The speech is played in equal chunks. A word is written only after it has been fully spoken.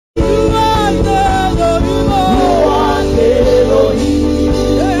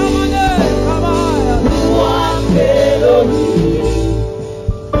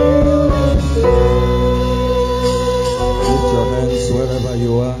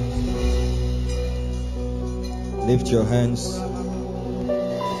Lift your hands.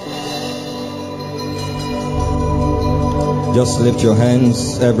 Just lift your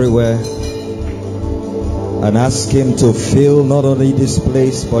hands everywhere and ask Him to fill not only this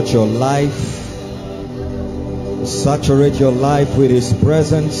place but your life. Saturate your life with His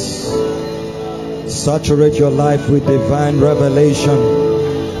presence. Saturate your life with divine revelation,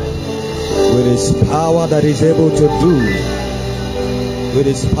 with His power that is able to do, with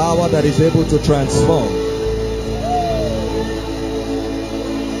His power that is able to transform.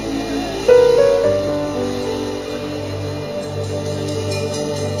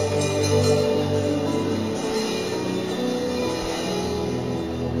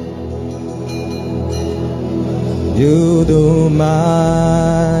 You do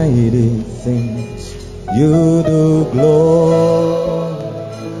mighty things. You do glory.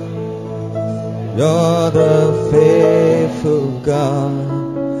 You're the faithful God.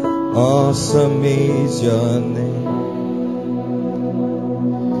 Awesome is your name.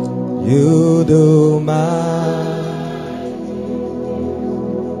 You do mighty.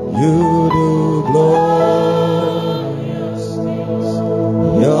 You do glorious things.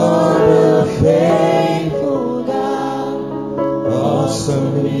 You're the faithful God.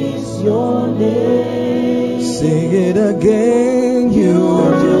 Awesome is your name. Sing it again. You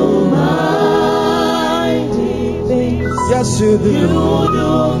do mighty things. Yes, you do. You do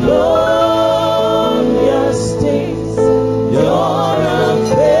glorious things. You're a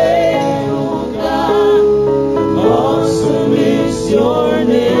faithful God. Awesome is your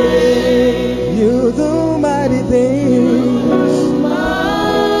name. You do mighty things. You do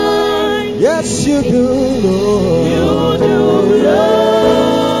mighty. Yes, you do, Lord. You do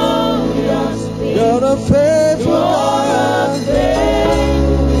glorious things. You're a faithful God.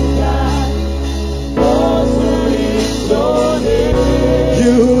 Awesome is your name.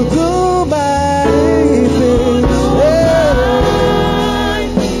 You do mighty things.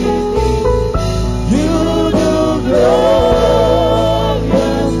 You do glorious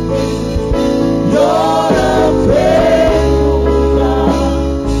things. You're a faithful God.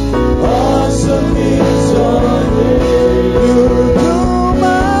 Awesome is your name. You do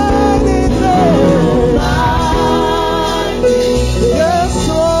mighty things. Yes,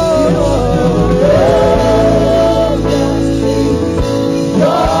 Lord.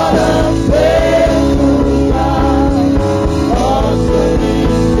 You're a faithful God. Awesome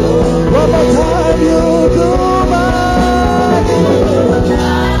is your name. One more time, you do mighty things.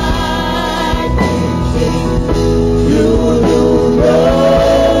 You do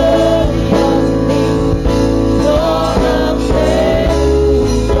glorious things. You're a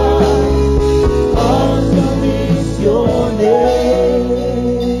faithful God. Awesome is your name.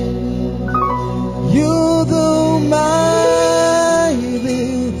 You do mighty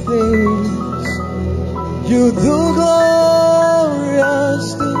things. You do glorious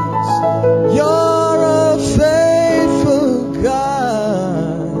things. You're a faithful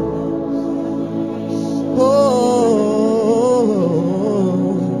God. Oh,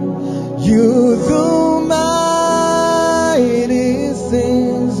 you do mighty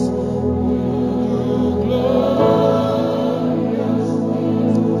things.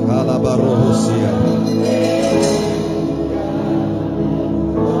 Alabarosia.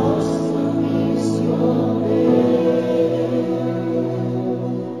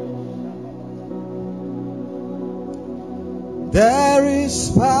 There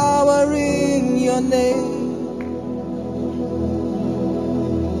is power in your name.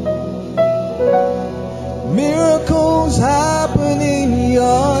 Miracles happen in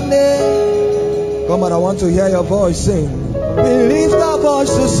your name. Come on, I want to hear your voice sing. We lift our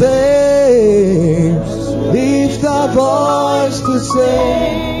voice to say, lift our voice to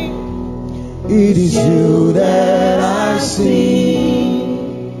say, it is you that I see.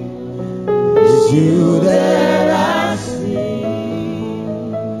 It's you that I see.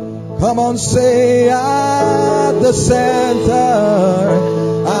 Come on, say at the center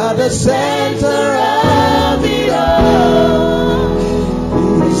of it all.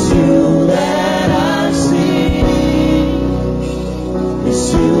 It's you that I see.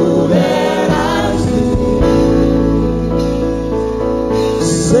 It's you that I see.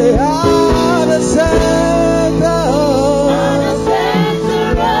 Say at the center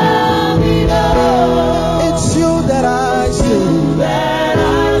of it all. It's you that I see.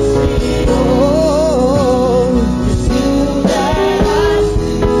 Oh, it's you that I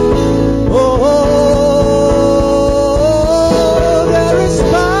see.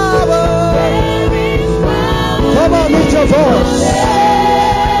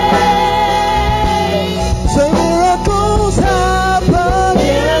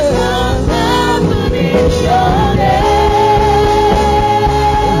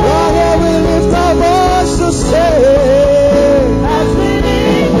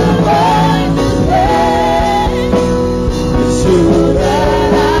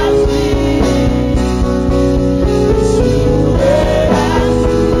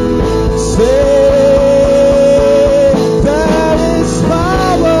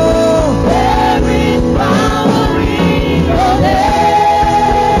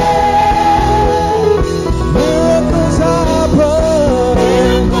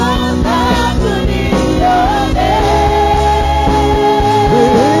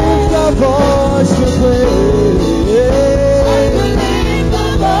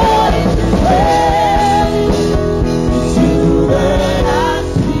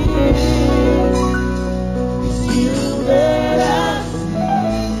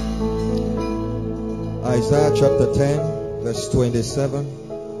 chapter 10, verse 27.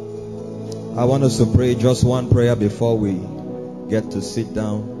 I want us to pray just one prayer before we get to sit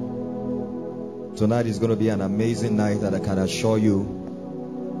down. Tonight is going to be an amazing night, and I can assure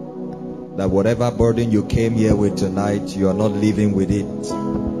you that whatever burden you came here with tonight, you are not living with it.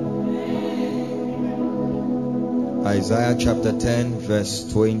 Isaiah chapter 10,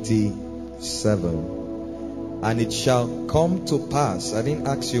 verse 27. And it shall come to pass. I didn't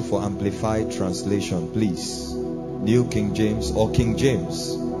ask you for amplified translation, please. New King James or King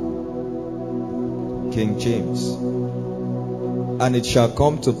James? King James. And it shall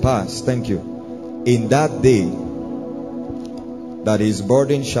come to pass, thank you, in that day, that his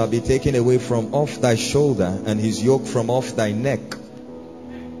burden shall be taken away from off thy shoulder, and his yoke from off thy neck.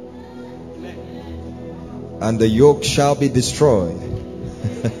 And the yoke shall be destroyed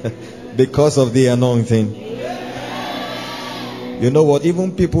because of the anointing. You know what?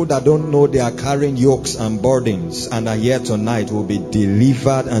 Even people that don't know they are carrying yokes and burdens and are here tonight will be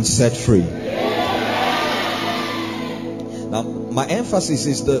delivered and set free. Now, my emphasis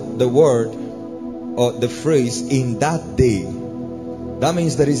is the word or the phrase, in that day. That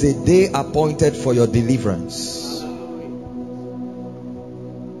means there is a day appointed for your deliverance.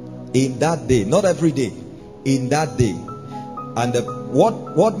 In that day, not every day. In that day. And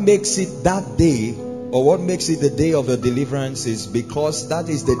what makes it that day, or what makes it the day of the deliverance, is because that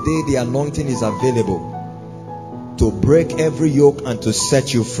is the day the anointing is available to break every yoke and to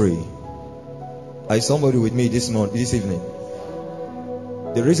set you free. Is somebody with me this evening?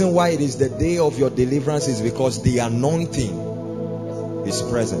 The reason why it is the day of your deliverance is because the anointing is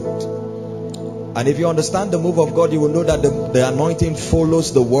present. And if you understand the move of God, you will know that the anointing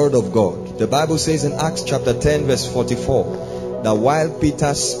follows the word of God. The Bible says in Acts chapter 10 verse 44 that while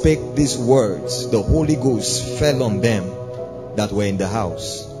Peter spake these words, the Holy Ghost fell on them that were in the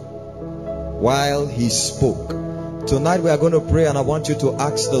house while he spoke. Tonight we are going to pray, and I want you to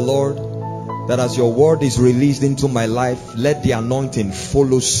ask the Lord that as your word is released into my life, let the anointing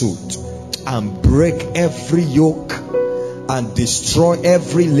follow suit and break every yoke and destroy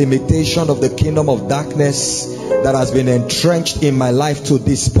every limitation of the kingdom of darkness that has been entrenched in my life to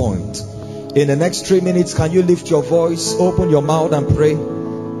this point. In the next 3 minutes, can you lift your voice, open your mouth and pray?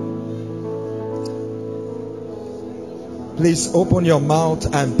 Please open your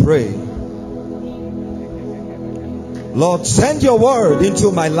mouth and pray. Lord, send your word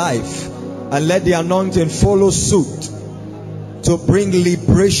into my life and let the anointing follow suit to bring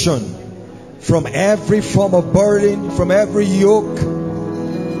liberation from every form of burden, from every yoke,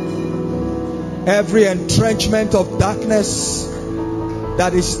 every entrenchment of darkness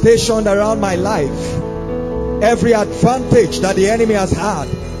that is stationed around my life, every advantage that the enemy has had,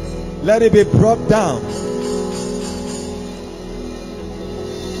 let it be brought down.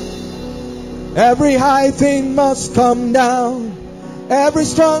 Every high thing must come down, every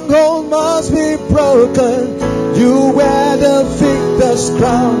stronghold must be broken. You wear the victor's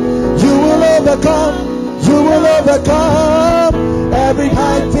crown. You will overcome. You will overcome. Every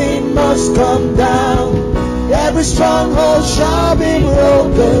high thing must come down. Every stronghold shall be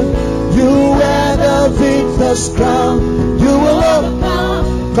broken. You wear the victor's crown. You will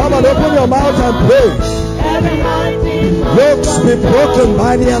overcome. Come on, open your mouth and pray. Yokes be broken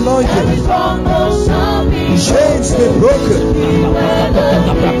by the anointing. Chains be broken.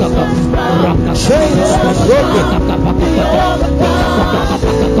 Chains be broken.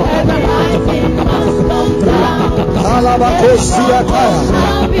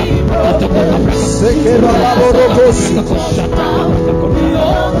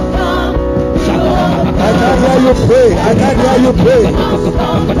 I can hear you pray. I can hear you pray.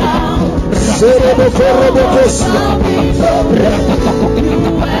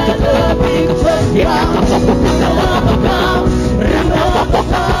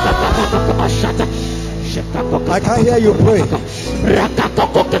 I can hear you pray.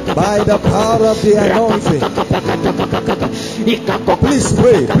 By the power of the anointing. Please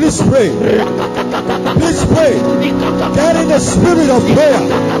pray. Please pray. Please pray. Get in the spirit of prayer.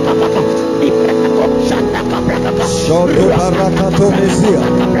 Shoto barakato mesia.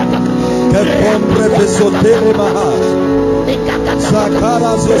 Kepombre pesotele mahas.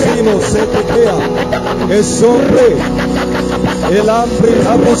 Sakara zozimo setekea. Esombre. Elambri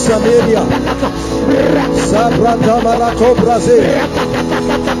habusamelia. Sabrata malako brazil.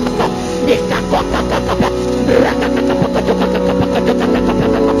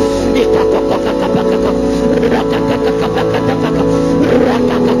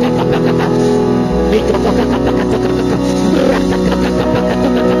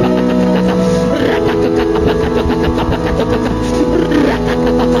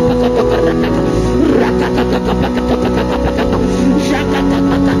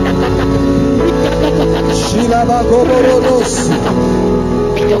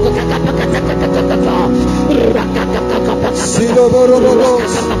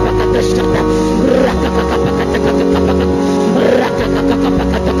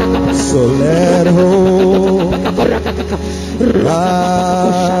 So let hope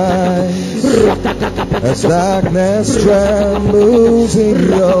rise as darkness trembles in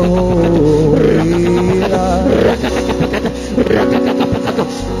your holy light.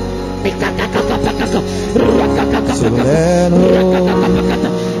 So let hope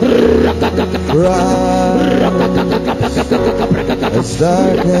rise as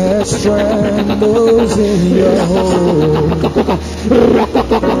darkness trembles in your holy.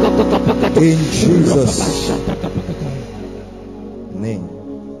 In Jesus' name.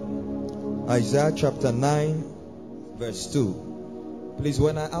 Isaiah chapter 9 verse 2. Please,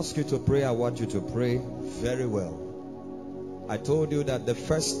 when I ask you to pray, I want you to pray very well. I told you that the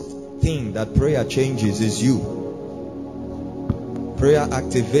first thing that prayer changes is you. Prayer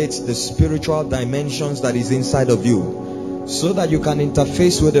activates the spiritual dimensions that is inside of you, so that you can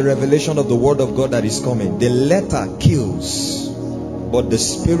interface with the revelation of the word of God that is coming. The letter kills, but the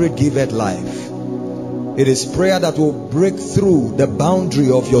spirit giveth life. It is prayer that will break through the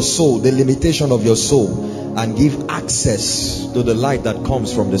boundary of your soul, the limitation of your soul, and give access to the light that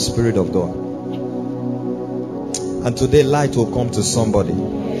comes from the Spirit of God. And today light will come to somebody.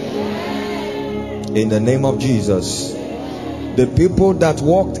 In the name of Jesus. The people that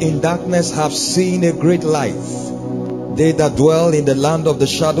walked in darkness have seen a great light. They that dwell in the land of the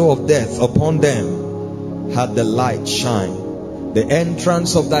shadow of death, upon them had the light shine. The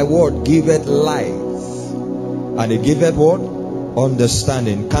entrance of thy word giveth light, and it giveth what?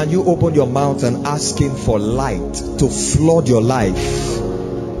 Understanding. Can you open your mouth and ask him for light to flood your life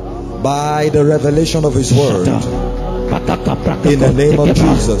by the revelation of his word? In the name of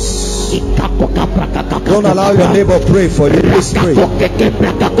Jesus. Don't allow your neighbor pray for you. Please pray.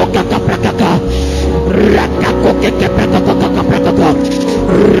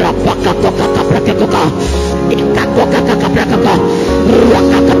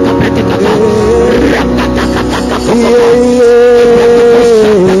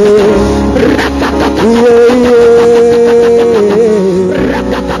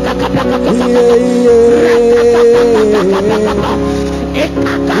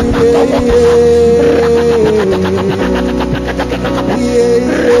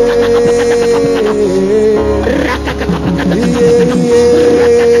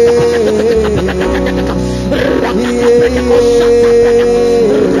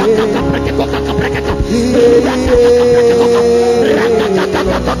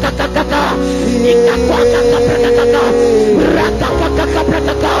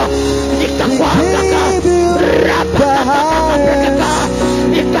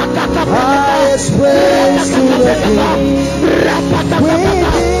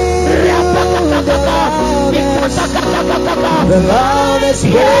 The loudest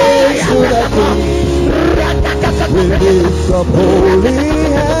praise to the King. We lift up holy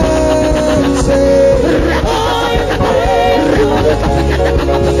hands, say,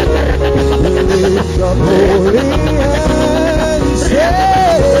 we lift up holy hands, say,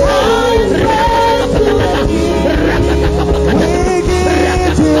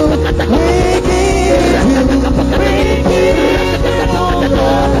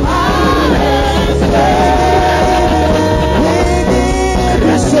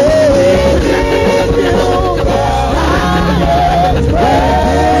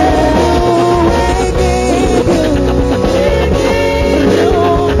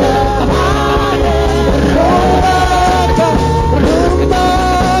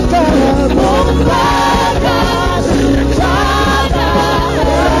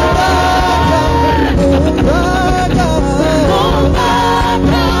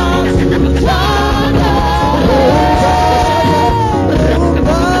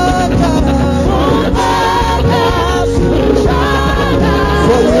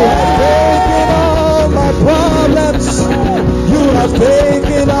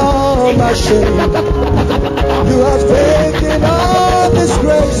 you have taken all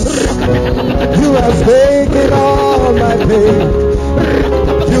disgrace. You have taken all my pain.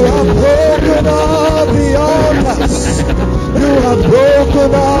 You have broken all the altars. You have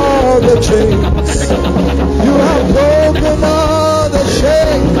broken all the chains. You have broken all the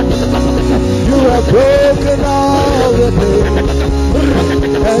shame. You have broken all the pain.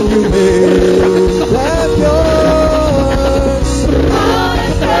 And you made them yours.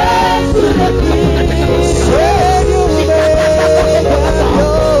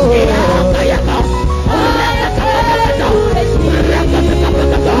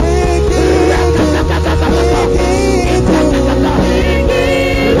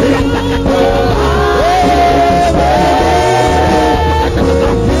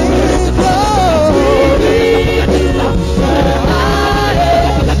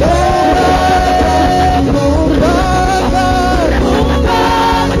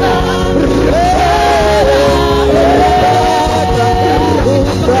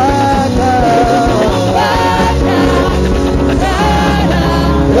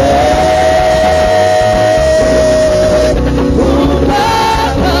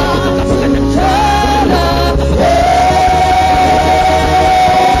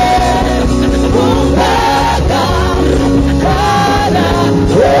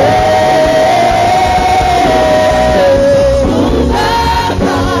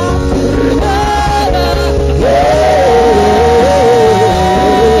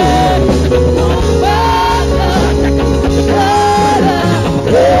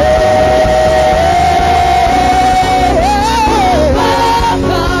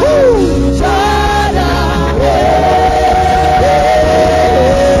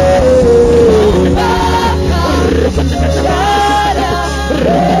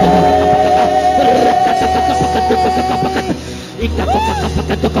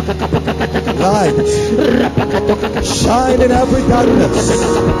 light. Shine in every darkness.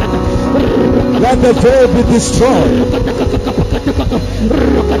 Let the veil be destroyed.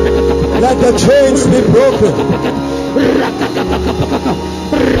 Let the chains be broken.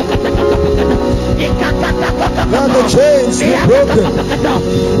 Let the chains be broken.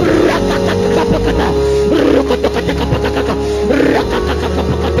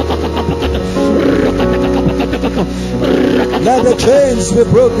 Let the chains be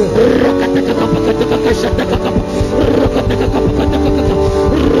broken.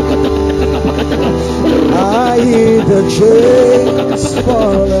 I hear the chains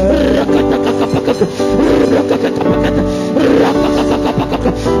falling.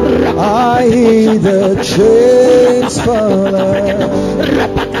 I hear the chains falling.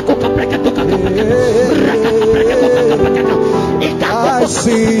 I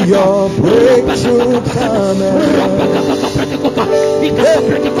see your breakthrough coming.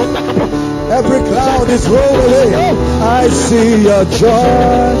 Every cloud is rolled away. I see your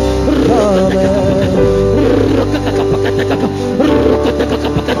joy coming.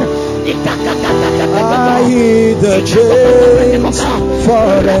 I hear the chains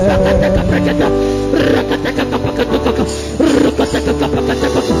falling.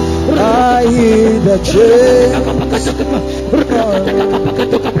 I hear the chains falling.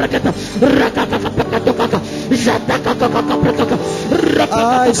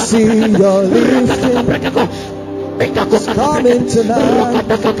 I see your lifting coming tonight.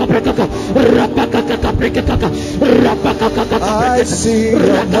 I see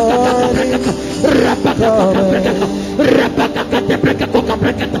your morning coming.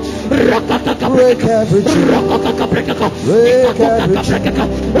 Break every chain. Break every chain.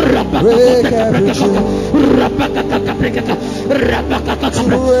 Break every chain. Break every chain.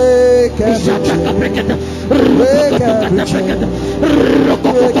 Break every chain. Break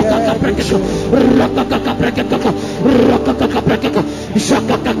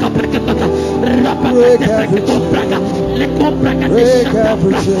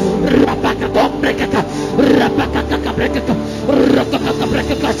every chain.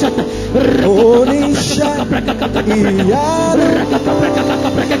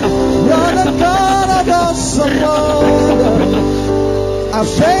 You're the God of awesome wonder. I've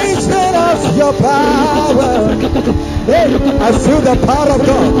tasted of your power. Hey, I feel the power of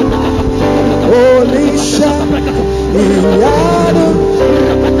God. Holy Shepherd,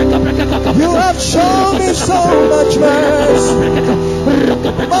 you have shown me so much mercy,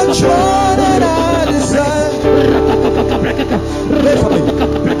 much more than I deserve. Pray for me.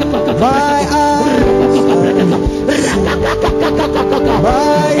 My eyes,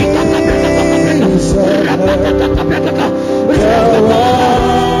 my ears have heard the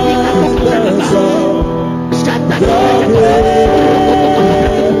wonders of your grace.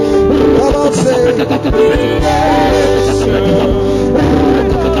 Come on, say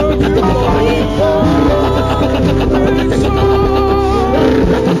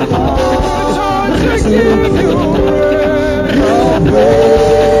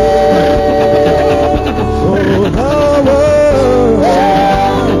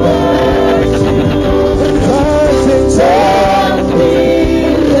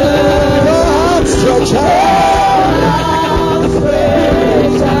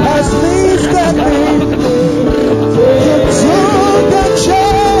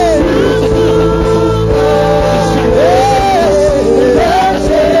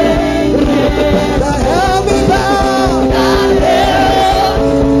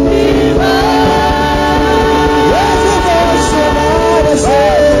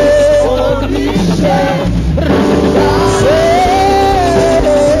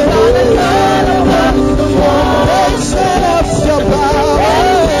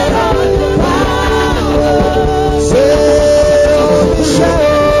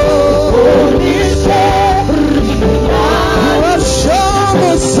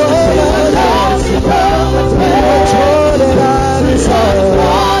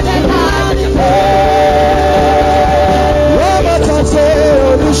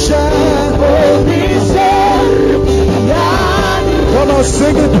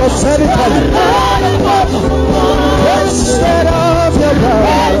sing it prophetically. Instead of your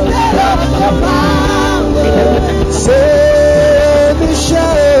power, say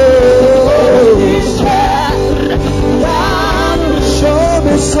Michelle, show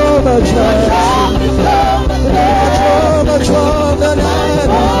me so much love, much more than I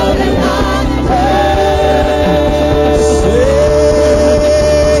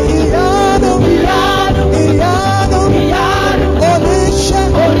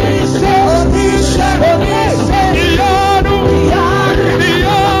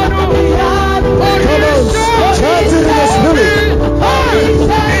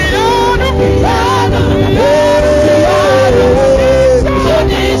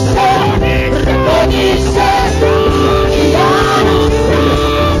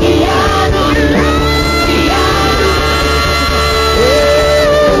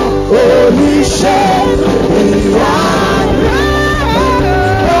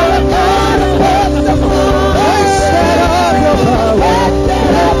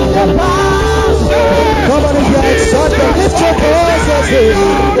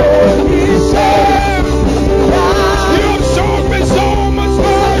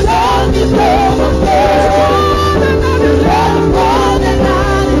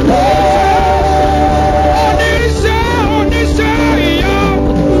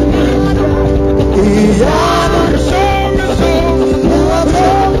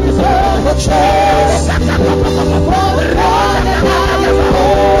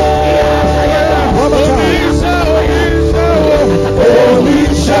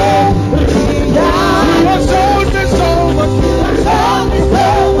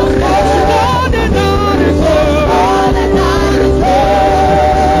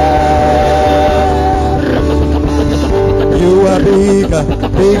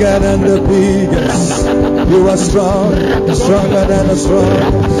Bigger than the biggest. You are strong, stronger than the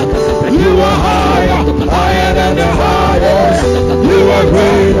strongest. You are higher, higher than the highest. You are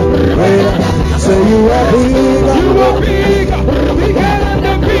greater, greater. So you are bigger. You are bigger, bigger than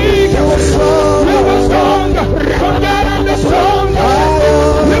the biggest. You are stronger, stronger than the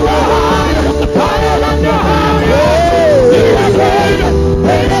strongest. You are higher, higher than the highest. You are greater,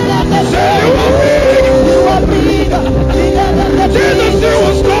 greater than the strongest. You are bigger, bigger than the Jesus, you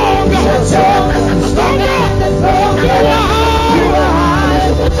are stronger, stronger than the strongest. You are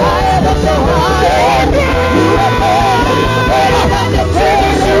higher, higher than the highest. You are greater than the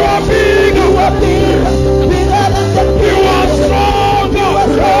Jesus, you are bigger, you are bigger, bigger than the you are stronger,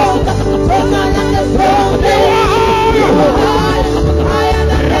 stronger than the strongest. You are higher, higher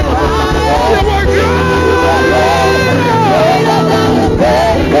than the highest. You are greater than the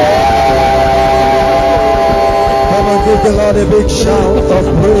greatest. Give the Lord a big shout of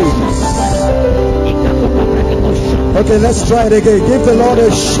praise. Okay, let's try it again. Give the Lord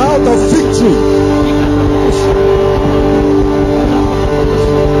a shout of victory.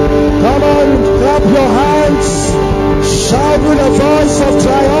 Come on, clap your hands. Shout with a voice of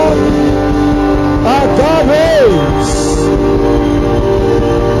triumph. Our God reigns.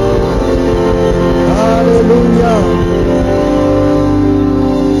 Hallelujah.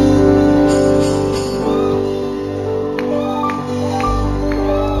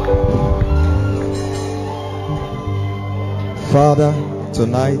 Father,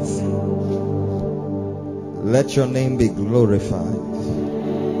 tonight, let your name be glorified.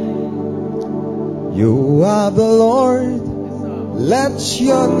 You are the Lord. Let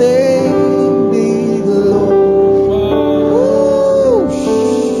your name be glorified.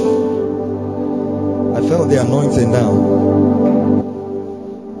 I felt the anointing now.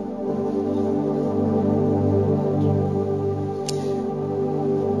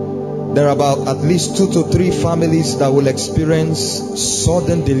 There are about at least 2 to 3 families that will experience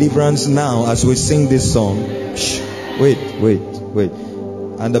sudden deliverance now as we sing this song. Wait.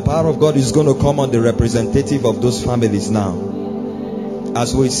 And the power of God is going to come on the representative of those families now.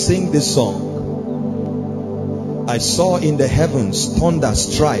 As we sing this song, I saw in the heavens thunder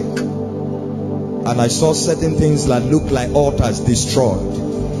strike. And I saw certain things that look like altars destroyed.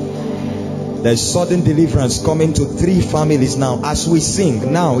 There's sudden deliverance coming to 3 families now. As we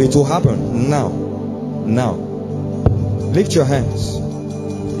sing, now it will happen. Now. Lift your hands.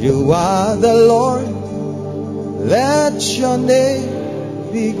 You are the Lord. Let your name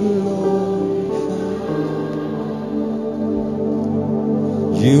be glorified.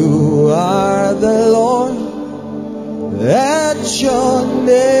 You are the Lord. Let your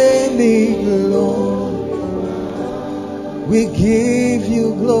name be glorified. We give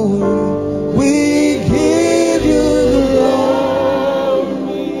you glory. We give you glory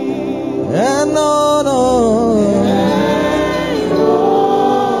and honor.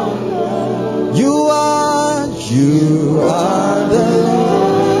 You are the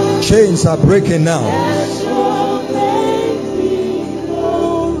Lord. Chains are breaking now.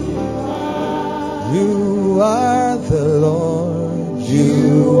 You are the Lord.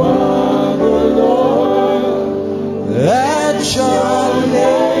 You are the Lord. Let your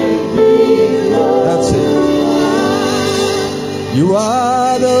name be. That's it. You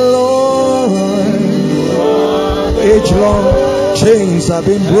are the Lord. Age-long chains have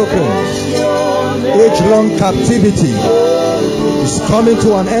been broken. Age-long captivity is coming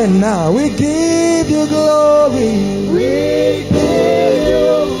to an end now. We give you glory. We give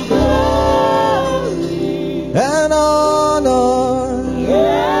you glory and honor.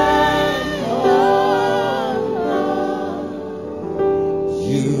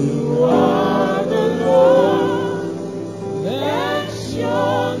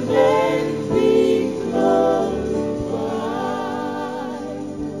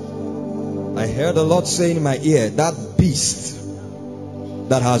 I heard the Lord say in my ear, that beast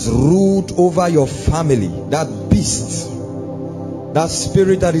that has ruled over your family, that beast that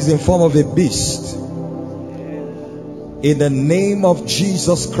spirit that is in form of a beast, in the name of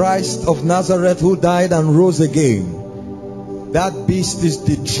Jesus Christ of Nazareth, who died and rose again, that beast is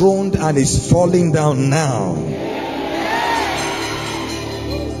dethroned and is falling down now.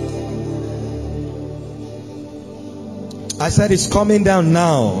 I said it's coming down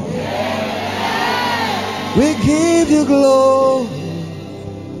now. We give you glory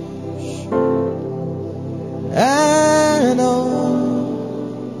and honor.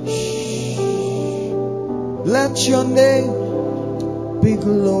 Let your name be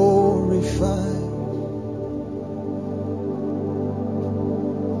glorified.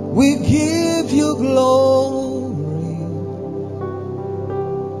 We give you glory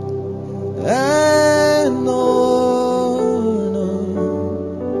and honor.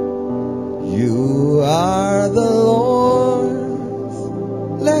 You are the Lord.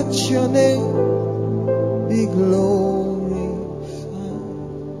 Let your name be glorified.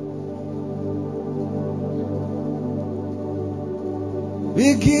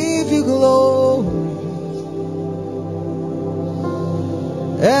 We give you glory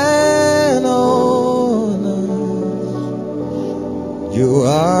and honor. You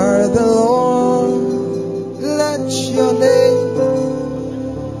are the Lord. Let your name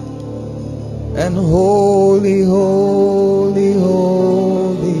and holy, holy,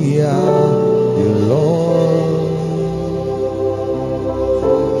 holy are you, Lord.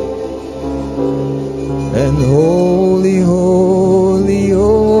 And holy, holy,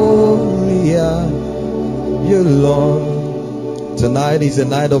 holy are you, Lord. Tonight is a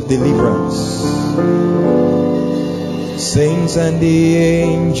night of deliverance. Saints and the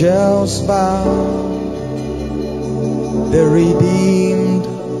angels bow. The redeemed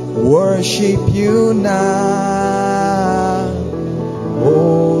worship you now.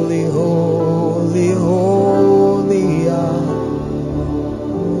 Holy, holy, holy are.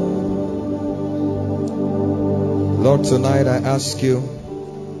 Lord, tonight I ask you,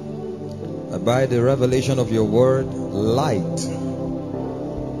 by the revelation of your word, light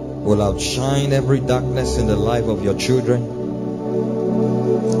will outshine every darkness in the life of your children.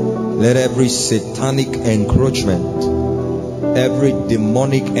 Let every satanic encroachment, every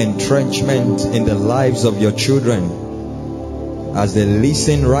demonic entrenchment in the lives of your children, as they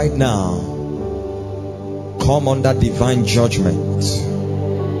listen right now, come under divine judgment.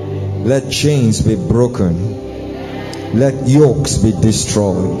 Let chains be broken. Let yokes be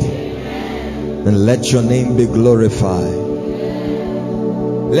destroyed. And let your name be glorified.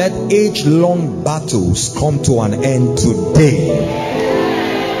 Let age-long battles come to an end today.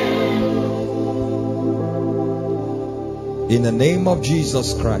 In the name of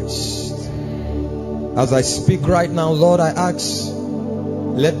Jesus Christ. As I speak right now, Lord, I ask,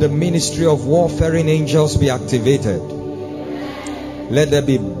 let the ministry of warfaring angels be activated. Let there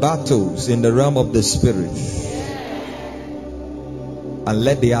be battles in the realm of the Spirit. And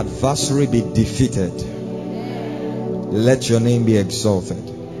let the adversary be defeated. Let your name be exalted.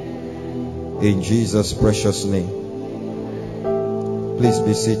 In Jesus' precious name. Please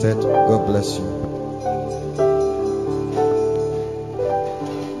be seated. God bless you.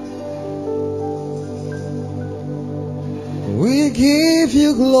 We give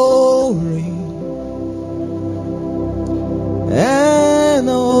you glory and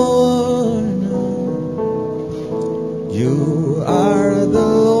honor. You are the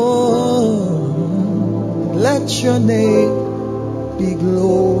Lord. Let your name be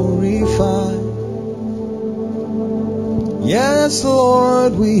glorified. Yes,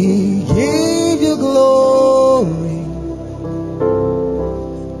 Lord, we give you glory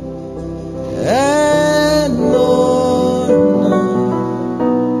and honor.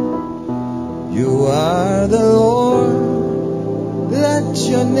 You are the Lord. Let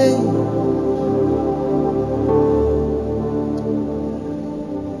your name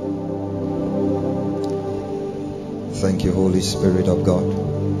Thank you, Holy Spirit of God.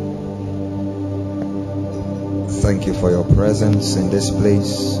 Thank you for your presence in this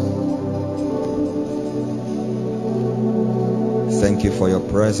place. Thank you for your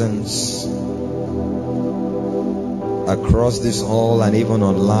presence across this hall and even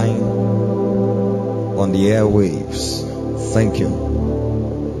online on the airwaves. Thank you.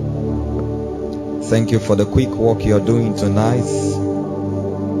 Thank you for the quick work you're doing tonight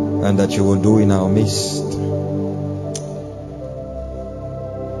and that you will do in our midst.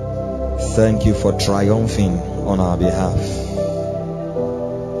 Thank you for triumphing on our behalf.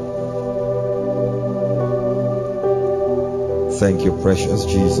 Thank you, precious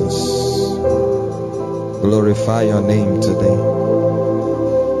Jesus. Glorify your name today.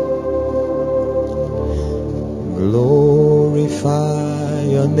 Glory. glorify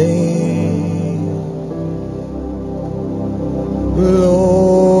your name.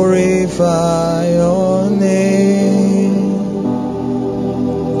 Glorify your name.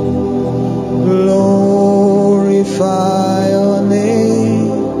 Glorify your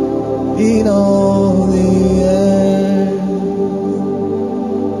name in all the earth.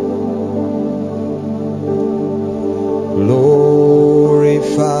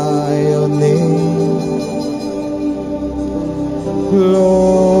 Glorify your name.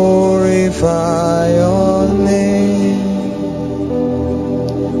 Glorify your name.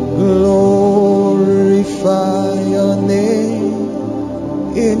 Glorify your name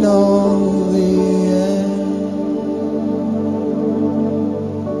in all the earth.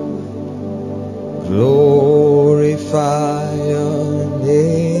 Glorify your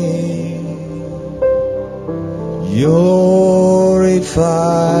name.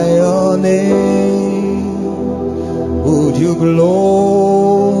 Glorify your name. Would you glorify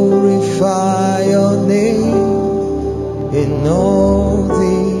your name in all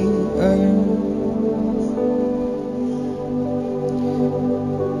the earth?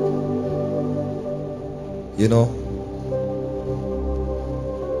 You know,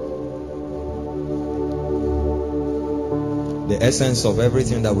 the essence of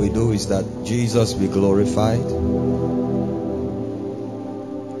everything that we do is that Jesus be glorified,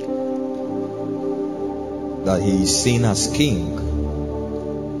 that he is seen as King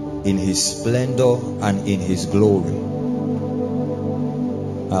in his splendor and in his glory.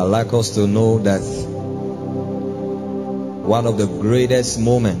 I'd like us to know that one of the greatest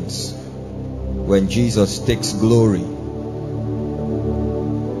moments when Jesus takes glory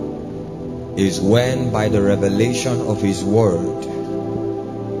is when, by the revelation of his word,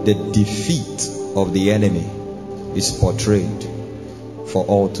 the defeat of the enemy is portrayed for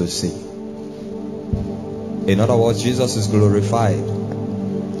all to see. In other words, Jesus is glorified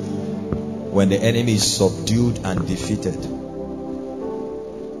when the enemy is subdued and defeated.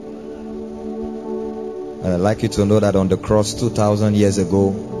 And I'd like you to know that on the cross 2,000 years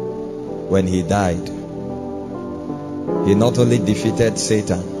ago, when he died, he not only defeated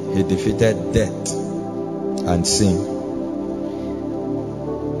Satan, he defeated death and sin.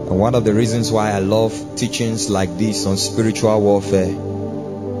 And one of the reasons why I love teachings like this on spiritual warfare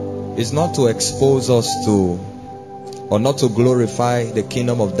is not to expose us to, or not to glorify the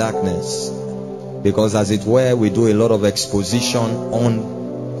kingdom of darkness, because as it were, we do a lot of exposition on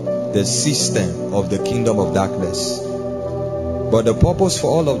the system of the kingdom of darkness. But the purpose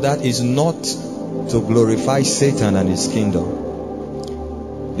for all of that is not to glorify Satan and his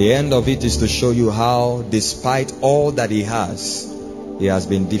kingdom. The end of it is to show you how, despite all that he has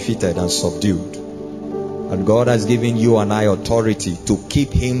been defeated and subdued. And God has given you and I authority to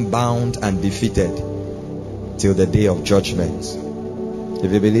keep him bound and defeated till the day of judgment.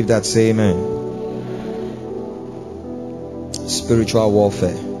 If you believe that, say amen. Spiritual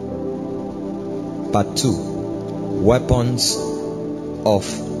warfare. Part 2. Weapons of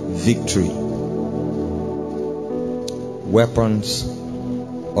victory. Weapons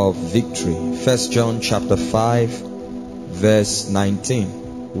of victory. 1 John chapter 5 verse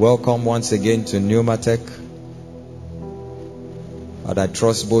 19. Welcome once again to Pneumatech. And I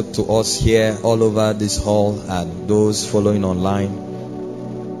trust both to us here all over this hall and those following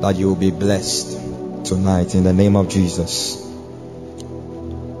online that you will be blessed tonight in the name of Jesus.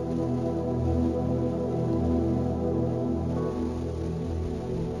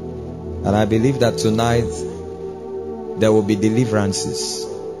 And I believe that tonight there will be deliverances.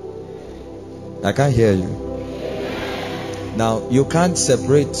 I can't hear you. Now, you can't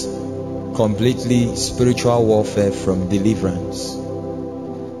separate completely spiritual warfare from deliverance.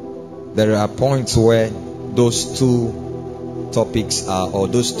 There are points where those two topics are, or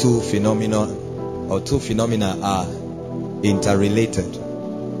those two phenomena are interrelated.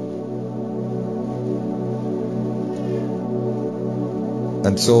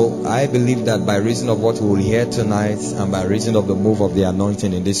 And so I believe that by reason of what we will hear tonight and by reason of the move of the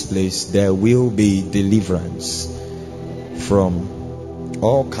anointing in this place, there will be deliverance from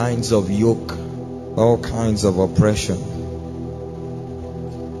all kinds of yoke, all kinds of oppression.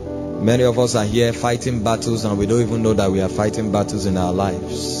 Many of us are here fighting battles and we don't even know that we are fighting battles in our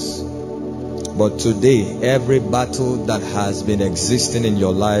lives. But today, every battle that has been existing in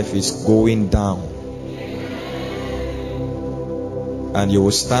your life is going down. And you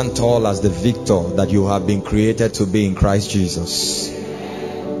will stand tall as the victor that you have been created to be in Christ Jesus.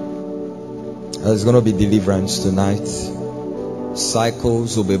 There's going to be deliverance tonight.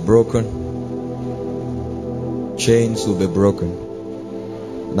 Cycles will be broken. Chains will be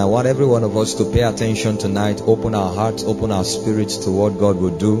broken. And I want every one of us to pay attention tonight, open our hearts, open our spirits to what God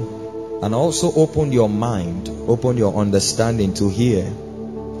will do, and also open your mind, open your understanding to hear.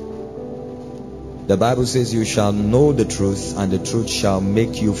 The Bible says you shall know the truth, and the truth shall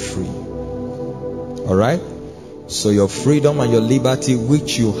make you free. Alright? So your freedom and your liberty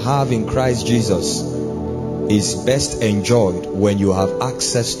which you have in Christ Jesus is best enjoyed when you have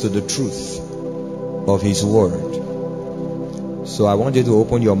access to the truth of His Word. So I want you to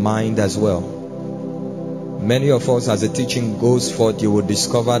open your mind as well. Many of us, as the teaching goes forth, you will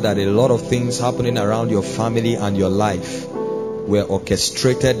discover that a lot of things happening around your family and your life were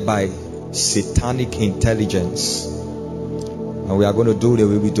orchestrated by satanic intelligence. And we are going to do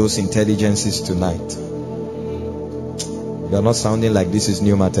away with those intelligences tonight. You are not sounding like this is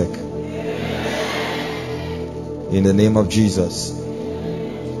Pneumatech. In the name of Jesus.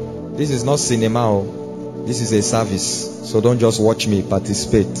 This is not cinema. This is a service. So don't just watch me,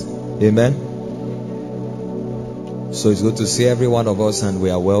 participate. Amen. So it's good to see every one of us, and we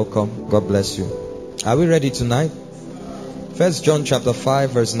are welcome. God bless you. Are we ready tonight? 1 John chapter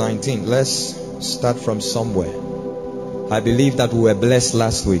 5 verse 19. Let's start from somewhere. I believe that we were blessed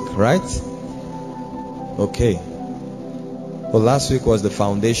last week, right? Okay. Well, last week was the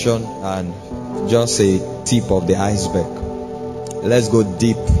foundation and just a tip of the iceberg. Let's go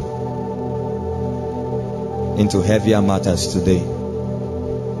deep into heavier matters today.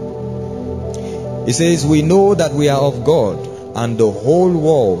 It says, we know that we are of God, and the whole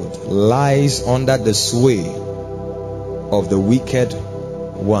world lies under the sway of the wicked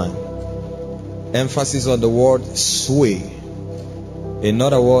one. Emphasis on the word sway. In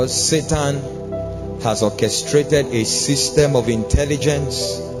other words, Satan has orchestrated a system of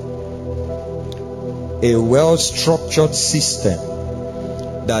intelligence, a well-structured system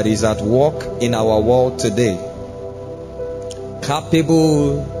that is at work in our world today,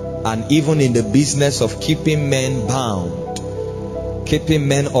 capable and even in the business of keeping men bound, keeping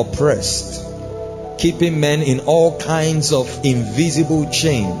men oppressed, keeping men in all kinds of invisible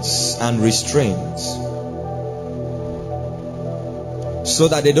chains and restraints, so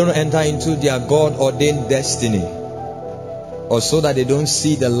that they don't enter into their God-ordained destiny, or so that they don't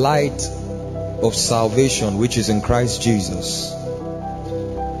see the light of salvation which is in Christ Jesus,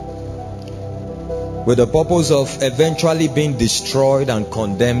 with the purpose of eventually being destroyed and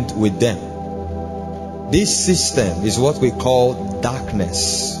condemned with them. This system is what we call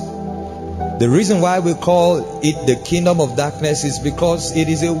darkness. The reason why we call it the kingdom of darkness is because it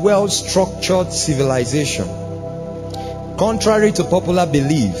is a well-structured civilization. Contrary to popular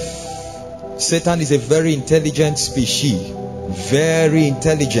belief, Satan is a very intelligent species, very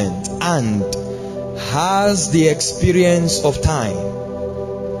intelligent, and has the experience of time.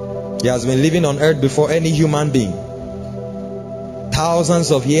 He has been living on earth before any human being.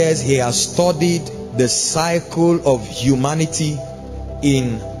 Thousands of years he has studied the cycle of humanity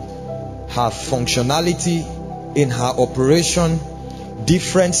in her functionality, in her operation,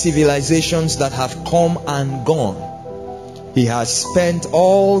 different civilizations that have come and gone. He has spent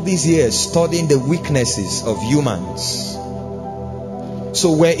all these years studying the weaknesses of humans.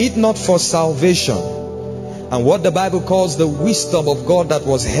 So were it not for salvation and what the Bible calls the wisdom of God that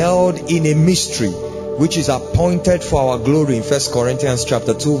was held in a mystery, which is appointed for our glory in 1 Corinthians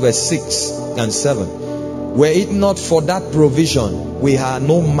chapter 2 verse 6 and 7. Were it not for that provision, we are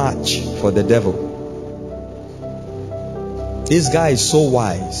no match for the devil. This guy is so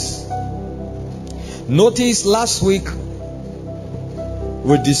wise. Notice last week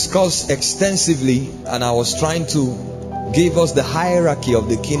we discussed extensively, and I was trying to give us the hierarchy of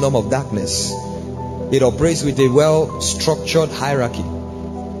the kingdom of darkness. It operates with a well-structured hierarchy,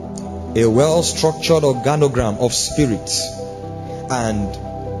 a well-structured organogram of spirits and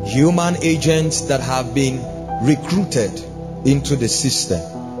human agents that have been recruited into the system.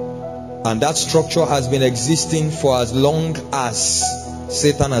 And that structure has been existing for as long as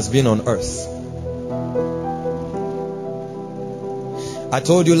Satan has been on earth. I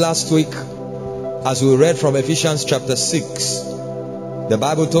told you last week, as we read from Ephesians chapter 6, the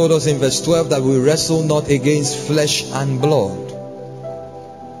Bible told us in verse 12 that we wrestle not against flesh and blood.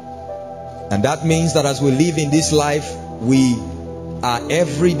 And that means that as we live in this life, we are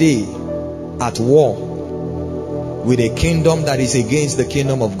every day at war with a kingdom that is against the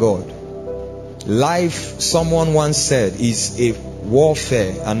kingdom of God. Life, someone once said, is a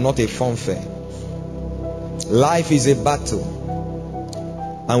warfare and not a funfair. Life is a battle.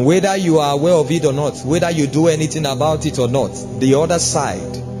 And whether you are aware of it or not, whether you do anything about it or not, the other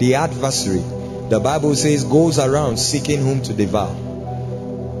side, the adversary, the Bible says, goes around seeking whom to devour.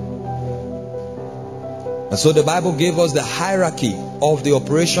 And so the Bible gave us the hierarchy of the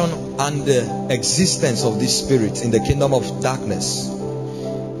operation and the existence of these spirits in the kingdom of darkness.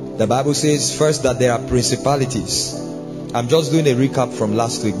 The Bible says first that there are principalities. I'm just doing a recap from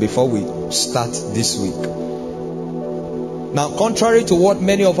last week before we start this week. Now, contrary to what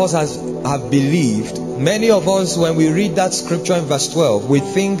many of us have believed, many of us, when we read that scripture in verse 12, we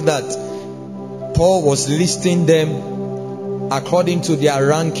think that Paul was listing them according to their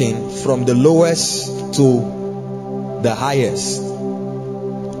ranking from the lowest to the highest.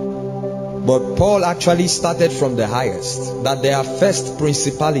 But Paul actually started from the highest, that there are first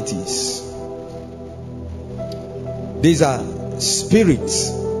principalities. These are spirits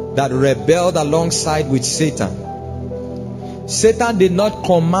that rebelled alongside with Satan. Satan did not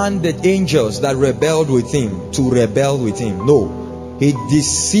command the angels that rebelled with him to rebel with him. No, he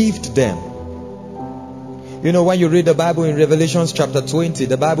deceived them. You know, when you read the Bible in Revelation chapter 20,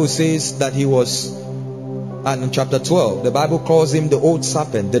 the Bible says that he was, and in chapter 12, the Bible calls him the old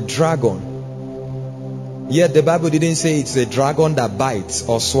serpent, the dragon. Yet the Bible didn't say it's a dragon that bites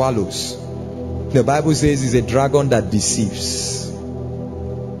or swallows. The Bible says it's a dragon that deceives.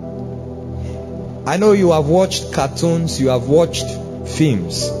 I know you have watched cartoons, you have watched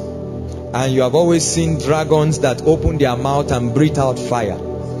films, and you have always seen dragons that open their mouth and breathe out fire.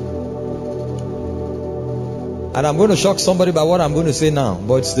 And I'm going to shock somebody by what I'm going to say now,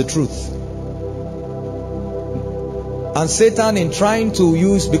 but it's the truth. And Satan, in trying to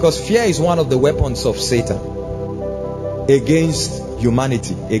use, because fear is one of the weapons of Satan against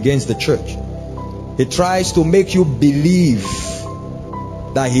humanity, against the church. He tries to make you believe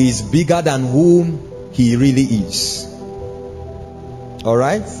that he is bigger than whom he really is.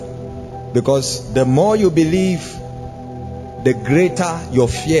 Alright? Because the more you believe, the greater your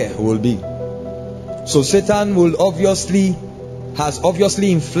fear will be. So Satan has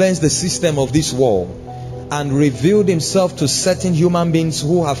obviously influenced the system of this world and revealed himself to certain human beings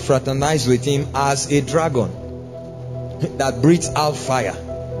who have fraternized with him as a dragon that breathes out fire.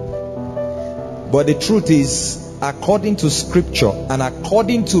 But the truth is, according to scripture and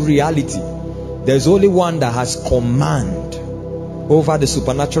according to reality, there's only one that has command over the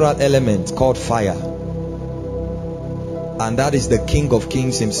supernatural element called fire. And that is the King of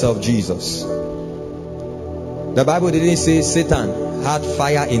Kings himself, Jesus. The Bible didn't say Satan had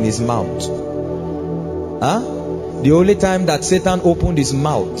fire in his mouth. The only time that Satan opened his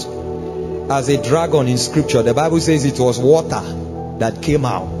mouth as a dragon in scripture, the Bible says it was water that came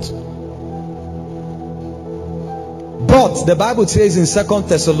out. But the Bible says in 2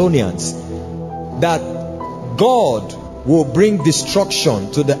 Thessalonians that God will bring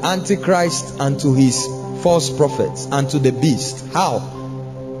destruction to the Antichrist and to his false prophets and to the beast. How?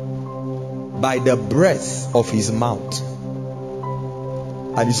 By the breath of his mouth.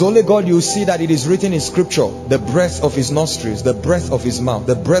 And it's only God you see that it is written in scripture, the breath of his nostrils, the breath of his mouth,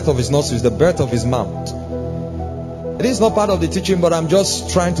 the breath of his nostrils, the breath of his mouth. It is not part of the teaching, but I'm just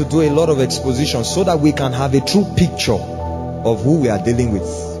trying to do a lot of exposition so that we can have a true picture of who we are dealing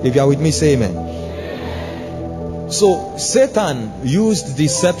with. If you are with me, say amen. So Satan used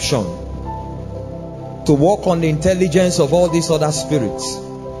deception to work on the intelligence of all these other spirits.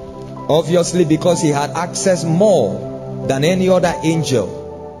 Obviously, because he had access more than any other angel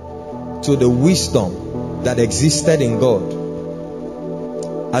to the wisdom that existed in God.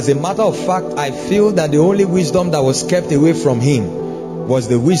 As a matter of fact, I feel that the only wisdom that was kept away from him was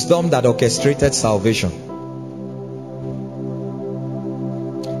the wisdom that orchestrated salvation.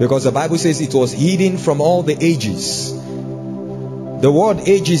 Because the Bible says it was hidden from all the ages. The word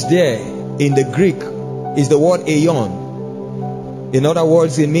ages there in the Greek is the word aeon. In other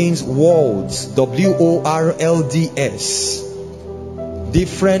words, it means worlds. W-O-R-L-D-S.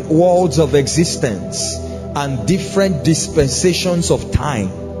 Different worlds of existence and different dispensations of time.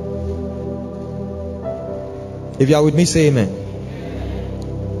 If you are with me, say amen.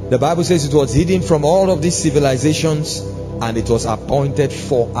 The Bible says it was hidden from all of these civilizations and it was appointed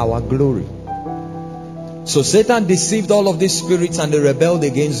for our glory. So Satan deceived all of these spirits and they rebelled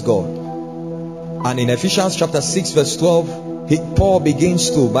against God. And in Ephesians chapter 6 verse 12, Paul begins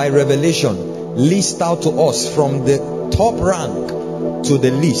to, by revelation, list out to us from the top rank to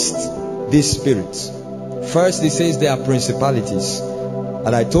the least, these spirits. First, he says there are principalities.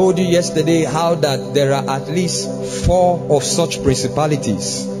 And I told you yesterday how that there are at least 4 of such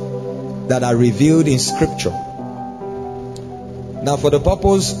principalities that are revealed in scripture. Now, for the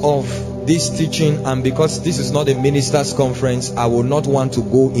purpose of this teaching, and because this is not a ministers' conference, I will not want to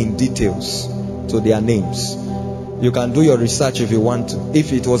go in details to their names. You can do your research if you want to.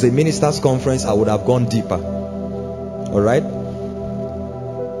 If it was a ministers' conference, I would have gone deeper. Alright?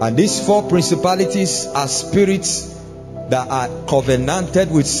 And these 4 principalities are spirits that are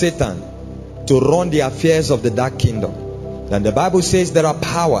covenanted with Satan to run the affairs of the dark kingdom. And the Bible says there are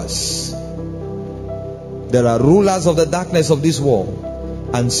powers, there are rulers of the darkness of this world,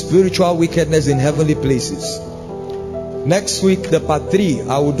 and spiritual wickedness in heavenly places. Next week, the part 3,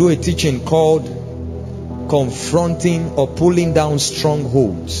 I will do a teaching called confronting or pulling down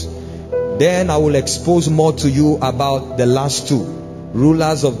strongholds. Then I will expose more to you about the last 2,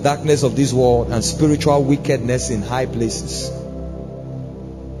 rulers of darkness of this world and spiritual wickedness in high places.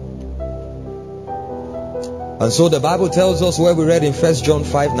 And so the Bible tells us, where we read in 1 John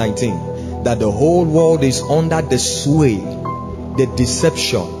 5:19, that the whole world is under the sway, the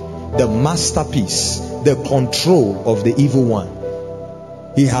deception, the masterpiece, the control of the evil one.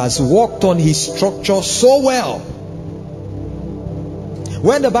 He has worked on his structure so well.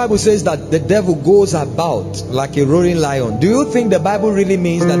 When the Bible says that the devil goes about like a roaring lion, do you think the Bible really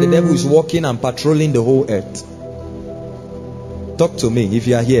means that the devil is walking and patrolling the whole earth? Talk to me if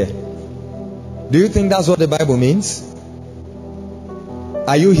you are here. Do you think that's what the Bible means?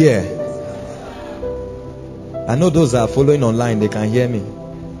 Are you here? I know those that are following online, they can hear me.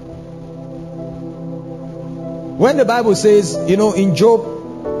 When the Bible says, in Job,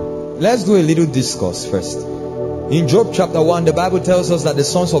 let's do a little discourse first. In Job chapter 1, the Bible tells us that the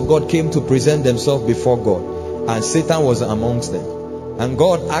sons of God came to present themselves before God, and Satan was amongst them. And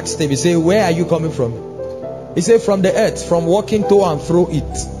God asked him, he said, where are you coming from? He said, from the earth, from walking to and fro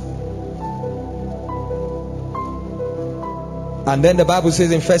it. And then the Bible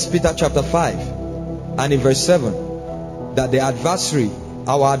says in 1 Peter chapter 5 and in verse 7 that the adversary,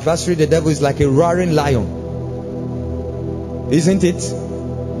 our adversary, the devil, is like a roaring lion. Isn't it?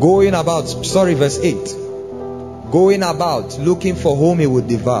 Going about, verse 8. Going about looking for whom he would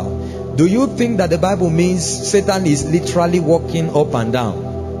devour. Do you think that the Bible means Satan is literally walking up and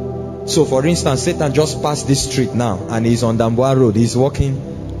down? So for instance, Satan just passed this street now and he's on Damboa Road. He's walking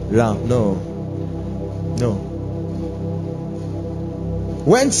round. No.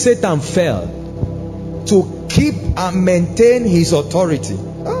 When Satan fell, to keep and maintain his authority.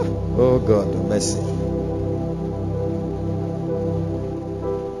 Oh God, mercy.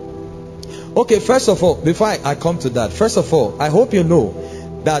 Okay, first of all, before I come to that, first of all, I hope you know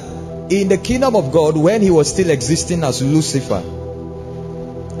that in the kingdom of God, when he was still existing as Lucifer,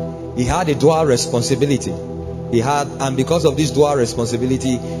 he had a dual responsibility. And because of this dual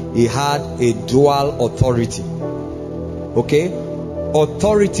responsibility, he had a dual authority. Okay?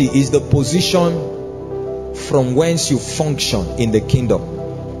 Authority is the position from whence you function in the kingdom.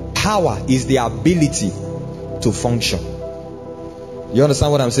 Power is the ability to function. You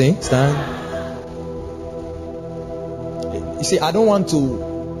understand what I'm saying? Stand. You see, I don't want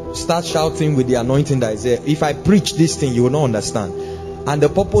to start shouting with the anointing that is there. If I preach this thing, you will not understand. And the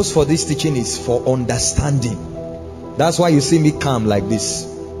purpose for this teaching is for understanding. That's why you see me calm like this.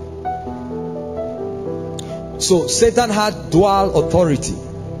 So Satan had dual authority.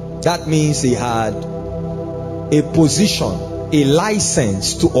 That means he had a position, a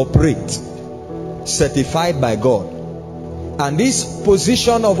license to operate, certified by God. And this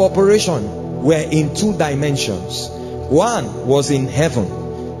position of operation were in 2 dimensions. One was in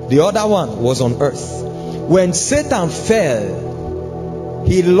heaven, the other one was on earth. When Satan fell,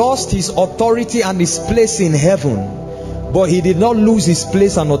 he lost his authority and his place in heaven, but he did not lose his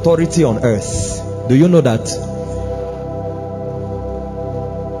place and authority on earth. Do you know that?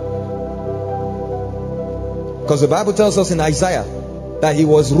 Because the Bible tells us in Isaiah that he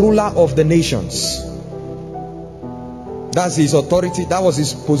was ruler of the nations. That's his authority. That was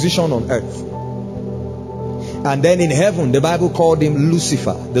his position on earth. And then in heaven, the Bible called him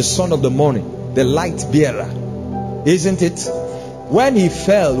Lucifer, the son of the morning, the light bearer. Isn't it? When he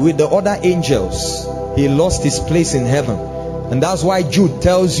fell with the other angels, he lost his place in heaven. And that's why Jude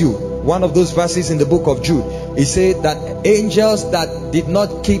tells you, one of those verses in the book of Jude, he said that angels that did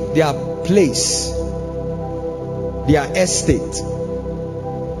not keep their place, their estate,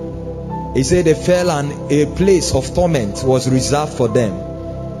 he said they fell and a place of torment was reserved for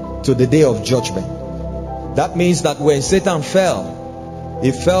them to the day of judgment. That means that when Satan fell,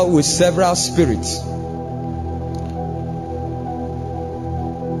 he fell with several spirits.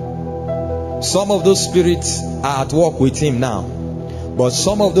 Some of those spirits are at work with him now, but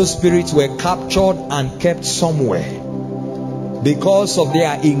some of those spirits were captured and kept somewhere because of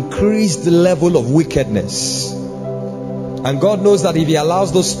their increased level of wickedness. And God knows that if he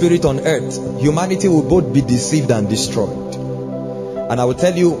allows those spirits on earth, humanity will both be deceived and destroyed. And I will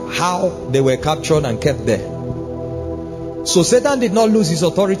tell you how they were captured and kept there. So Satan did not lose his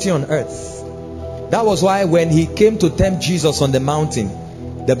authority on earth. That was why when he came to tempt Jesus on the mountain,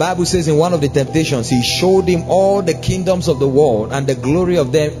 The Bible says in one of the temptations, he showed him all the kingdoms of the world and the glory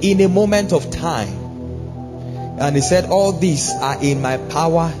of them in a moment of time. And he said, all these are in my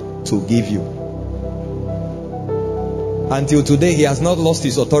power to give you. Until today, he has not lost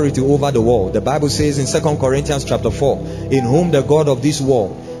his authority over the world. The Bible says in 2 Corinthians chapter 4, in whom the God of this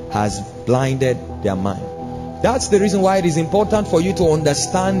world has blinded their mind. That's the reason why it is important for you to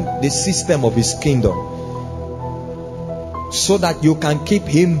understand the system of his kingdom, so that you can keep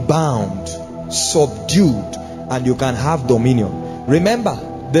him bound, subdued, and you can have dominion. Remember,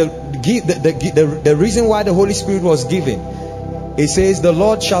 the reason why the Holy Spirit was given, it says, the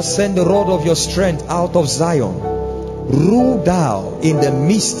Lord shall send the rod of your strength out of Zion. Rule thou in the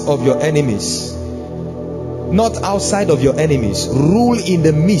midst of your enemies. Not outside of your enemies. Rule in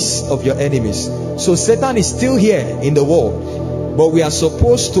the midst of your enemies. So Satan is still here in the world, but we are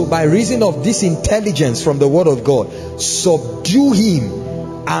supposed to, by reason of this intelligence from the word of God, subdue him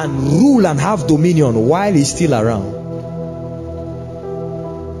and rule and have dominion while he's still around.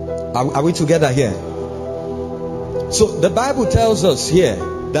 Are we together here? So the Bible tells us here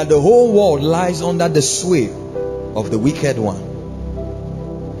that the whole world lies under the sway of the wicked one.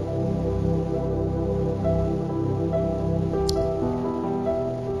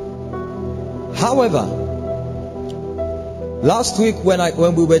 However, last week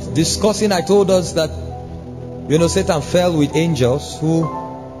when we were discussing, I told us that, you know, Satan fell with angels who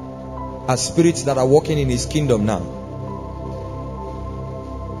are spirits that are working in his kingdom now.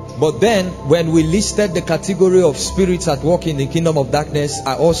 But then when we listed the category of spirits at work in the kingdom of darkness,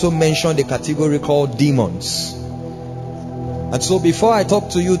 I also mentioned a category called demons. And so before I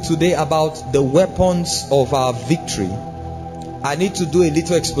talk to you today about the weapons of our victory, I need to do a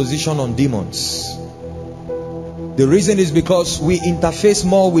little exposition on demons. The reason is because we interface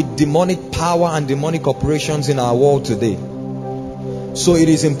more with demonic power and demonic operations in our world today. So it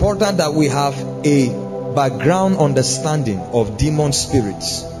is important that we have a background understanding of demon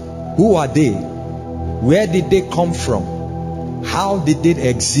spirits. Who are they? Where did they come from? How did they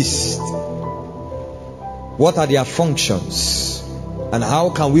exist? What are their functions? And how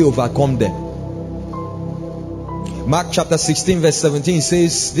can we overcome them? Mark chapter 16 verse 17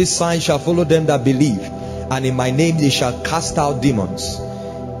 says, this sign shall follow them that believe, and in my name they shall cast out demons.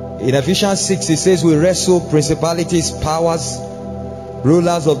 In Ephesians 6 it says, we wrestle principalities, powers,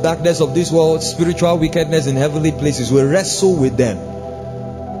 rulers of darkness of this world, spiritual wickedness in heavenly places. We wrestle with them.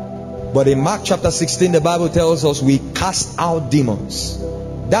 But in Mark chapter 16 the Bible tells us we cast out demons.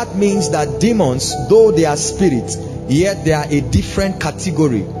 That means that demons, though they are spirits, yet they are a different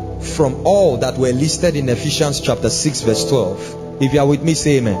category from all that were listed in Ephesians chapter 6 verse 12. If you are with me,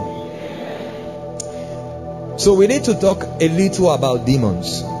 say amen. So we need to talk a little about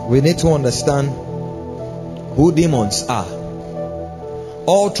demons. We need to understand who demons are.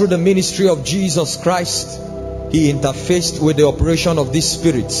 All through the ministry of Jesus Christ, he interfaced with the operation of these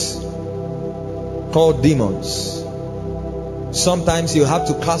spirits called demons. Sometimes you have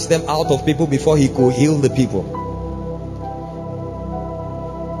to cast them out of people before he could heal the people.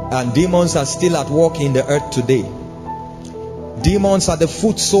 And demons are still at work in the earth today. Demons are the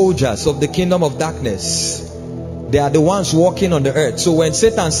foot soldiers of the kingdom of darkness. They are the ones walking on the earth. So when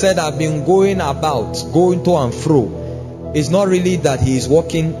Satan said, I've been going about, going to and fro, it's not really that he is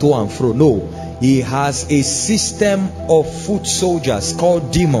walking to and fro. No, he has a system of foot soldiers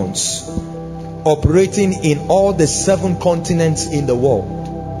called demons, operating in all the 7 continents in the world,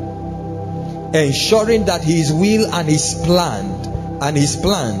 ensuring that his will and his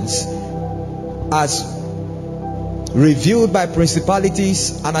plans as revealed by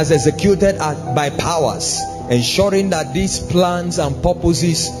principalities and as executed by powers, ensuring that these plans and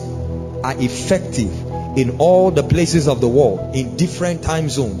purposes are effective in all the places of the world in different time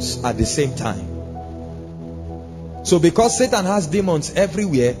zones at the same time. So because Satan has demons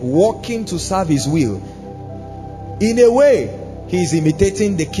everywhere working to serve his will, in a way he is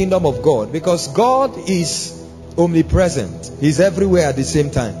imitating the kingdom of God, because God is omnipresent. He's everywhere at the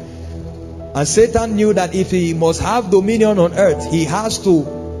same time. And Satan knew that if he must have dominion on earth, he has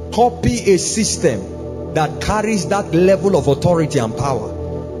to copy a system that carries that level of authority and power.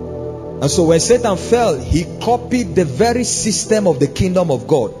 And so when Satan fell, he copied the very system of the kingdom of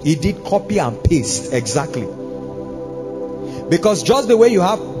God. He did copy and paste exactly. Because just the way you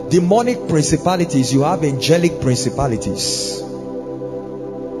have demonic principalities, you have angelic principalities.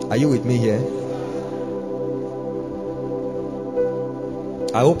 Are you with me here?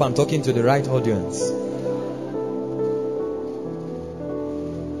 I hope I'm talking to the right audience.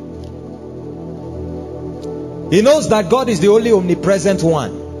 He knows that God is the only omnipresent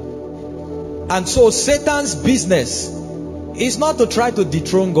one. And so Satan's business is not to try to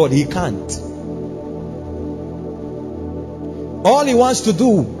dethrone God. He can't. All he wants to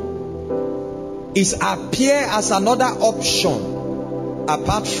do is appear as another option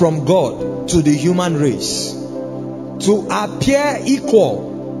apart from God to the human race. To appear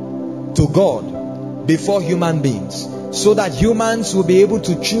equal to God before human beings, so that humans will be able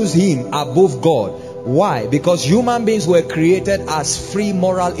to choose him above God. Why? Because human beings were created as free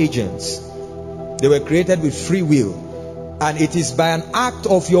moral agents. They were created with free will. And it is by an act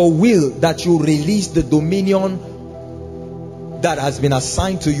of your will that you release the dominion that has been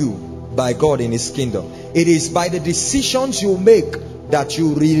assigned to you by God in his kingdom. It is by the decisions you make that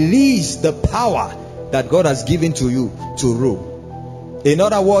you release the power that God has given to you to rule. In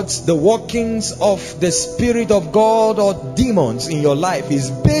other words, the workings of the Spirit of God or demons in your life is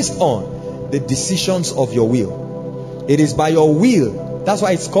based on the decisions of your will. It is by your will. That's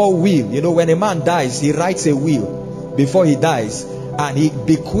why it's called will. You know, when a man dies, he writes a will before he dies, and he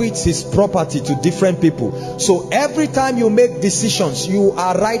bequeaths his property to different people. So every time you make decisions, you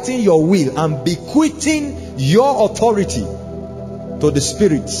are writing your will and bequeathing your authority to the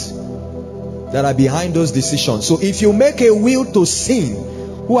spirits that are behind those decisions. So if you make a will to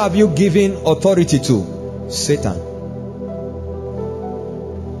sin, who have you given authority to? Satan.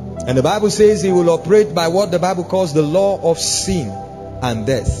 And the Bible says he will operate by what the Bible calls the law of sin and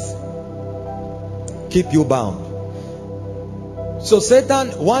death. Keep you bound. So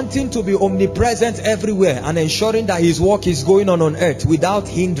Satan, wanting to be omnipresent everywhere and ensuring that his work is going on earth without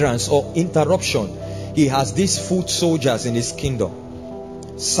hindrance or interruption, he has these foot soldiers in his kingdom.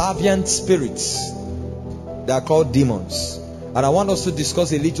 Servant spirits. They are called demons. And I want us to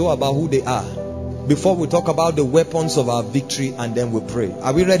discuss a little about who they are before we talk about the weapons of our victory, and then we pray.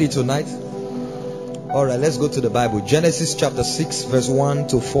 Are we ready tonight? Alright, let's go to the Bible. Genesis chapter 6 verse 1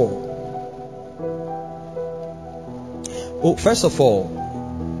 to 4. Oh, first of all,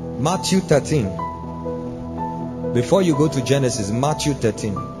 Matthew 13. Before you go to Genesis, Matthew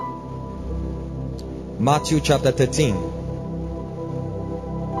 13. Matthew chapter 13.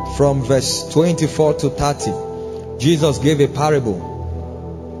 From verse 24 to 30. Jesus gave a parable.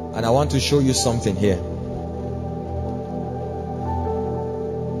 And I want to show you something here.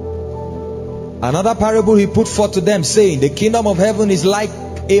 Another parable he put forth to them, saying, the kingdom of heaven is like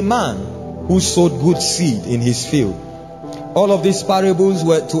a man who sowed good seed in his field. All of these parables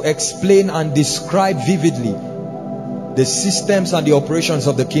were to explain and describe vividly the systems and the operations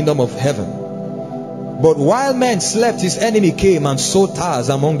of the kingdom of heaven. But while men slept, his enemy came and sowed tares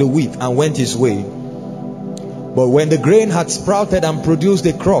among the wheat and went his way. But when the grain had sprouted and produced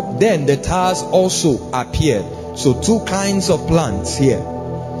a crop, then the tares also appeared. So two kinds of plants here.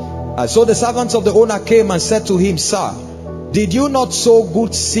 So the servants of the owner came and said to him, Sir, did you not sow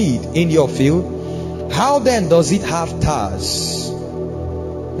good seed in your field? How then does it have tares?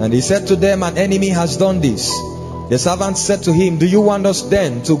 And he said to them, an enemy has done this. The servants said to him, do you want us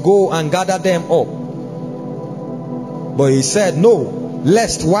then to go and gather them up? But he said, no,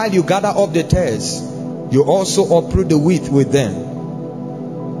 lest while you gather up the tares, you also uproot the wheat with them.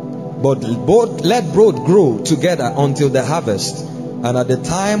 But both let both grow together until the harvest. And at the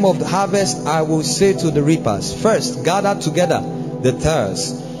time of the harvest, I will say to the reapers, first gather together the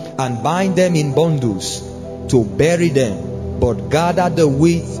tares and bind them in bundles to bury them, but gather the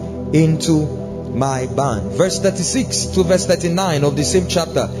wheat into my barn. Verse 36 to verse 39 of the same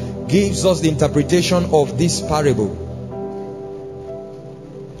chapter gives us the interpretation of this parable.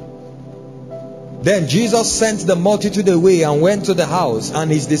 Then Jesus sent the multitude away and went to the house,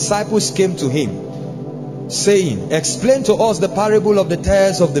 and his disciples came to him, saying, explain to us the parable of the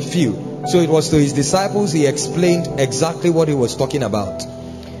tares of the field. So it was to his disciples he explained exactly what he was talking about.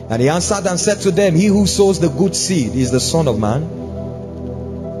 And he answered and said to them, he who sows the good seed is the Son of Man.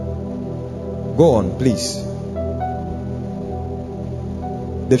 Go on, please.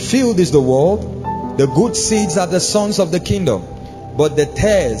 The field is the world. The good seeds are the sons of the kingdom. But the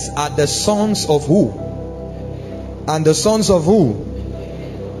tares are the sons of who? And the sons of who?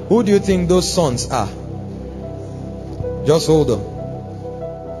 Who do you think those sons are? Just hold on.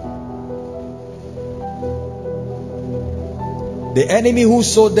 The enemy who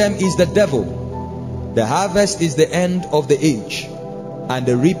sowed them is the devil. The harvest is the end of the age, and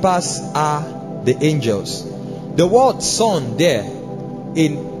the reapers are the angels. The word son there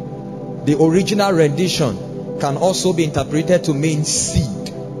in the original rendition can also be interpreted to mean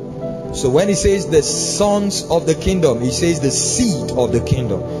seed. So when he says the sons of the kingdom, he says the seed of the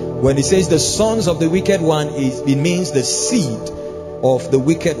kingdom. When he says the sons of the wicked one, it means the seed of the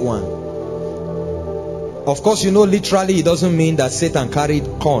wicked one. Of course, you know, literally it doesn't mean that Satan carried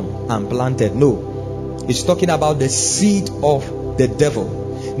corn and planted. No. It's talking about the seed of the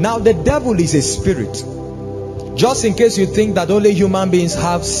devil. Now the devil is a spirit. Just in case you think that only human beings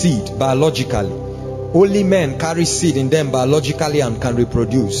have seed biologically, only men carry seed in them biologically and can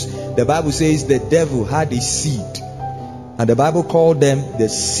reproduce. The Bible says the devil had a seed, and the Bible called them the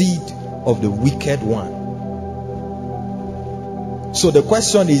seed of the wicked one. So the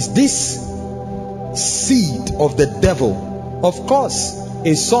question is, this seed of the devil, of course,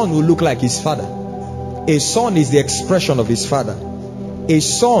 a son will look like his father. A son is the expression of his father. A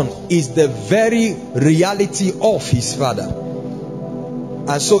son is the very reality of his father.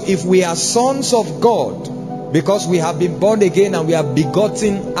 And so if we are sons of God, because we have been born again and we are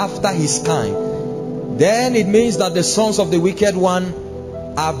begotten after his kind, then it means that the sons of the wicked one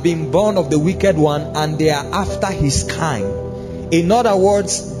have been born of the wicked one, and they are after his kind. In other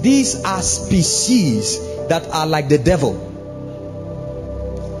words, these are species that are like the devil,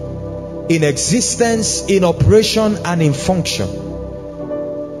 in existence, in operation, and in function.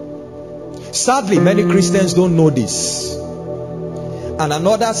 Sadly, many Christians don't know this. And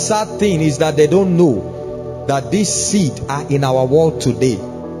another sad thing is that they don't know that these seed are in our world today.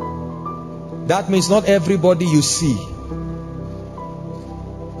 That means not everybody you see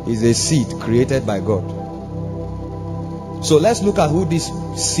is a seed created by God. So let's look at who these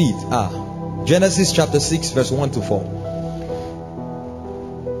seed are. Genesis chapter 6 verse 1 to 4.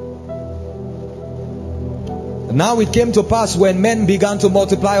 Now it came to pass, when men began to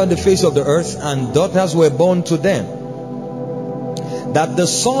multiply on the face of the earth, and daughters were born to them, that the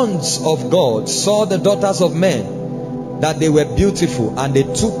sons of God saw the daughters of men, that they were beautiful, and they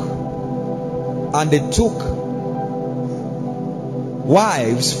took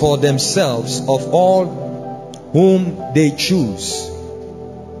wives for themselves of all whom they choose.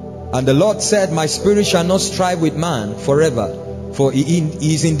 And the Lord said, my spirit shall not strive with man forever, for he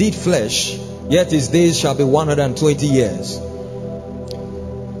is indeed flesh, yet his days shall be 120 years.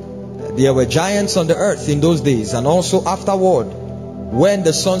 There were giants on the earth in those days, and also afterward, when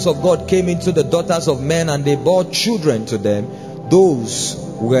the sons of God came into the daughters of men, and they bore children to them, those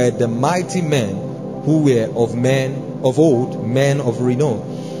were the mighty men who were of old, men of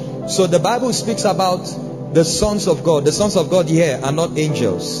renown. So the Bible speaks about the sons of God. The sons of God here are not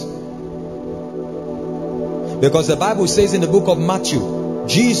angels, because the Bible says in the book of Matthew,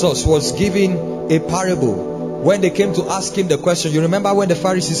 Jesus was giving a parable when they came to ask him the question. You remember when the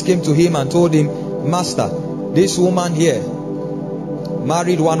Pharisees came to him and told him, Master, this woman here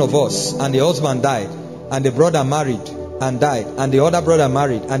married one of us, and the husband died, and the brother married and died, and the other brother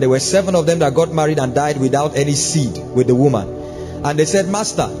married, and there were 7 of them that got married and died without any seed with the woman. And they said,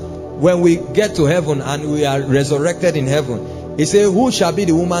 Master, when we get to heaven and we are resurrected in heaven, he said, who shall be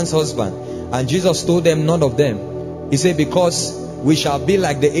the woman's husband? And Jesus told them, none of them. He said, because we shall be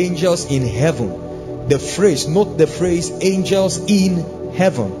like the angels in heaven. The phrase, note the phrase, angels in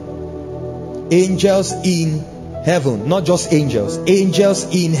heaven. Angels in heaven, not just angels, angels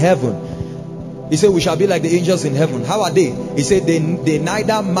in heaven. He said, we shall be like the angels in heaven. How are they? He said, they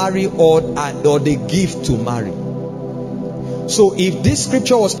neither marry or they give to marry. So if this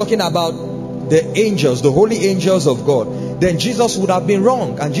scripture was talking about the angels, the holy angels of God, then Jesus would have been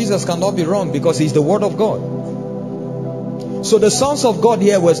wrong. And Jesus cannot be wrong, because he's the word of God. So the sons of God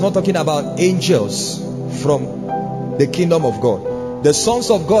here was not talking about angels from the kingdom of God. The sons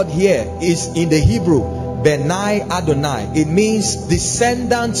of God here is in the Hebrew, Benai Adonai. It means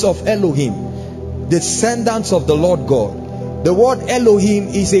descendants of Elohim, descendants of the Lord God. The word Elohim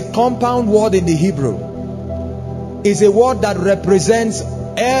is a compound word in the Hebrew. It's a word that represents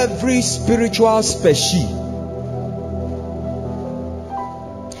every spiritual species.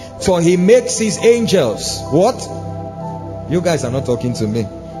 For he makes his angels what? You guys are not talking to me.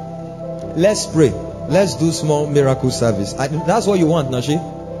 Let's pray. Let's do small miracle service. That's what you want, Nashi?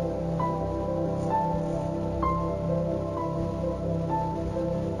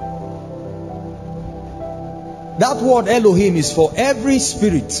 That word Elohim is for every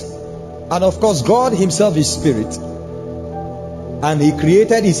spirit. And of course, God himself is spirit. And he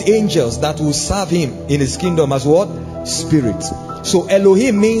created his angels that will serve him in his kingdom as what? Spirit. So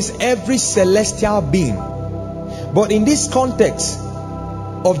Elohim means every celestial being. But in this context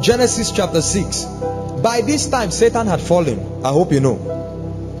of Genesis chapter 6, by this time Satan had fallen. I hope you know.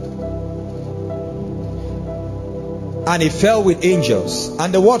 And he fell with angels.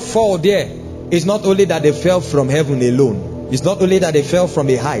 And the word fall there is not only that they fell from heaven alone. It's not only that they fell from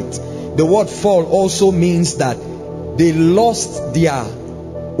a height. The word fall also means that they lost their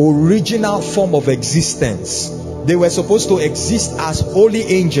original form of existence. They were supposed to exist as holy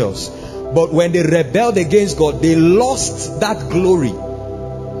angels. But when they rebelled against God, they lost that glory.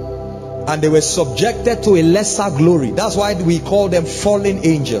 and they were subjected to a lesser glory. That's why we call them fallen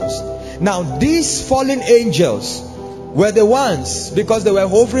angels. Now these fallen angels were the ones, because they were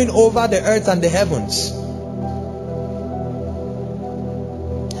hovering over the earth and the heavens.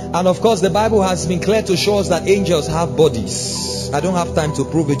 And of course the Bible has been clear to show us that angels have bodies. I don't have time to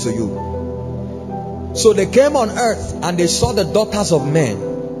prove it to you. So they came on earth and they saw the daughters of men.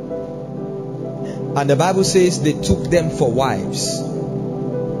 And the Bible says they took them for wives.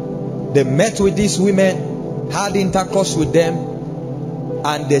 They met with these women, had intercourse with them,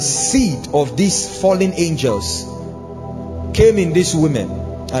 and the seed of these fallen angels came in these women.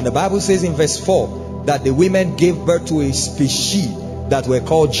 And the Bible says in verse 4 that the women gave birth to a species that were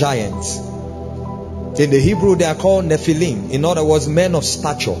called giants. In the Hebrew they are called Nephilim. In other words, men of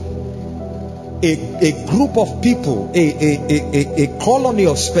stature. A group of people, a colony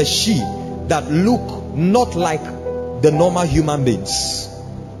of species that look not like the normal human beings.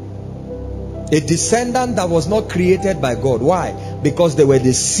 A descendant that was not created by God. Why? Because they were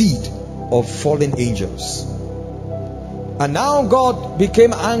the seed of fallen angels. And now God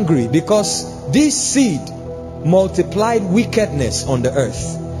became angry because this seed multiplied wickedness on the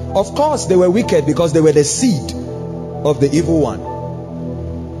earth. Of course they were wicked because they were the seed of the evil one.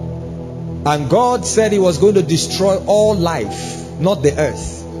 And God said he was going to destroy all life, not the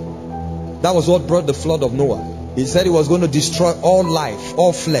earth. That was what brought the flood of Noah. He said he was going to destroy all life,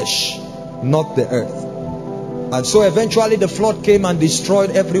 all flesh, not the earth. And so eventually the flood came and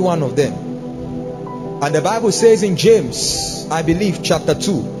destroyed every one of them. And the Bible says in James, I believe chapter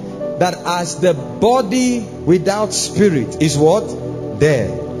 2, that as the body without spirit is what?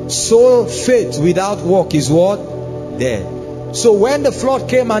 Dead. So faith without work is what? Dead. So when the flood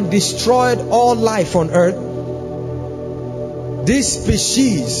came and destroyed all life on earth, these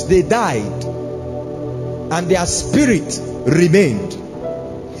species, they died and their spirit remained.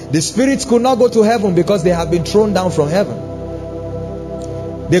 The spirits could not go to heaven because they had been thrown down from heaven.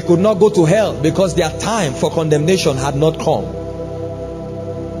 They could not go to hell because their time for condemnation had not come.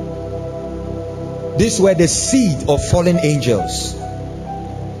 These were the seed of fallen angels.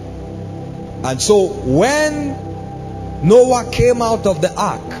 And so when Noah came out of the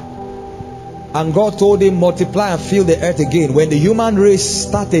ark and God told him multiply and fill the earth again, when the human race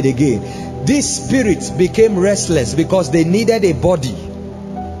started again, these spirits became restless because they needed a body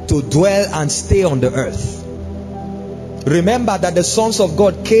to dwell and stay on the earth. Remember that the sons of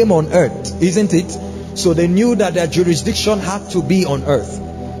God came on earth, isn't it? So they knew that their jurisdiction had to be on earth.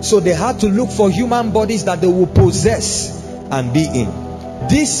 So they had to look for human bodies that they would possess and be in.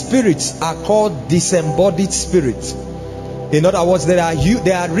 These spirits are called disembodied spirits. In other words, they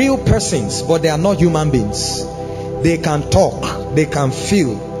are real persons, but they are not human beings. They can talk, they can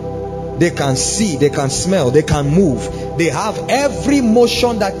feel, they can see, they can smell, they can move. They have every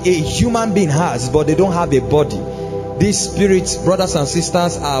motion that a human being has, but they don't have a body. These spirits, brothers and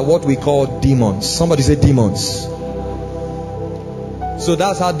sisters, are what we call demons. Somebody say demons. So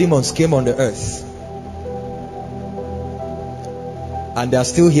that's how demons came on the earth. And they are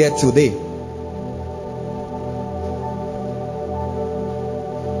still here today.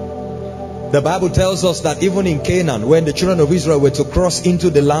 The Bible tells us that even in Canaan, when the children of Israel were to cross into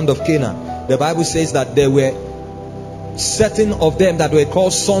the land of Canaan, the Bible says that there were certain of them that were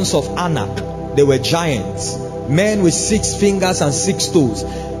called sons of Anak. They were giants, men with 6 fingers and 6 toes.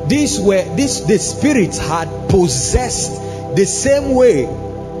 The spirits had possessed the same way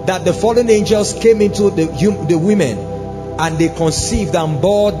that the fallen angels came into the women and they conceived and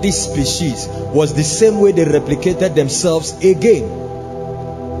bore this species, was the same way they replicated themselves again.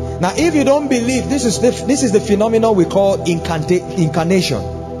 Now if you don't believe, this is the phenomenon we call incarnation.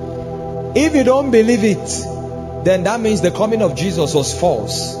 If you don't believe it, then that means the coming of Jesus was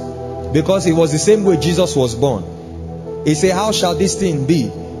false, because it was the same way Jesus was born. He said, how shall this thing be?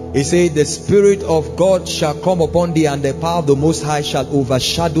 He said, the Spirit of God shall come upon thee, and the power of the Most High shall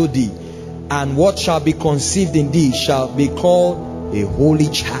overshadow thee, and what shall be conceived in thee shall be called a holy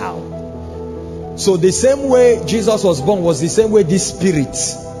child. So the same way Jesus was born was the same way these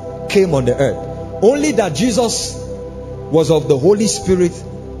spirits came on the earth. Only that Jesus was of the Holy Spirit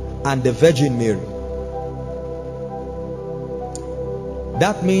and the Virgin Mary.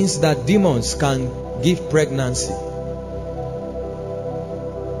 That means that demons can give pregnancy.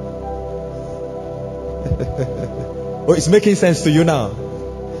 Oh, it's making sense to you now.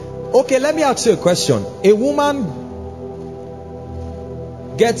 Okay, let me ask you a question. A woman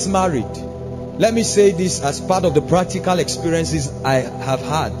gets married. Let me say this as part of the practical experiences I have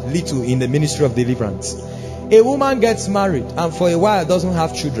had little in the ministry of deliverance. A woman gets married and for a while doesn't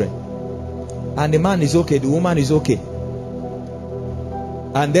have children. And the man is okay, the woman is okay.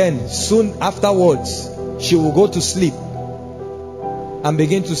 And then soon afterwards, she will go to sleep and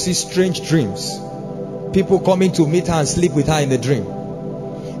begin to see strange dreams. People coming to meet her and sleep with her in the dream.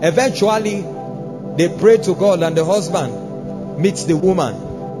 Eventually, they pray to God, and the husband meets the woman,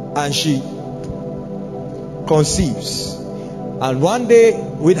 and she conceives. And one day,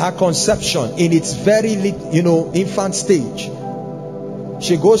 with her conception in its very infant stage,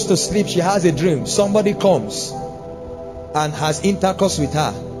 she goes to sleep. She has a dream. Somebody comes and has intercourse with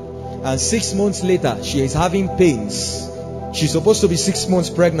her, and 6 months later she is having pains. She's supposed to be 6 months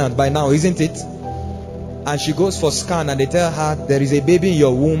pregnant by now, isn't it? And she goes for scan, and they tell her there is a baby in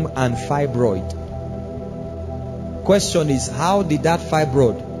your womb and fibroid. Question is, how did that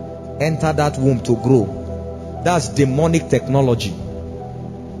fibroid enter that womb to grow? That's demonic technology.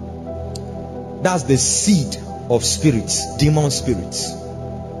 That's the seed of spirits, demon spirits.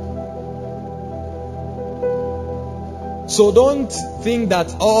 So don't think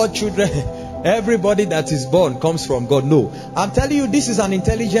that all children, everybody that is born comes from God. No. I'm telling you, this is an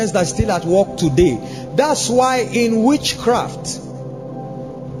intelligence that's still at work today. That's why in witchcraft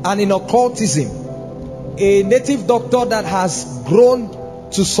and in occultism, a native doctor that has grown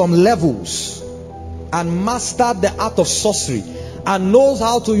to some levels and mastered the art of sorcery and knows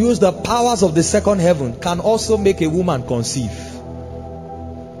how to use the powers of the second heaven can also make a woman conceive.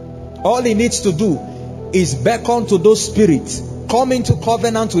 All he needs to do is beckon to those spirits, come into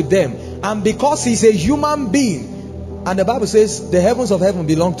covenant with them, and because he's a human being, and the Bible says the heavens of heaven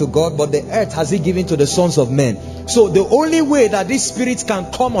belong to God, but the earth has he given to the sons of men. So the only way that these spirits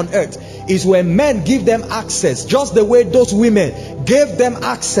can come on earth is when men give them access, just the way those women gave them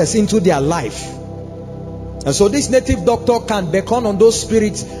access into their life. And so this native doctor can beckon on those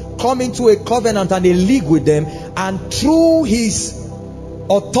spirits, come into a covenant and a league with them, and through his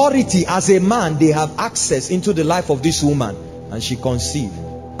authority as a man, they have access into the life of this woman, and she conceived.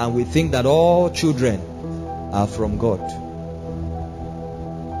 And we think that all children are from God.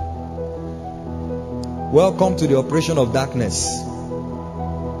 Welcome to the operation of darkness.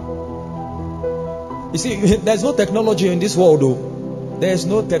 You see, there's no technology in this world, though. There's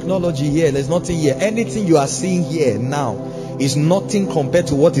no technology here. There's nothing here. Anything you are seeing here now is nothing compared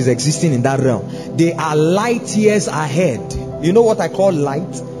to what is existing in that realm. They are light years ahead. You know what I call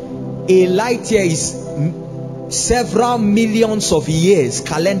light? A light year is several millions of years,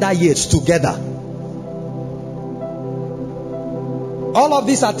 calendar years together. All of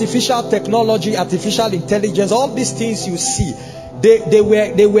this artificial technology, artificial intelligence, all these things you see, they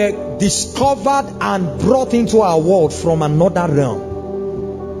were discovered and brought into our world from another realm.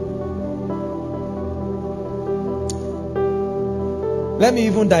 Let me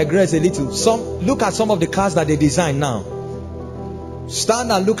even digress a little. Look at some of the cars that they design now.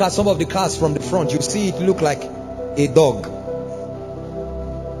 Stand and look at some of the cars from the front. You see it look like a dog.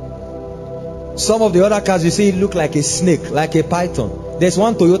 Some of the other cars you see it look like a snake, like a python. There's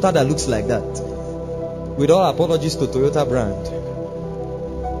one Toyota that looks like that. With all apologies to Toyota brand.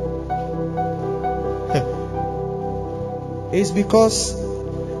 It's because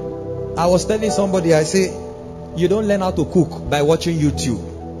I was telling somebody, I say, you don't learn how to cook by watching YouTube.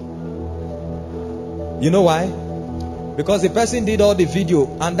 You know why? Because the person did all the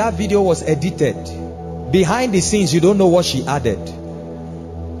video and that video was edited. Behind the scenes, you don't know what she added.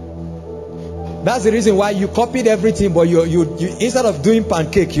 That's the reason why you copied everything, but you instead of doing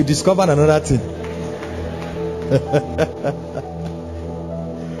pancake, you discovered another thing.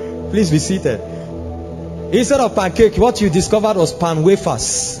 Please be seated. Instead of pancake, what you discovered was pan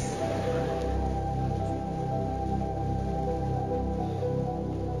wafers.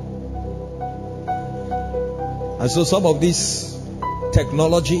 And so some of these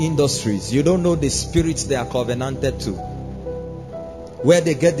technology industries, you don't know the spirits they are covenanted to, where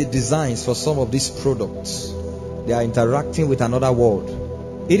they get the designs for some of these products. They are interacting with another world.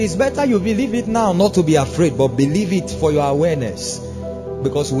 It is better you believe it now, not to be afraid, but believe it for your awareness,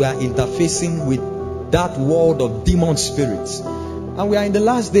 because we are interfacing with that world of demon spirits, and we are in the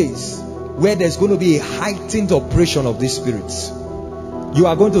last days where there's going to be a heightened operation of these spirits. You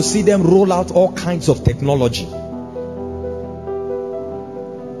are going to see them roll out all kinds of technology.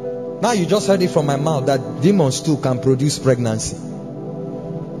 Now you just heard it from my mouth that demons too can produce pregnancy.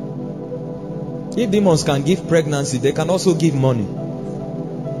 If demons can give pregnancy, they can also give money.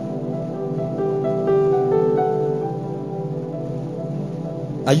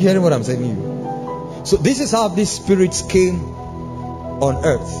 Are you hearing what I'm saying to you? So this is how these spirits came on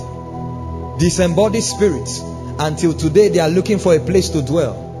earth. Disembodied spirits. Until today they are looking for a place to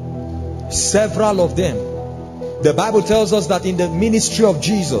dwell. Several of them. The Bible tells us that in the ministry of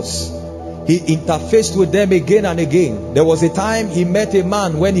Jesus, He interfaced with them again and again. There was a time he met a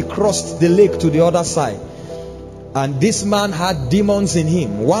man when he crossed the lake to the other side. And this man had demons in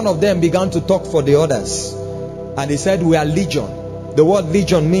him. One of them began to talk for the others. And he said, we are legion. The word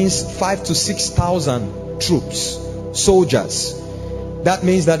legion means 5,000 to 6,000 troops, soldiers. That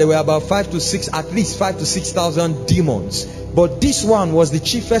means that there were about at least 5,000 to 6,000 demons. But this one was the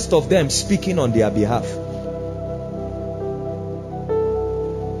chiefest of them, speaking on their behalf.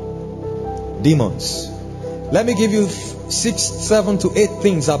 Demons. Let me give you 6, 7 to 8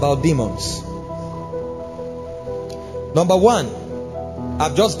 things about demons. Number 1,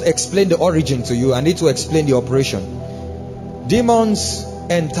 I've just explained the origin to you. I need to explain the operation. Demons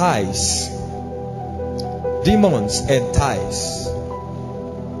entice. Demons entice.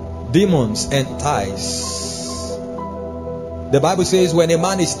 Demons entice. The Bible says when a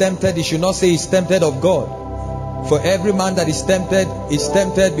man is tempted, he should not say he's tempted of God. For every man that is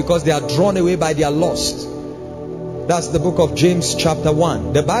tempted because they are drawn away by their lust. That's the book of James chapter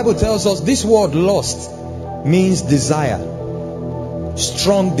 1. The Bible tells us this word lust means desire.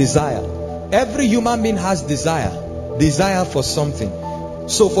 Strong desire. Every human being has desire. Desire for something.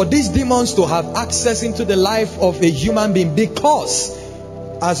 So for these demons to have access into the life of a human being, because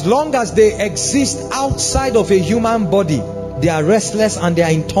as long as they exist outside of a human body, they are restless and they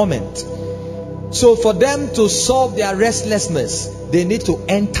are in torment. So for them to solve their restlessness, they need to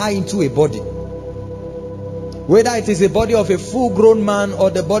enter into a body. Whether it is a body of a full-grown man or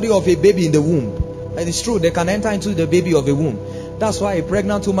the body of a baby in the womb. And it's true, they can enter into the baby of a womb. That's why a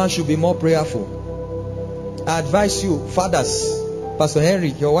pregnant woman should be more prayerful. I advise you, fathers, Pastor Henry,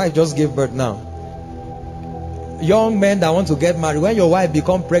 your wife just gave birth now. Young men that want to get married, when your wife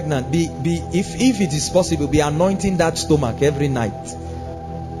become pregnant, if it is possible, be anointing that stomach every night.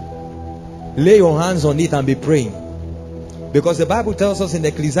 Lay your hands on it and be praying. Because the Bible tells us in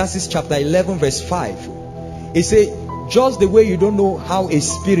Ecclesiastes chapter 11 verse 5, it says, just the way you don't know how a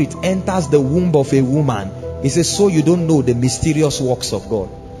spirit enters the womb of a woman, it says, so you don't know the mysterious works of God.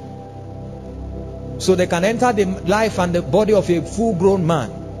 So they can enter the life and the body of a full-grown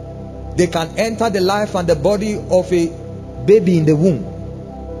man. They can enter the life and the body of a baby in the womb.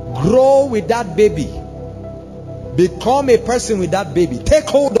 Grow with that baby. Become a person with that baby. Take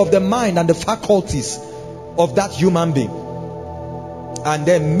hold of the mind and the faculties of that human being. And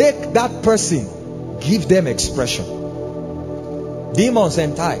then make that person give them expression. Demons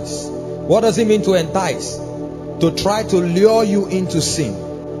entice. What does it mean to entice? To try to lure you into sin.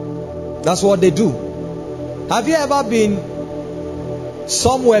 That's what they do. Have you ever been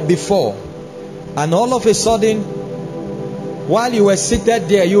somewhere before and all of a sudden, while you were seated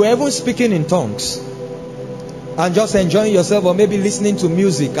there, you were even speaking in tongues and just enjoying yourself, or maybe listening to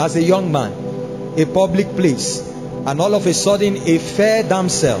music as a young man, a public place, and all of a sudden a fair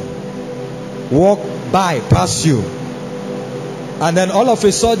damsel walk by past you, and then all of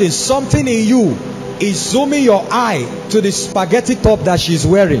a sudden something in you is zooming your eye to the spaghetti top that she's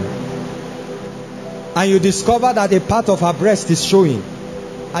wearing, and you discover that a part of her breast is showing,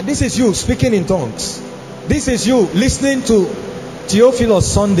 and this is you speaking in tongues. This is you listening to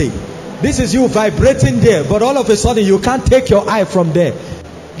Theophilus Sunday. This is you vibrating there, but all of a sudden you can't take your eye from there.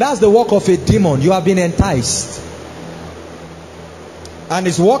 That's the work of a demon. You have been enticed, and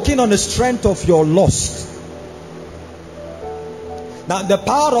it's working on the strength of your lust. Now the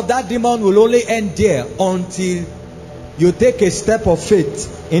power of that demon will only end there until you take a step of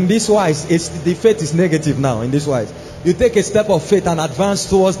faith. In this wise, the faith is negative now. In this wise, you take a step of faith and advance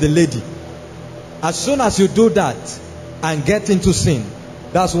towards the lady. As soon as you do that and get into sin,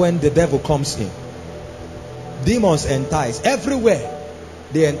 that's when the devil comes in. Demons entice. Everywhere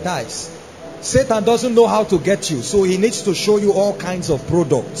they entice. Satan doesn't know how to get you, so he needs to show you all kinds of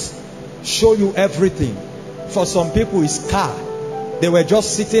products. Show you everything. For some people, it's car. They were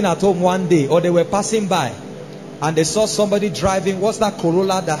just sitting at home one day, or they were passing by and they saw somebody driving. What's that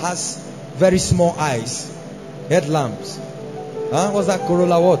Corolla that has very small eyes? Headlamps. What's that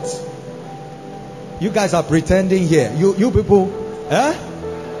Corolla? What? You guys are pretending here. You people.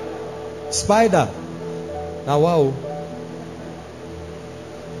 Spider. Now wow.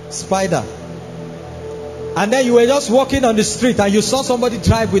 Spider. And then you were just walking on the street and you saw somebody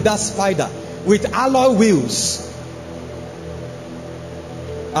drive with that spider with alloy wheels.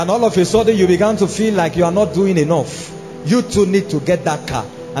 And all of a sudden you began to feel like you are not doing enough. You too need to get that car.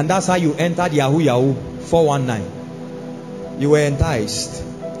 And that's how you entered Yahoo 419. You were enticed.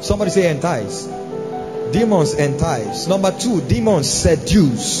 Somebody say entice. Demons entice. Number 2, demons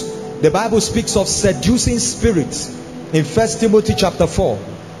seduce. The Bible speaks of seducing spirits in 1 Timothy chapter 4.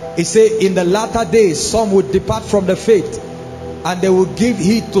 It says in the latter days some would depart from the faith, and they will give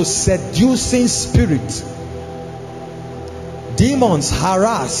heed to seducing spirits. Demons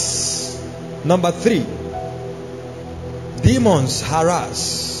harass. Number 3, demons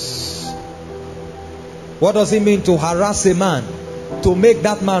harass. What does it mean to harass a man? To make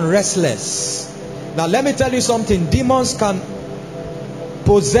that man restless. Now let me tell you something. Demons can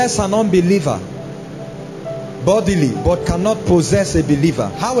possess an unbeliever bodily, but cannot possess a believer.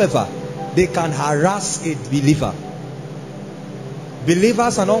 However, they can harass a believer.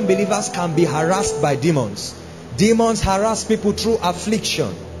 Believers and unbelievers can be harassed by demons. Demons harass people through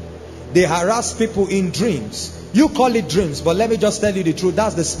affliction. They harass people in dreams. You call it dreams, but let me just tell you the truth.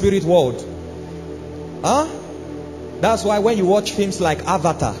 That's the spirit world. Huh? That's why when you watch films like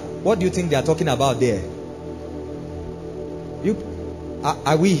Avatar, what do you think they are talking about there?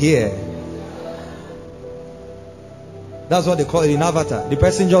 Are we here? That's what they call it in Avatar. The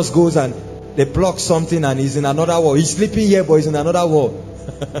person just goes and they pluck something and he's in another world. He's sleeping here, but he's in another world.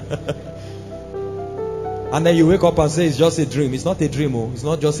 And then you wake up and say it's just a dream. It's not a dream. Oh. It's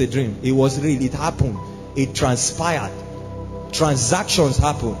not just a dream. It was real. It happened. It transpired. Transactions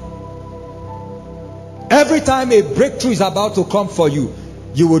happen. Every time a breakthrough is about to come for you,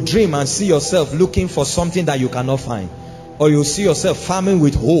 you will dream and see yourself looking for something that you cannot find. Or you'll see yourself farming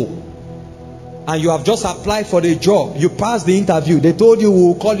with hope. And you have just applied for the job. You passed the interview. They told you we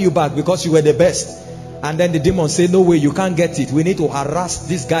will call you back because you were the best. And then the demons say, no way, you can't get it. We need to harass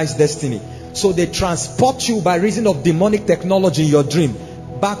this guy's destiny. So they transport you by reason of demonic technology in your dream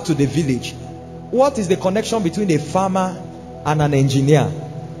back to the village. What is the connection between a farmer and an engineer?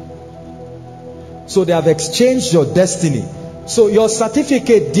 So they have exchanged your destiny. So your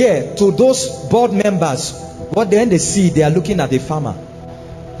certificate there to those board members, what then they see, they are looking at a farmer.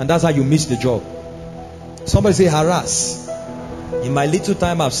 And that's how you miss the job. Somebody say harass. In my little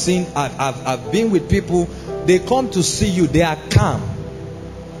time I've been with people, they come to see you, they are calm.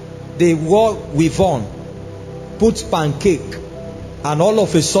 They walk with on, put pancake, and all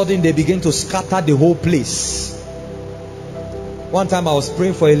of a sudden they begin to scatter the whole place. One time I was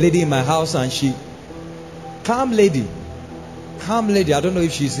praying for a lady in my house, and she, calm lady, I don't know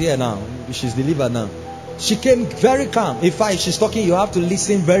if she's here now, if she's delivered now. She came very calm. In fact, she's talking, you have to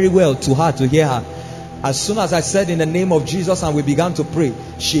listen very well to her to hear her. As soon as I said in the name of Jesus and we began to pray,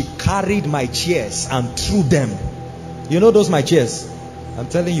 she carried my chairs and threw them. You know those my chairs? I'm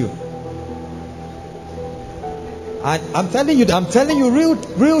telling you. I'm telling you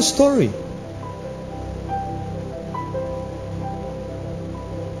real story.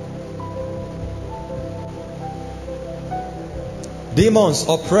 Demons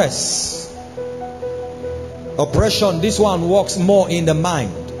oppress. Oppression, this one works more in the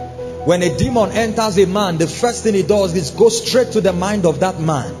mind. When a demon enters a man, the first thing it does is go straight to the mind of that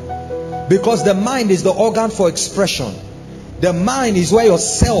man. Because the mind is the organ for expression. The mind is where your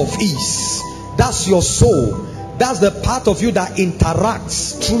self is. That's your soul. That's the part of you that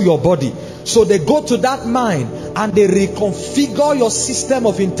interacts through your body. So they go to that mind and they reconfigure your system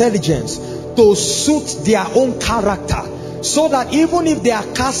of intelligence to suit their own character. So that even if they are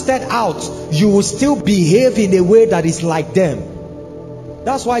casted out, you will still behave in a way that is like them.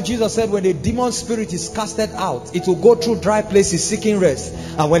 That's why Jesus said when a demon spirit is casted out, it will go through dry places seeking rest.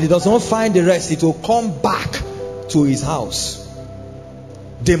 And when it does not find the rest, it will come back to his house.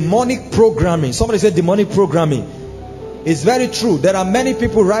 Demonic programming. Somebody said demonic programming. It's very true. There are many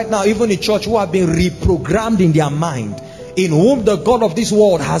people right now, even in church, who have been reprogrammed in their mind, in whom the God of this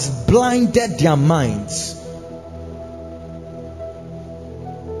world has blinded their minds.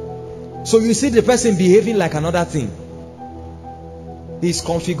 So you see the person behaving like another thing. His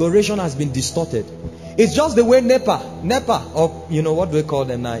configuration has been distorted. It's just the way NEPA, or you know what do they call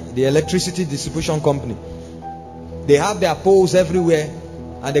them now? The electricity distribution company. They have their poles everywhere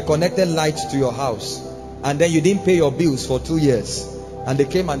and they connected lights to your house. And then you didn't pay your bills for 2 years. And they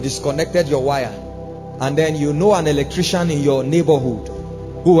came and disconnected your wire. And then you know an electrician in your neighborhood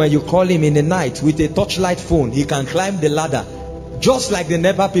who, when you call him in the night with a torchlight phone, he can climb the ladder just like the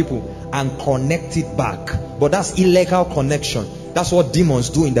NEPA people and connect it back. But that's illegal connection. That's what demons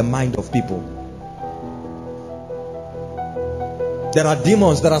do in the mind of people. There are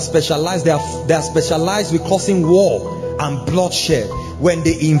demons that are specialized. They are specialized with causing war and bloodshed. When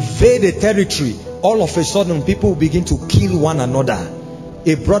they invade a territory, all of a sudden people will begin to kill one another.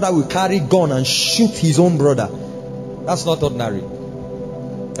 A brother will carry gun and shoot his own brother. That's not ordinary.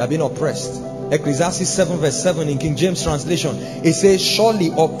 They have been oppressed. Ecclesiastes 7 verse 7 in King James translation, it says,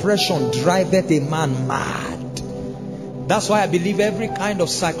 surely oppression driveth a man mad. That's why I believe every kind of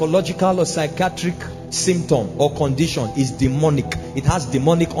psychological or psychiatric symptom or condition is demonic. It has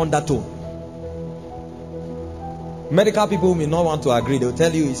demonic undertone. Medical people may not want to agree. They'll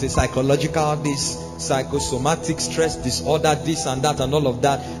tell you it's a psychological, this psychosomatic stress disorder, this and that and all of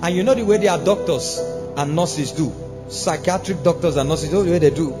that. And you know the way their doctors and nurses do. Psychiatric doctors and nurses, you know the way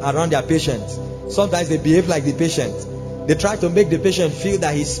they do around their patients. Sometimes they behave like the patient. They try to make the patient feel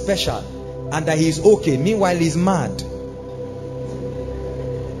that he's special and that he's okay. Meanwhile, he's mad.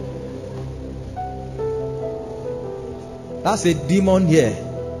 That's a demon here.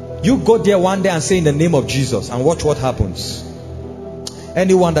 You go there one day and say in the name of Jesus and watch what happens.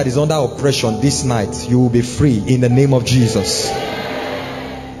 Anyone that is under oppression this night, you will be free in the name of Jesus.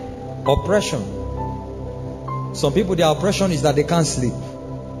 Oppression. Some people, their oppression is that they can't sleep.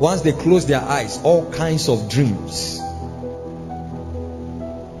 Once they close their eyes, all kinds of dreams.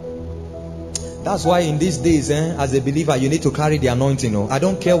 That's why in these days, as a believer, you need to carry the anointing. I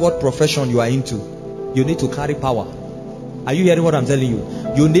don't care what profession you are into. You need to carry power. Are you hearing what I'm telling you?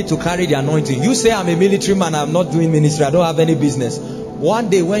 You need to carry the anointing. You say, I'm a military man, I'm not doing ministry, I don't have any business. One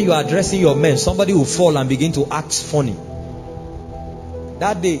day when you are addressing your men, somebody will fall and begin to act funny.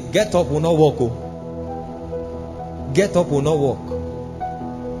 That day, get up will not walk. Get up will not walk.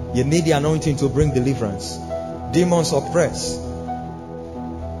 You need the anointing to bring deliverance. Demons oppress.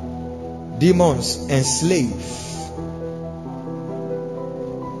 Demons enslave.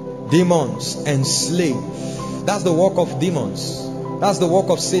 Demons enslave. That's the work of demons. That's the work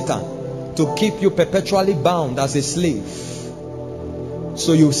of Satan. To keep you perpetually bound as a slave.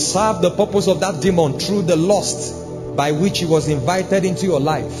 So you serve the purpose of that demon through the lust by which he was invited into your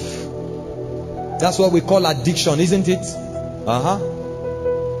life. That's what we call addiction, isn't it?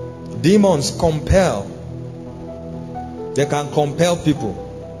 Demons compel. They can compel people.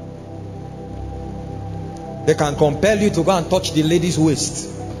 They can compel you to go and touch the lady's waist.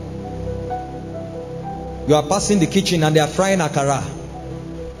 You are passing the kitchen and they are frying akara.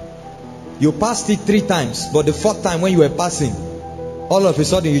 You passed it 3 times, but the 4th time when you were passing, all of a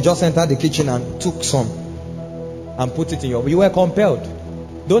sudden you just entered the kitchen and took some and put it in your... You were compelled.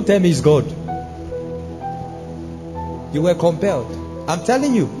 Don't tell me it's God. You were compelled. I'm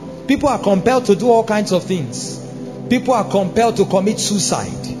telling you, people are compelled to do all kinds of things. People are compelled to commit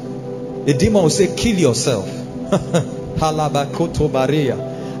suicide. The demon will say, kill yourself.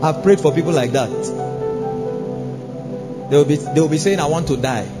 I've prayed for people like that. They will be saying, I want to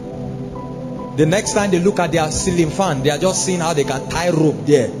die. The next time they look at their ceiling fan, they are just seeing how they can tie rope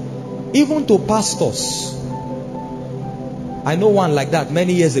there. Even to pastors. I know one like that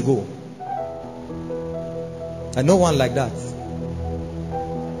many years ago. I know one like that.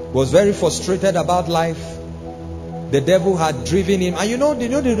 Was very frustrated about life. The devil had driven him. And you know the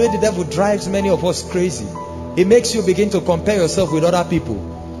way the devil drives many of us crazy. It makes you begin to compare yourself with other people.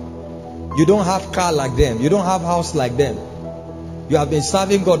 You don't have car like them. You don't have house like them. You have been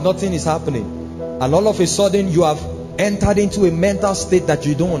serving God. Nothing is happening. And all of a sudden you have entered into a mental state that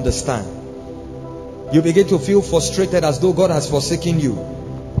you don't understand. You begin to feel frustrated as though God has forsaken you.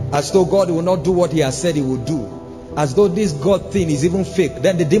 As though God will not do what he has said he will do. As though this God thing is even fake.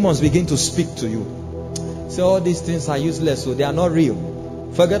 Then the demons begin to speak to you. Say all these things are useless, so they are not real.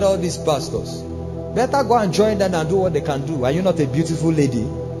 Forget all these pastors. Better go and join them and do what they can do. Are you not a beautiful lady?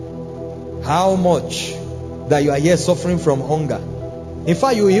 How much that you are here suffering from hunger? In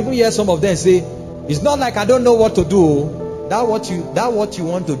fact, you even hear some of them say, it's not like I don't know what to do. That what you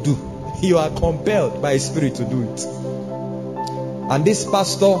want to do. You are compelled by a spirit to do it. And this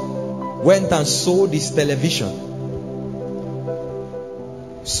pastor went and sold his television.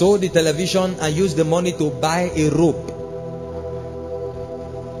 Sold the television and used the money to buy a rope.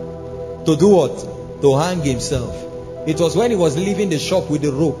 To do what? To hang himself. It was when he was leaving the shop with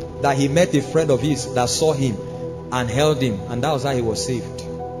the rope that he met a friend of his that saw him and held him, and that was how he was saved.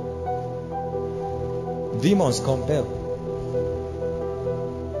 Demons compel.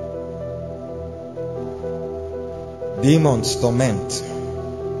 Demons torment.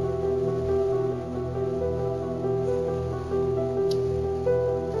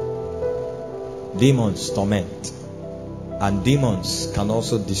 Demons torment. And demons can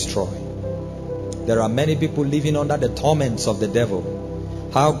also destroy. There are many people living under the torments of the devil.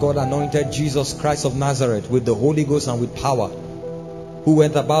 How God anointed Jesus Christ of Nazareth with the Holy Ghost and with power, who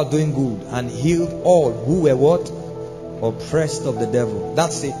went about doing good and healed all who were what? Oppressed of the devil.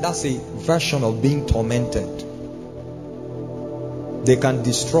 That's a version of being tormented. They can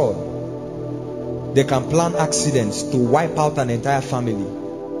destroy. They can plan accidents to wipe out an entire family.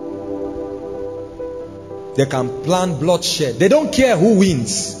 They can plan bloodshed. They don't care who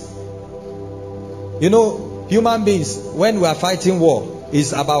wins. You know, human beings, when we are fighting war,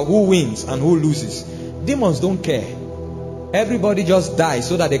 it's about who wins and who loses. Demons don't care. Everybody just dies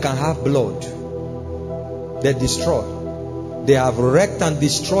so that they can have blood. They destroy. They have wrecked and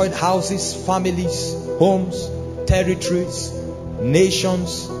destroyed houses, families, homes, territories,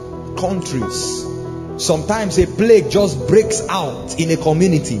 nations, countries. Sometimes a plague just breaks out in a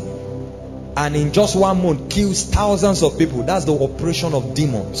community and in just 1 month kills thousands of people. That's the operation of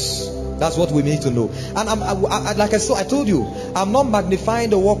demons. That's what we need to know. And I told you, I'm not magnifying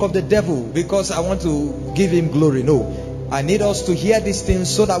the work of the devil because I want to give him glory. No. I need us to hear these things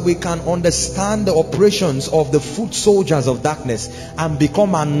so that we can understand the operations of the foot soldiers of darkness and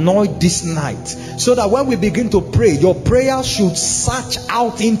become annoyed this night. So that when we begin to pray, your prayer should search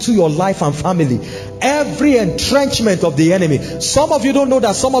out into your life and family every entrenchment of the enemy. Some of you don't know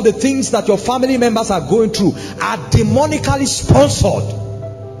that some of the things that your family members are going through are demonically sponsored.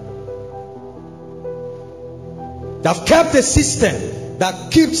 They've kept a system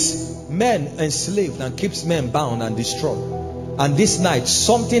that keeps men enslaved and keeps men bound and destroyed. And this night,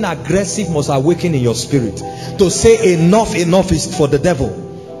 something aggressive must awaken in your spirit to say enough is for the devil.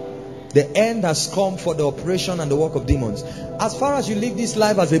 The end has come for the operation and the work of demons. As far as you live this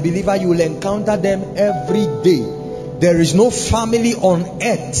life as a believer, you will encounter them every day. There is no family on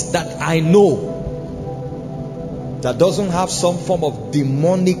earth that I know that doesn't have some form of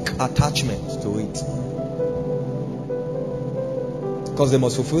demonic attachment to it. Because they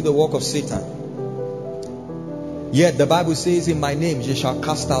must fulfill the work of Satan. Yet the Bible says, in my name ye shall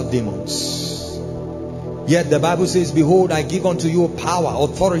cast out demons. Yet the Bible says, behold, I give unto you power,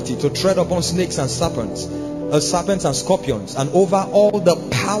 authority to tread upon snakes and serpents and scorpions, and over all the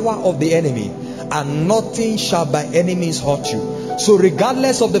power of the enemy, and nothing shall by any means hurt you. So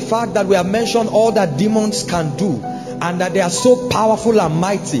regardless of the fact that we have mentioned all that demons can do, and that they are so powerful and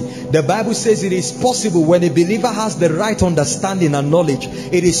mighty, the Bible says it is possible, when a believer has the right understanding and knowledge,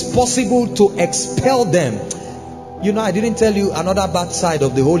 it is possible to expel them. You know, I didn't tell you another bad side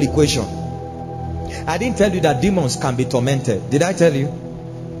of the whole equation. I didn't tell you that demons can be tormented. Did I tell you?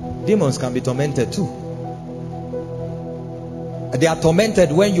 Demons can be tormented too. They are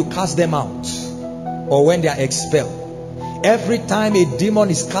tormented when you cast them out or when they are expelled. Every time a demon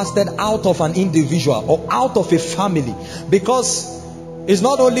is casted out of an individual or out of a family, because it's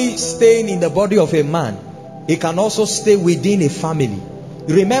not only staying in the body of a man, it can also stay within a family.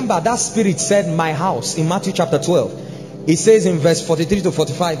 Remember, that spirit said, my house, in Matthew chapter 12. It says in verse 43 to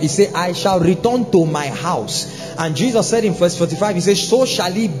 45, he said, I shall return to my house. And Jesus said in verse 45, he says, so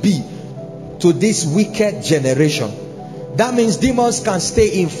shall it be to this wicked generation. That means demons can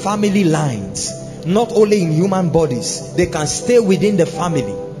stay in family lines. Not only in human bodies, they can stay within the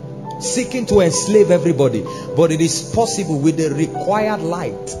family, seeking to enslave everybody. But it is possible with the required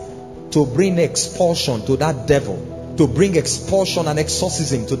light to bring expulsion to that devil, to bring expulsion and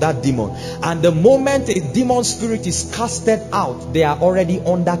exorcism to that demon. And the moment a demon spirit is casted out, they are already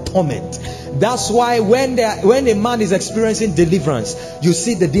under torment. That's why when a man is experiencing deliverance, you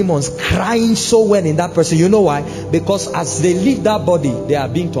see the demons crying so well in that person. You know why? Because as they leave that body, they are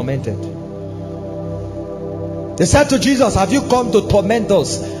being tormented. They said to Jesus, have you come to torment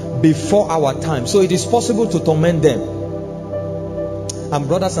us before our time? So it is possible to torment them. And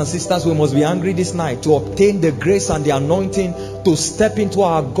brothers and sisters, we must be angry this night to obtain the grace and the anointing to step into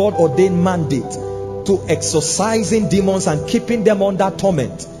our God-ordained mandate to exorcising demons and keeping them under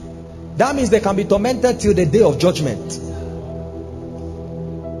torment. That means they can be tormented till the day of judgment.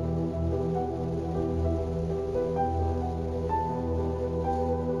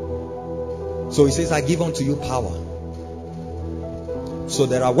 So he says, I give unto you power. So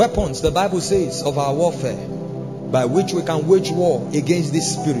there are weapons, the Bible says, of our warfare, by which we can wage war against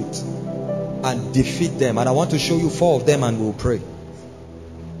this spirit and defeat them. And I want to show you 4 of them and we'll pray.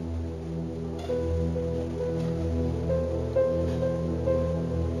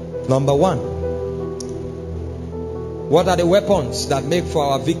 Number 1, what are the weapons that make for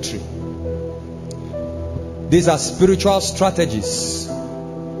our victory? These are spiritual strategies.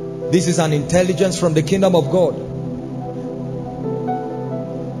 This is an intelligence from the kingdom of God.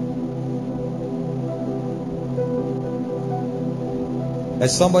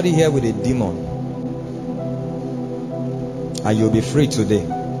 There's somebody here with a demon, and you'll be free today.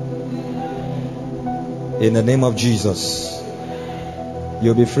 In the name of Jesus,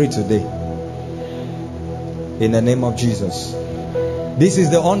 you'll be free today. In the name of Jesus. This is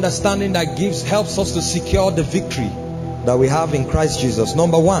the understanding that helps us to secure the victory that we have in Christ Jesus.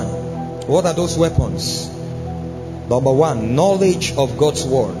 Number 1, what are those weapons? Number 1, knowledge of God's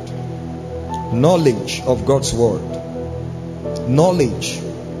word. Knowledge of God's word. Knowledge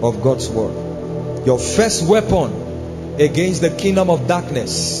of God's word. Your first weapon against the kingdom of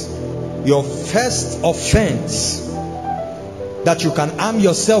darkness, your first offense that you can arm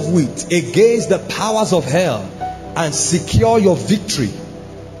yourself with against the powers of hell and secure your victory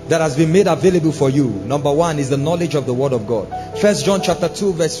that has been made available for you. Number one is the knowledge of the word of God. 1 John chapter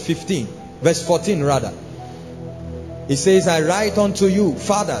 2 verse 14 rather. It says, I write unto you,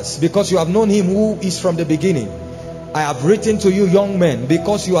 fathers, because you have known him who is from the beginning. I have written to you, young men,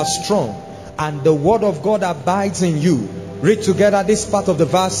 because you are strong, and the word of God abides in you. Read together this part of the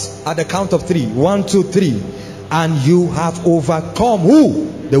verse at the count of 3. 1, 2, 3. And you have overcome who?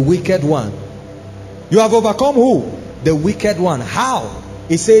 The wicked one. You have overcome who? The wicked one. How?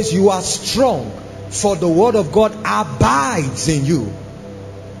 It says you are strong, for the word of God abides in you.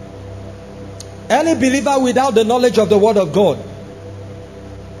 Any believer without the knowledge of the word of God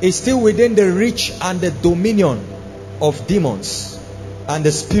is still within the reach and the dominion of demons and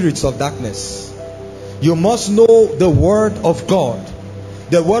the spirits of darkness. You must know the word of God.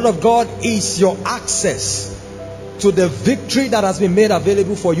 The word of God is your access to the victory that has been made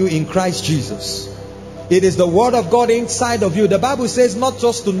available for you in Christ Jesus. It is the word of God inside of you. The Bible says not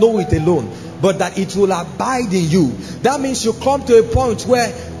just to know it alone, but that it will abide in you. That means you come to a point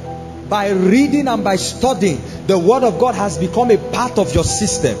where by reading and by studying, the word of God has become a part of your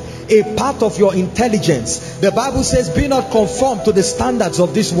system, a part of your intelligence. The Bible says, be not conformed to the standards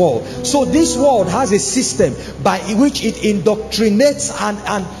of this world. So this world has a system by which it indoctrinates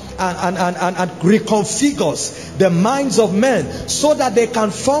and reconfigures the minds of men so that they can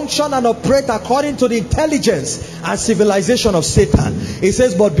function and operate according to the intelligence and civilization of Satan. It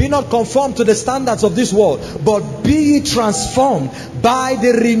says, but be not conformed to the standards of this world, but be ye transformed by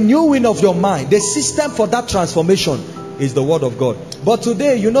the renewing of your mind. The system for that transformation is the word of God. But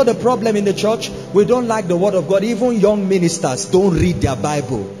today, you know the problem in the church? We don't like the word of God. Even young ministers don't read their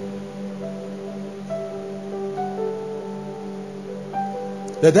Bible.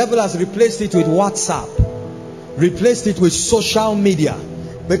 The devil has replaced it with WhatsApp, replaced it with social media,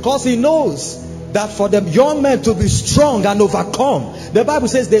 because he knows that for the young men to be strong and overcome, the Bible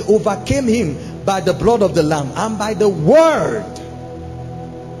says they overcame him by the blood of the Lamb and by the word.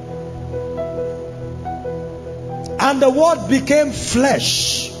 And the word became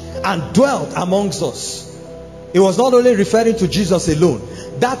flesh and dwelt amongst us. It was not only referring to Jesus alone.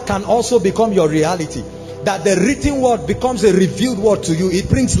 That can also become your reality. That the written word becomes a revealed word to you. It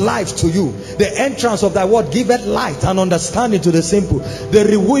brings life to you. The entrance of that word giveth light and understanding to the simple. The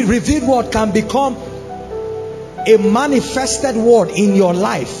revealed word can become a manifested word in your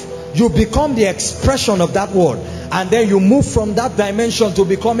life. You become the expression of that word. And then you move from that dimension to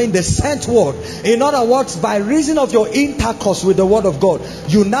becoming the sent word. In other words, by reason of your intercourse with the word of God,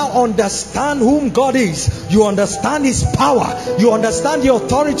 you now understand whom God is. You understand his power. You understand the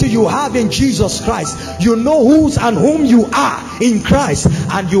authority you have in Jesus Christ. You know whose and whom you are in Christ.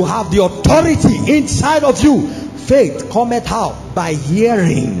 And you have the authority inside of you. Faith cometh how? By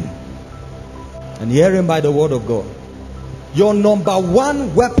hearing. And hearing by the word of God. Your number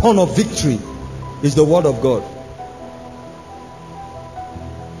one weapon of victory is the word of God.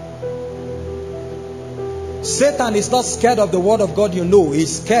 Satan is not scared of the word of God you know.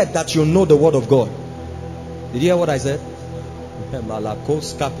 He's scared that you know the word of God. Did you hear what I said?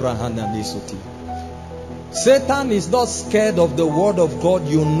 Satan is not scared of the word of God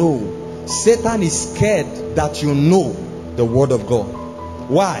you know. Satan is scared that you know the word of God.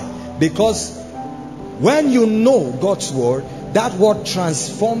 Why? Because when you know God's word, that word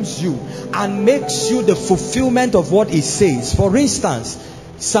transforms you and makes you the fulfillment of what it says. For instance,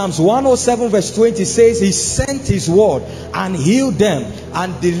 Psalms 107 verse 20 says he sent his word and healed them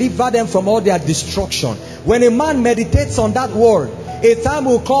and delivered them from all their destruction. When a man meditates on that word, a time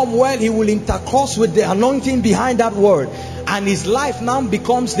will come when he will intercourse with the anointing behind that word, and his life now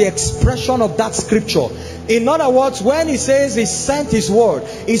becomes the expression of that scripture. In other words, when he says he sent his word,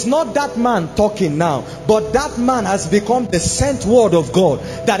 it's not that man talking now, but that man has become the sent word of God,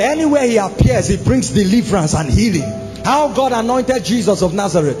 that anywhere he appears, he brings deliverance and healing. How God anointed Jesus of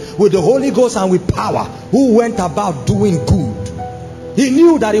Nazareth with the Holy Ghost and with power, who went about doing good. He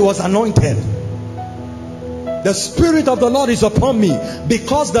knew that he was anointed. The Spirit of the Lord is upon me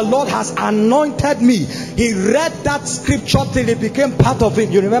because the Lord has anointed me. He read that scripture till it became part of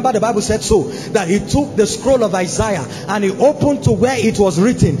him. You remember the Bible said so, that he took the scroll of Isaiah and he opened to where it was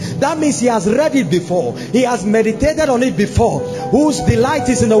written. That means he has read it before. He has meditated on it before. Whose delight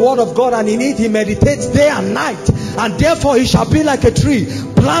is in the word of God, and in it he meditates day and night. And therefore he shall be like a tree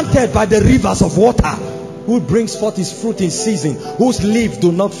planted by the rivers of water, who brings forth his fruit in season, whose leaves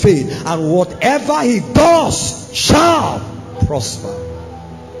do not fade, and whatever he does shall prosper.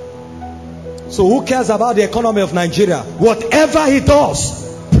 So who cares about the economy of Nigeria? Whatever he does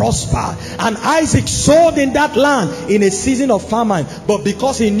prosper. And Isaac sowed in that land in a season of famine, but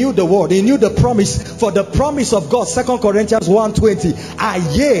because he knew the word, he knew the promise. For the promise of God, 2 Corinthians 1:20, are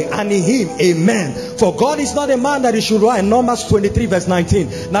yea, and in him amen. For God is not a man that he should lie. Numbers 23 verse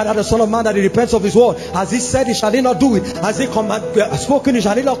 19. Neither the Son of Man that he repents of his word. As he said, he shall he not do it. As he spoken, he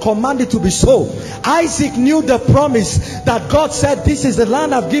shall he not command it to be so. Isaac knew the promise that God said, this is the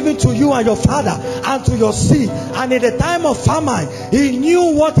land I've given to you and your father and to your seed. And in the time of famine, he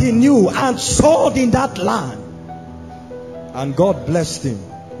knew what he knew and sowed in that land. And God blessed him.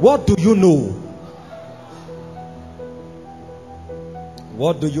 What do you know?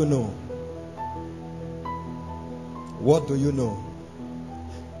 What do you know? What do you know?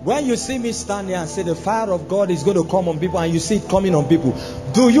 When you see me stand here and say the fire of God is going to come on people, and you see it coming on people,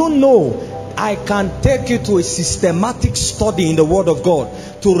 do you know I can take you to a systematic study in the Word of God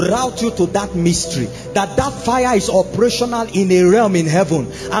to route you to that mystery, that fire is operational in a realm in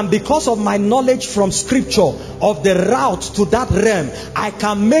heaven. And because of my knowledge from scripture of the route to that realm, I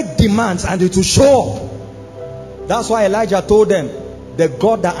can make demands and it will show up. That's why Elijah told them, the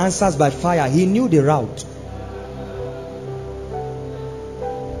God that answers by fire, he knew the route.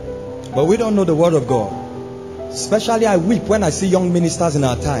 But we don't know the word of God. Especially I weep when I see young ministers in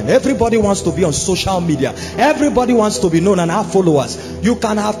our time. Everybody wants to be on social media. Everybody wants to be known and have followers. You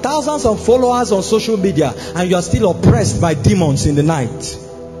can have thousands of followers on social media and you are still oppressed by demons in the night.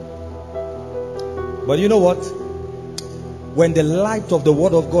 But you know what? When the light of the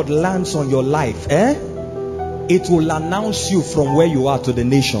word of God lands on your life, it will announce you from where you are to the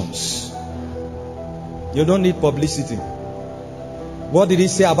nations. You don't need publicity. What did he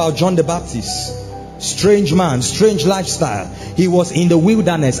say about John the Baptist? Strange man, strange lifestyle. He was in the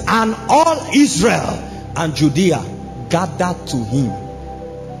wilderness, and all Israel and Judea gathered to him.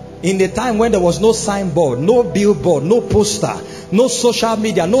 In the time when there was no signboard, no billboard, no poster, no social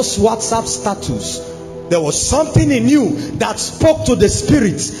media, no WhatsApp status, there was something in you that spoke to the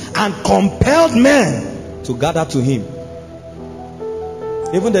spirits and compelled men to gather to him.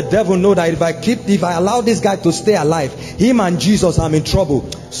 Even the devil know that if I allow this guy to stay alive, him and Jesus, I'm in trouble.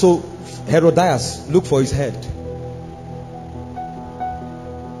 So Herodias, look for his head.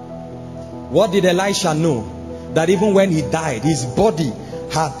 What did Elisha know? That even when he died, his body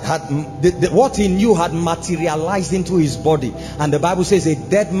what he knew had materialized into his body. And the Bible says a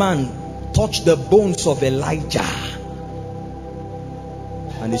dead man touched the bones of Elijah,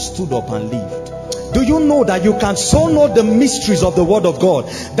 and he stood up and lived. Do you know that you can so know the mysteries of the word of God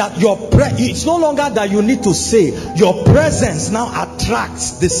that it's no longer that you need to say, your presence now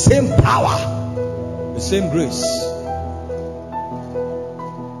attracts the same power, the same grace.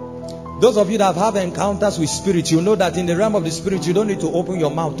 Those of you that have encounters with spirits, you know that in the realm of the spirit, you don't need to open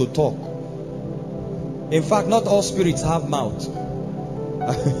your mouth to talk. In fact, not all spirits have mouth.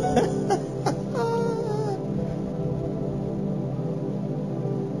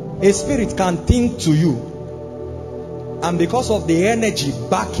 A spirit can think to you, and because of the energy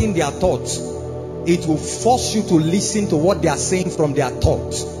backing their thoughts, it will force you to listen to what they are saying from their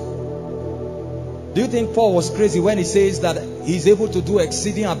thoughts. Do you think Paul was crazy when he says that he's able to do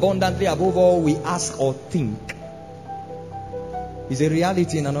exceeding abundantly above all we ask or think? It's a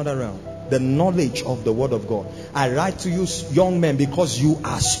reality in another realm. The knowledge of the word of God. I write to you young men because you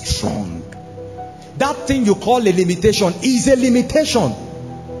are strong. That thing you call a limitation is a limitation,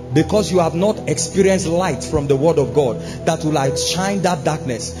 because you have not experienced light from the word of God that will outshine that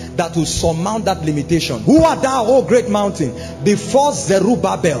darkness, that will surmount that limitation. Who art thou, O great mountain? Before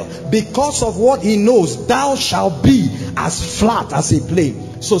Zerubbabel, because of what he knows, thou shalt be as flat as a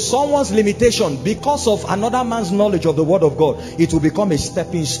plain. So someone's limitation, because of another man's knowledge of the word of God, it will become a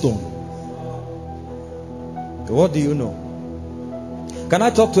stepping stone. What do you know? Can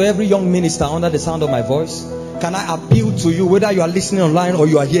I talk to every young minister under the sound of my voice? Can I appeal to you, whether you are listening online or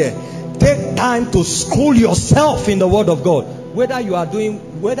you are here? Take time to school yourself in the word of God. Whether you are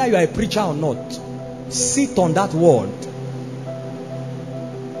a preacher or not, sit on that word.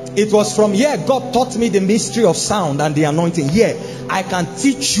 It was from here God taught me the mystery of sound and the anointing. Here, I can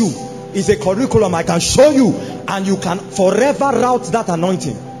teach you. It's a curriculum I can show you, and you can forever route that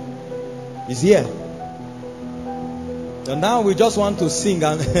anointing. It's here. And now we just want to sing,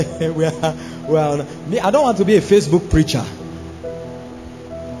 and I don't want to be a Facebook preacher.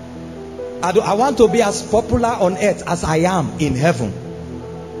 I want to be as popular on earth as I am in heaven.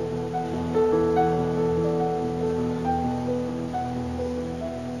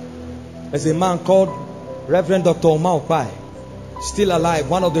 There's a man called Reverend Dr. Omar Okpai, still alive,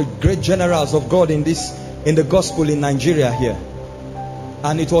 one of the great generals of God in the gospel in Nigeria here.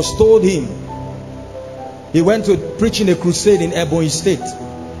 And it was told him, he went to preach in a crusade in Ebonyi State,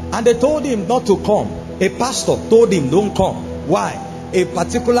 And they told him not to come. A pastor told him, don't come. Why? A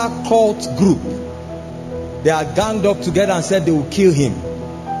particular cult group, they are ganged up together and said they will kill him.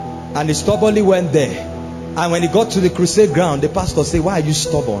 And he stubbornly went there. And when he got to the crusade ground, the pastor said, why are you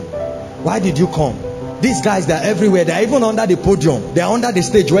stubborn? Why did you come? These guys, they're everywhere. They're even under the podium. They're under the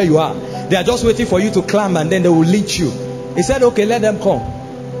stage where you are. They are just waiting for you to climb, and then they will lynch you. He said, okay, let them come.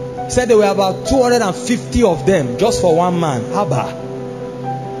 He said there were about 250 of them just for one man. Abba.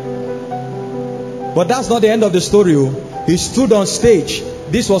 But that's not the end of the story. He stood on stage.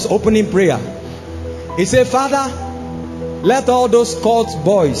 This was opening prayer. He said, Father, let all those cult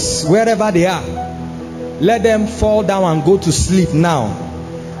boys, wherever they are, let them fall down and go to sleep now.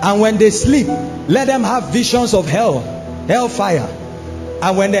 And when they sleep, let them have visions of hellfire.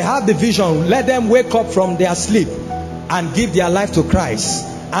 And when they have the vision, let them wake up from their sleep and give their life to Christ.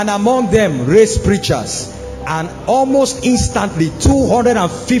 And among them, raise preachers. And almost instantly,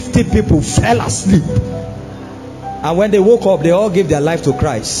 250 people fell asleep. And when they woke up, they all gave their life to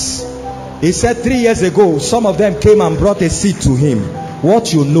Christ. He said 3 years ago, some of them came and brought a seed to him.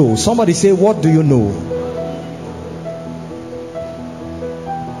 What you know? Somebody say, what do you know?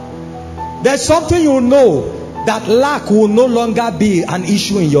 There's something you know, that lack will no longer be an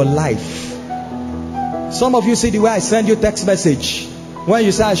issue in your life. Some of you see the way I send you text message. When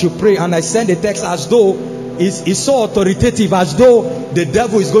you say I should pray, and I send a text as though it's so authoritative, as though the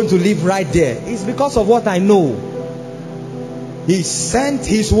devil is going to live right there. It's because of what I know. He sent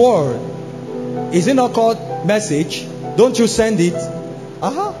his word. Is it not called message? Don't you send it?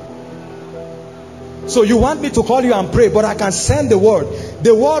 So you want me to call you and pray, but I can send the word.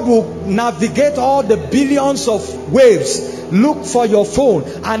 The word will navigate all the billions of waves. Look for your phone,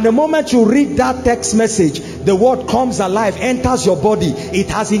 and the moment you read that text message, the word comes alive, enters your body. It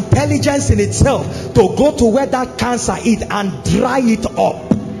has intelligence in itself to go to where that cancer is and dry it up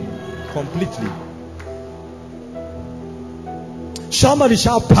completely. Somebody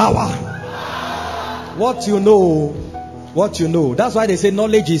shout power. What you know, what you know. That's why they say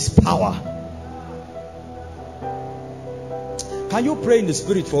knowledge is power. Can you pray in the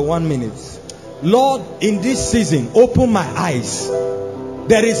spirit for 1 minute? Lord, in this season, open my eyes.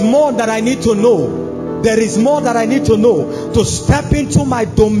 There is more that I need to know. There is more that I need to know to step into my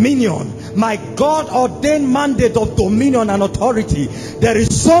dominion, my God ordained mandate of dominion and authority. There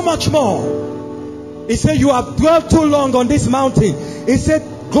is so much more. He said, you have dwelt too long on this mountain. He said,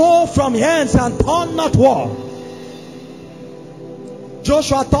 go from hence and turn not war.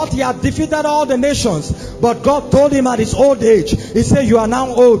 Joshua thought he had defeated all the nations, but God told him at his old age, he said, you are now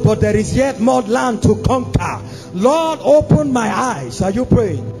old, but there is yet more land to conquer. Lord, open my eyes. Are you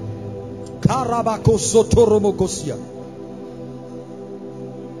praying?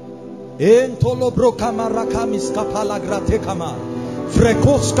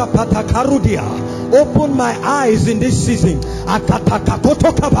 Open my eyes in this season.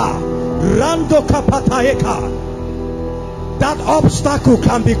 That obstacle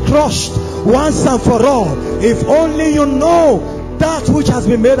can be crushed once and for all. If only you know that which has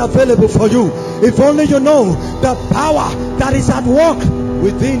been made available for you. If only you know the power that is at work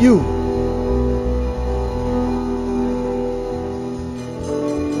within you.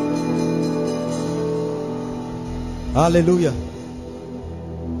 Hallelujah.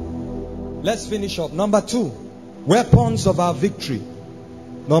 Let's finish up. Number 2, weapons of our victory.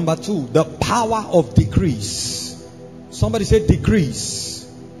 Number 2, the power of decrease. Somebody say decrease.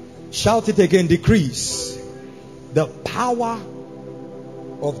 Shout it again, decrease. The power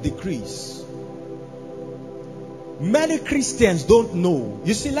of decrease. Many Christians don't know.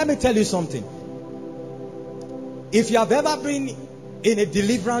 You see, let me tell you something. If you have ever been in a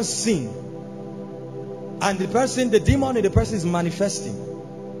deliverance scene and the demon in the person is manifesting,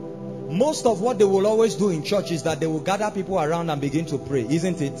 most of what they will always do in church is that they will gather people around and begin to pray.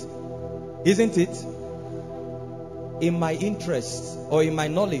 Isn't it? Isn't it? In my interest or in my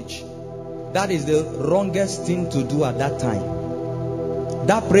knowledge, that is the wrongest thing to do at that time.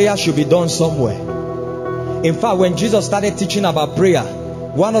 That prayer should be done somewhere. In fact, when Jesus started teaching about prayer,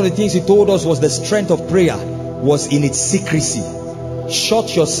 one of the things he told us was the strength of prayer was in its secrecy.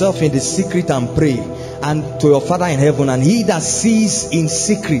 Shut yourself in the secret and pray, and to your Father in heaven, and he that sees in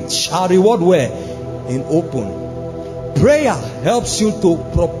secret shall reward where? In open. Prayer helps you to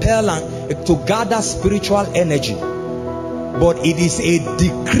propel and to gather spiritual energy. But it is a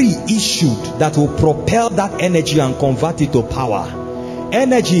decree issued that will propel that energy and convert it to power.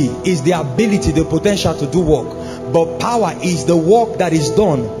 Energy is the ability, the potential to do work. But power is the work that is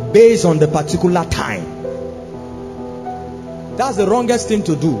done based on the particular time. That's the wrongest thing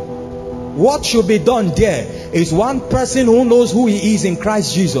to do. What should be done there is one person who knows who he is in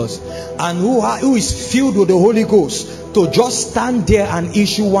Christ Jesus and who is filled with the Holy Ghost to just stand there and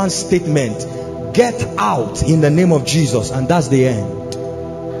issue one statement: get out in the name of Jesus. And that's the end.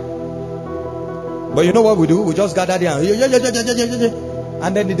 But you know what we do? We just gather there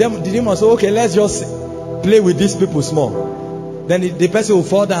and then the demon say, okay, let's just play with these people small. Then the person will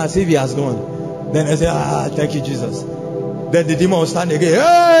fall down as if he has gone. Then I say, thank you, Jesus. Then the demon will stand again.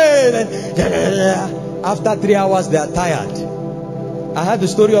 Hey! Then, after 3 hours, they are tired. I heard the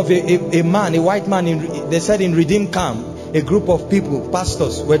story of a man, a white man. They said in Redeemed Camp, a group of people,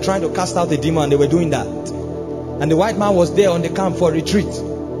 pastors, were trying to cast out the demon. They were doing that. And the white man was there on the camp for retreat.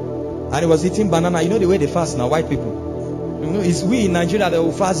 And he was eating banana. You know the way they fast now, white people. You know, it's we in Nigeria that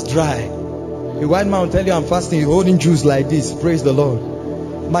will fast dry. The white man will tell you, I'm fasting, holding juice like this. Praise the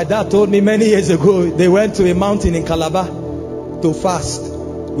Lord. My dad told me many years ago, they went to a mountain in Calabar to fast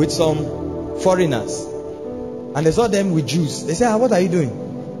with some foreigners, and they saw them with Jews. They said, what are you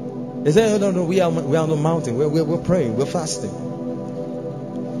doing? They said, no, we are on the mountain. We're praying, we're fasting.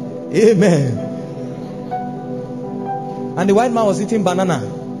 Amen. And the white man was eating banana,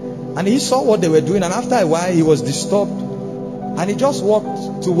 and he saw what they were doing, and after a while he was disturbed, and he just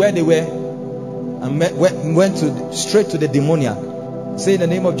walked to where they were and went straight to the demoniac. Say, in the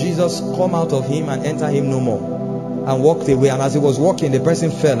name of Jesus, come out of him and enter him no more. And walked away. And as he was walking, the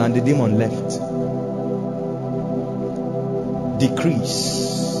person fell and the demon left. Decrease.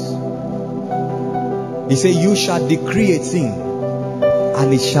 He said, you shall decree a thing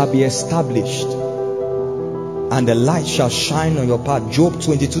and it shall be established, and the light shall shine on your path. Job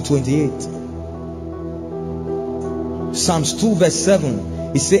 22:28. Psalms 2 verse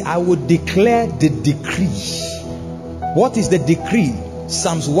 7. He said, I will declare the decree. What is the decree?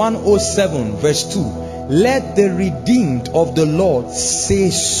 Psalms 107 verse 2. Let the redeemed of the Lord say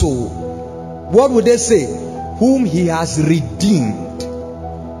so. What would they say? Whom he has redeemed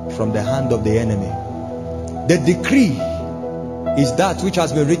from the hand of the enemy. The decree is that which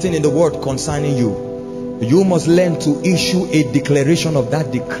has been written in the word concerning you. You must learn to issue a declaration of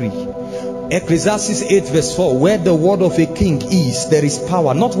that decree. Ecclesiastes 8 verse 4. Where the word of a king is, there is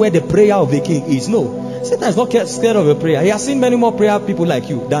power. Not where the prayer of a king is. No. Satan is not scared of a prayer. He has seen many more prayer people like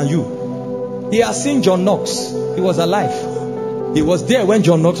you than you. He has seen John Knox. He was alive. He was there when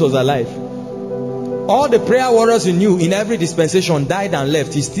John Knox was alive. All the prayer warriors you knew in every dispensation died and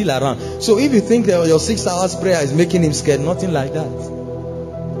left. He's still around. So if you think that your 6 hours prayer is making him scared, nothing like that.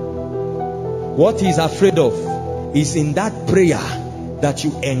 What he's afraid of is in that prayer that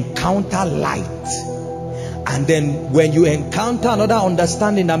you encounter light. And then when you encounter another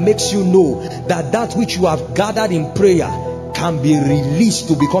understanding that makes you know that which you have gathered in prayer can be released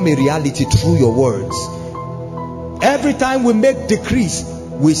to become a reality through your words. Every time we make decrees,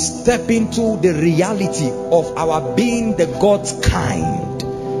 we step into the reality of our being the God's kind.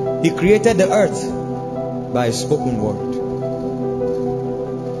 He created the earth by a spoken word.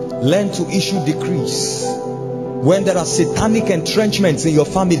 Learn to issue decrees. When there are satanic entrenchments in your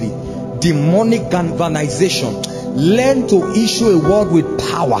family, demonic galvanization, learn to issue a word with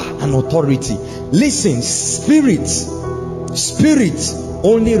power and authority. Listen, spirits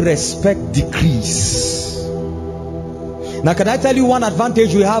only respect decrees. Now, can I tell you one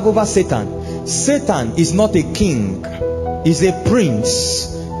advantage we have over Satan? Satan is not a king, he's a prince.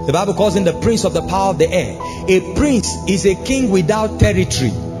 The Bible calls him the prince of the power of the air. A prince is a king without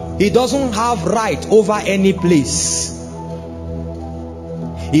territory. He doesn't have right over any place.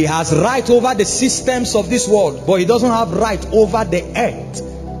 He has right over the systems of this world, but he doesn't have right over the earth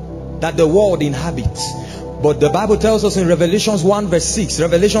that the world inhabits. But the Bible tells us in Revelations 1 verse 6,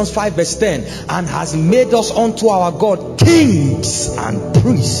 Revelations 5 verse 10, and has made us unto our God kings and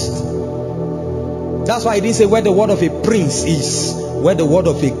priests. That's why he didn't say where the word of a prince is, where the word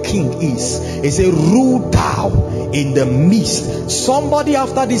of a king is. He said, rule thou in the midst. Somebody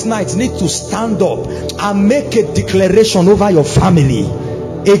after this night needs to stand up and make a declaration over your family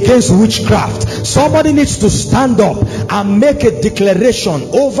against witchcraft. Somebody needs to stand up and make a declaration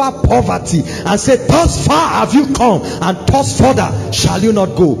over poverty and say, thus far have you come and thus further shall you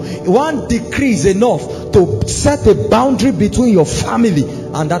not go. One decree is enough to set a boundary between your family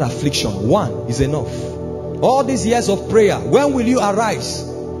and that affliction. One is enough. All these years of prayer, when will you arise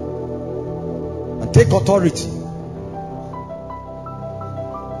and take authority?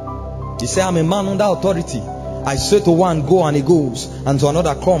 He said, I'm a man under authority. I say to one, go, and he goes, and to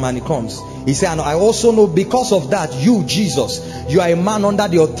another, come, and he comes. He said, and I also know because of that, you, Jesus, you are a man under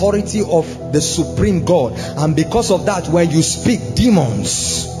the authority of the supreme God. And because of that, when you speak,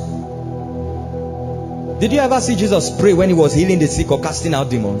 demons Did you ever see Jesus pray when he was healing the sick or casting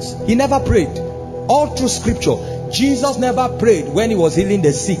out demons? He never prayed. All through scripture, Jesus never prayed when he was healing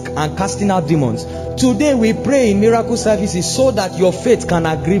the sick and casting out demons. Today we pray in miracle services so that your faith can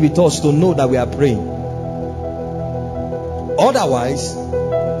agree with us to know that we are praying. Otherwise,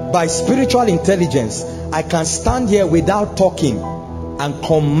 by spiritual intelligence, I can stand here without talking and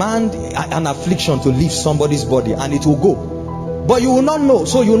command an affliction to leave somebody's body and it will go. But you will not know,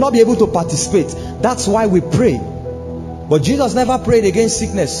 so you will not be able to participate. That's why we pray. But Jesus never prayed against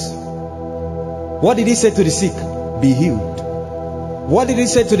sickness. What did he say to the sick? Be healed. What did he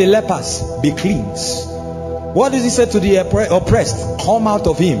say to the lepers? Be cleansed. What did he say to the oppressed? Come out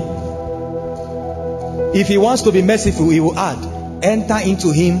of him. If he wants to be merciful, he will add, enter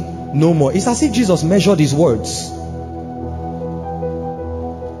into him no more. It's as if Jesus measured his words.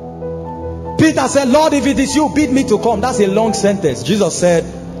 Peter said, Lord, if it is you, bid me to come. That's a long sentence. Jesus said,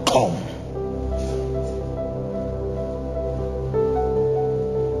 come.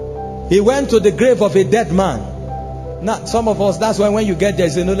 He went to the grave of a dead man. Now, some of us, that's why when you get there,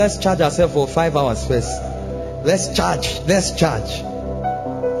 you say, no, let's charge ourselves for 5 hours first. Let's charge.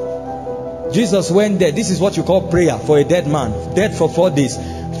 Jesus went there. This is what you call prayer for a dead man, dead for 4 days.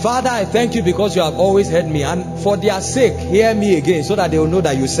 Father, I thank you because you have always heard me, and for their sake, hear me again so that they will know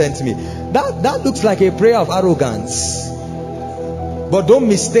that you sent me. That looks like a prayer of arrogance. But don't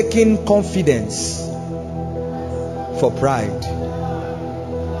mistake confidence for pride.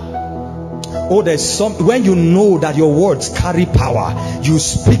 Oh, there's some, when you know that your words carry power, you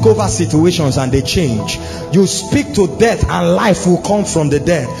speak over situations and they change. You speak to death and life will come from the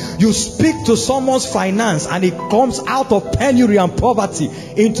dead. You speak to someone's finance and it comes out of penury and poverty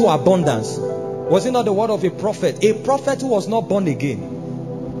into abundance. Was it not the word of a prophet? A prophet who was not born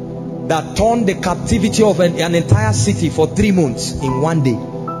again, that turned the captivity of an entire city for 3 months in 1 day.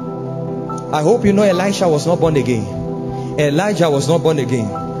 I hope you know Elisha was not born again. Elijah was not born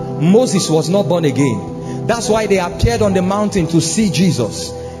again. Moses was not born again. That's why they appeared on the mountain to see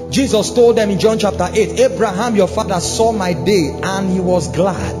Jesus. Jesus told them in John chapter 8, Abraham your father saw my day and he was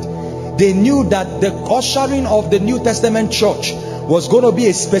glad. They knew that the ushering of the New Testament church was going to be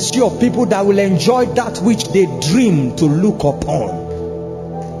a species of people that will enjoy that which they dreamed to look upon.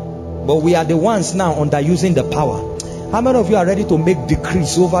 But we are the ones now underusing the power. How many of you are ready to make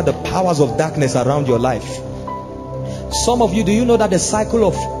decrees over the powers of darkness around your life? Some of you, do you know that the cycle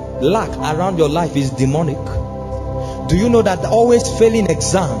of lack around your life is demonic? Do you know that always failing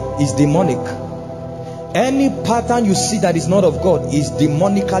exam is demonic? Any pattern you see that is not of God is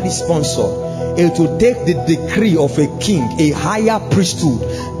demonically sponsored. It will take the decree of a king, a higher priesthood.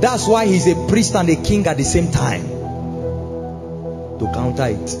 That's why he's a priest and a king at the same time, to counter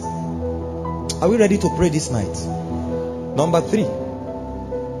it. Are we ready to pray this night? Number 3,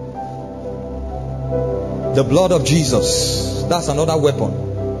 the blood of Jesus. That's another weapon.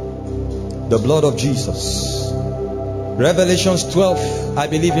 The blood of Jesus. Revelations 12, I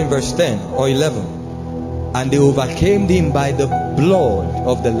believe in verse 10 or 11. And they overcame him by the blood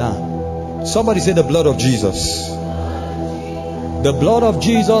of the Lamb. Somebody say the blood of Jesus. The blood of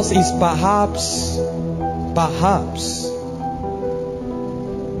Jesus is perhaps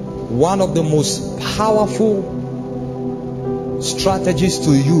one of the most powerful strategies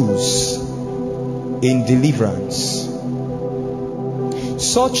to use in deliverance,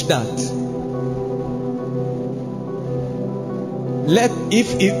 such that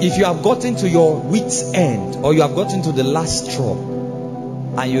if you have gotten to your wit's end, or you have gotten to the last straw,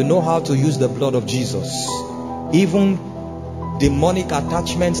 and you know how to use the blood of Jesus, even demonic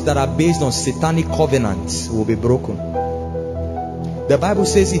attachments that are based on satanic covenants will be broken. The Bible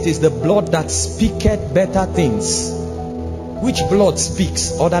says it is the blood that speaketh better things. Which blood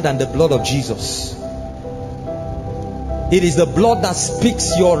speaks other than the blood of Jesus? It is the blood that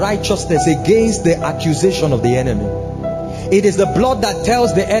speaks your righteousness against the accusation of the enemy. It is the blood that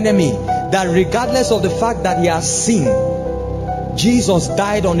tells the enemy that regardless of the fact that he has sinned, Jesus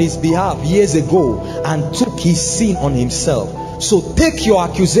died on his behalf years ago and took his sin on himself. So take your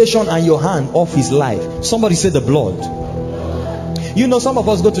accusation and your hand off his life. Somebody say the blood. You know, some of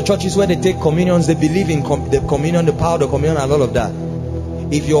us go to churches where they take communions, they believe in the communion, the power of the communion and all of that.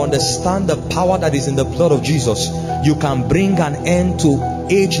 If you understand the power that is in the blood of Jesus, you can bring an end to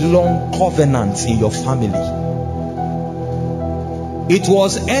age-long covenants in your family. It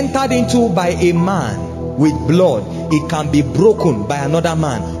was entered into by a man with blood. It can be broken by another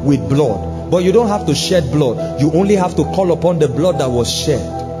man with blood. But you don't have to shed blood. You only have to call upon the blood that was shed.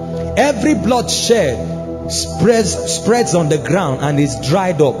 Every blood shed spreads on the ground and is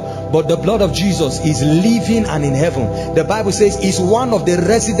dried up. but the blood of Jesus is living and in heaven. The Bible says is one of the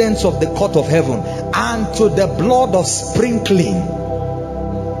residents of the court of heaven, and to the blood of sprinkling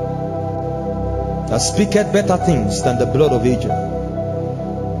that speaketh better things than the blood of Abel.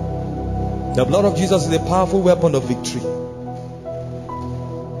 The blood of Jesus is a powerful weapon of victory.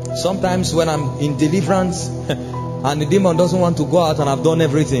 Sometimes when I'm in deliverance and the demon doesn't want to go out and I've done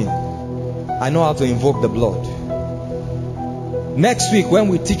everything, I know how to invoke the blood. Next week, when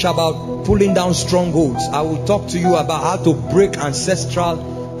we teach about pulling down strongholds, I will talk to you about how to break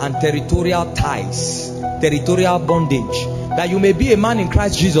ancestral and territorial ties, territorial bondage. That you may be a man in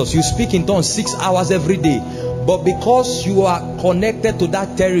Christ Jesus, you speak in tongues 6 hours every day, but because you are connected to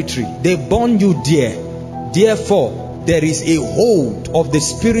that territory, they bond you there. Therefore, there is a hold of the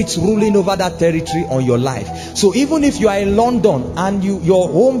spirits ruling over that territory on your life. So even if you are in London and your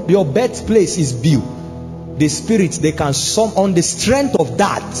home, your birthplace is Bill, the spirits, they can on the strength of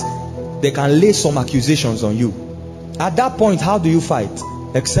that, they can lay some accusations on you. At that point, how do you fight?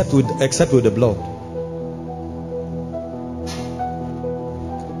 Except with the blood.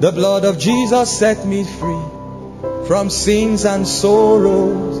 The blood of Jesus set me free from sins and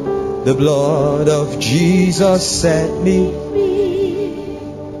sorrows. The blood of Jesus set me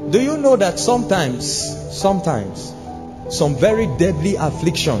free. Do you know that sometimes some very deadly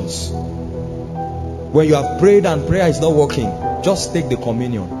afflictions, when you have prayed and prayer is not working, just take the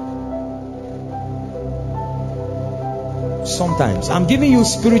communion. Sometimes I'm giving you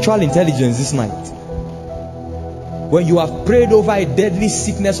spiritual intelligence this night. When you have prayed over a deadly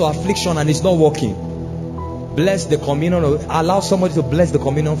sickness or affliction and it's not working, bless the communion, or allow somebody to bless the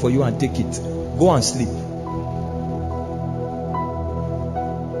communion for you and take it. Go and sleep.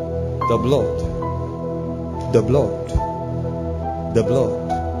 The blood, the blood, the blood,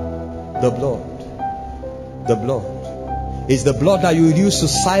 the blood, the blood is the blood that you use to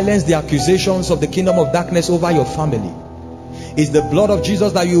silence the accusations of the kingdom of darkness over your family. It's the blood of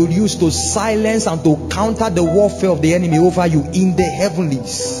Jesus that you use to silence and to counter the warfare of the enemy over you in the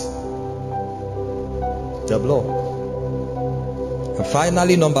heavenlies. The blood. And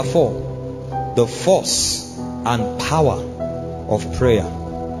finally, number 4, the force and power of prayer.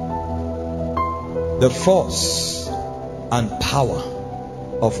 The force and power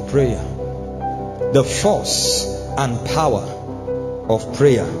of prayer. The force and power of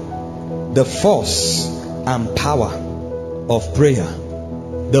prayer. The force and power of prayer.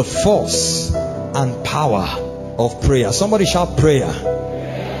 The force and power of prayer. Somebody shout prayer.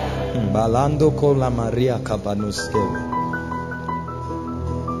 Balando con la Maria Cabanuskele.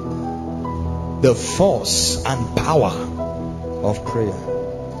 The force and power of prayer.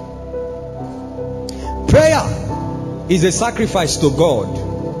 Prayer is a sacrifice to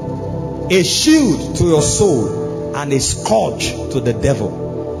God, a shield to your soul, and a scourge to the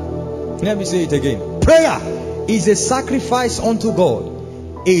devil. Let me say it again. Prayer is a sacrifice unto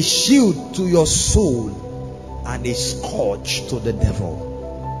God, a shield to your soul, and a scourge to the devil.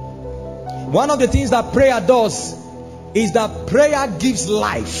 One of the things that prayer does is that prayer gives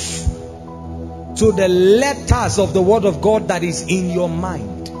life to the letters of the word of God that is in your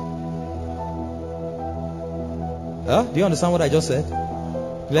mind. Do you understand what I just said?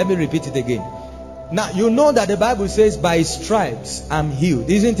 Let me repeat it again. Now, you know that the Bible says by his stripes I'm healed,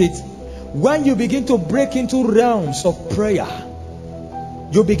 isn't it? When you begin to break into realms of prayer,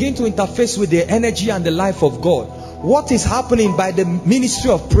 you begin to interface with the energy and the life of God. What is happening by the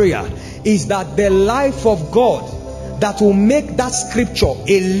ministry of prayer is that the life of God that will make that scripture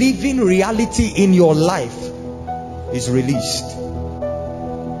a living reality in your life is released.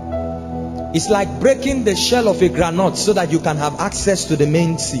 It's like breaking the shell of a granite so that you can have access to the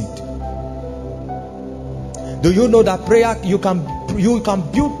main seed. Do you know that prayer, you can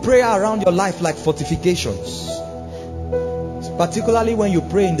build prayer around your life like fortifications? Particularly when you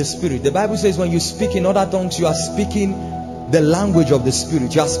pray in the spirit. The Bible says when you speak in other tongues, you are speaking the language of the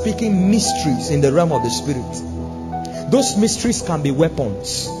spirit. You are speaking mysteries in the realm of the spirit. Those mysteries can be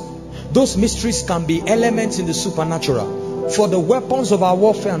weapons. Those mysteries can be elements in the supernatural. For the weapons of our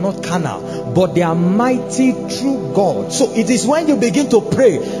warfare are not carnal, but they are mighty through God. So it is when you begin to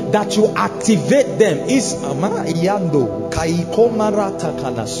pray that you activate them.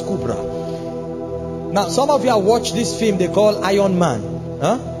 Now, some of you have watched this film they call Iron Man,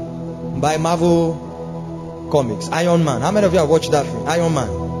 by Marvel Comics. Iron Man. How many of you have watched that film? Iron Man.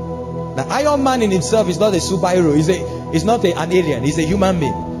 Now, Iron Man in himself is not a superhero. He's not an alien. He's a human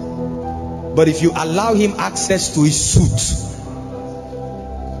being. But if you allow him access to his suit,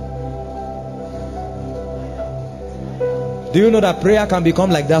 do you know that prayer can become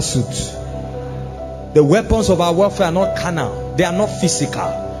like that suit? The weapons of our warfare are not carnal. They are not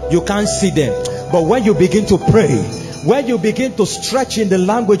physical. You can't see them. But when you begin to pray, when you begin to stretch in the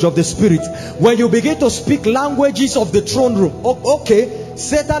language of the Spirit, when you begin to speak languages of the throne room, okay,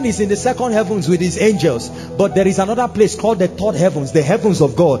 Satan is in the second heavens with his angels, but there is another place called the third heavens, the heavens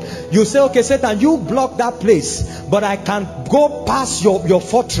of God. You say, okay, Satan, you block that place, but I can go past your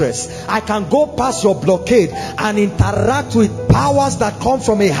fortress. I can go past your blockade and interact with powers that come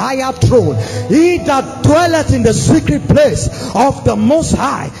from a higher throne. He that dwelleth in the secret place of the Most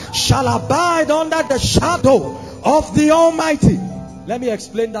High shall abide under the shadow of the Almighty. Let me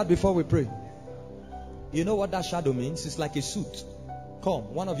explain that before we pray. You know what that shadow means? It's like a suit.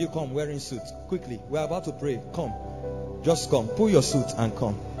 Come, one of you come wearing suit. Quickly, we're about to pray. Come, just come. Pull your suit and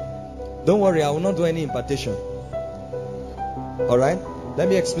come. Don't worry, I will not do any impartation. Alright? Let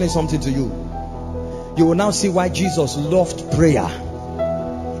me explain something to you. You will now see why Jesus loved prayer.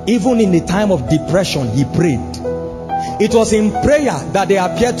 Even in the time of depression, he prayed. It was in prayer that they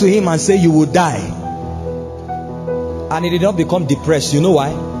appeared to him and said, you will die. And he did not become depressed. You know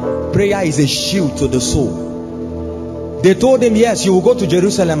why? Prayer is a shield to the soul. They told him, yes, you will go to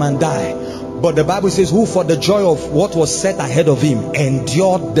Jerusalem and die. But the Bible says, who for the joy of what was set ahead of him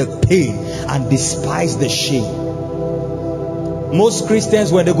endured the pain and despised the shame. Most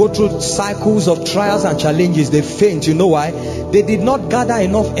Christians, when they go through cycles of trials and challenges, they faint. You know why? They did not gather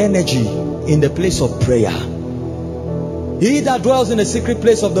enough energy in the place of prayer. He that dwells in the secret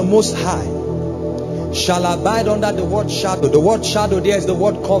place of the Most High shall abide under the word shadow. The word shadow there is the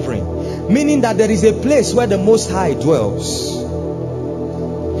word covering, meaning that there is a place where the Most High dwells.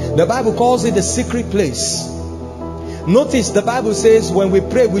 The Bible calls it the secret place. Notice the Bible says when we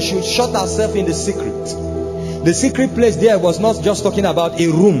pray, we should shut ourselves in the secret. The secret place there was not just talking about a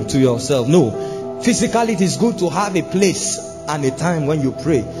room to yourself. No. Physically, it is good to have a place and a time when you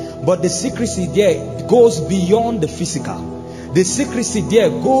pray. But the secrecy there goes beyond the physical. The secrecy there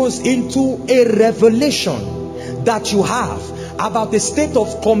goes into a revelation that you have about the state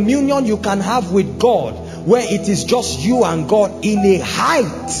of communion you can have with God, where it is just you and God in a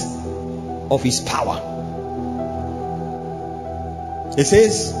height of His power. It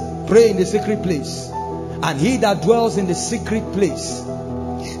says, pray in the secret place, and he that dwells in the secret place.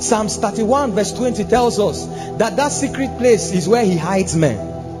 Psalms 31 verse 20 tells us that that secret place is where He hides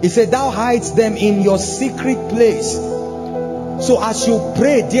men. He said, thou hides them in your secret place. So as you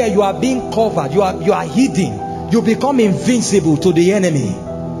pray there, you are being covered, you are hidden. You become invincible to the enemy.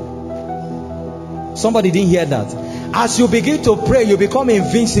 Somebody didn't hear that. As you begin to pray, you become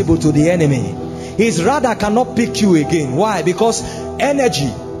invincible to the enemy. His radar cannot pick you again. Why? Because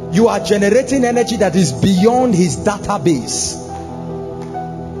energy, you are generating energy that is beyond his database.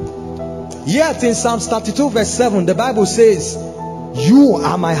 Yet in Psalms 32 verse 7, the Bible says, you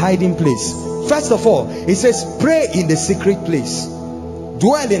are my hiding place. First of all, it says, pray in the secret place.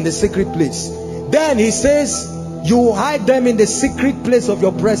 Dwell in the secret place. Then he says, you hide them in the secret place of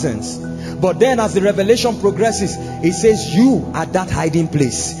your presence. But then as the revelation progresses, it says you are that hiding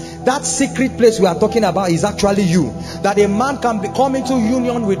place. That secret place we are talking about is actually you. That a man can come into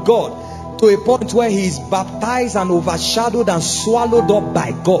union with God to a point where he is baptized and overshadowed and swallowed up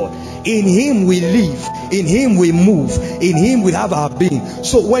by God. In Him we live, in Him we move, in Him we have our being.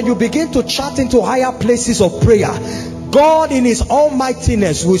 So when you begin to chat into higher places of prayer, God in His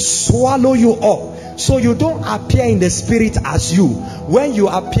almightiness will swallow you up. So you don't appear in the spirit as you. When you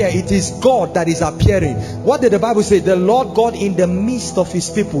appear, it is God that is appearing. What did the Bible say? The Lord God in the midst of His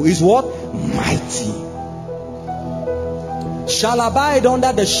people is what? Mighty. Shall abide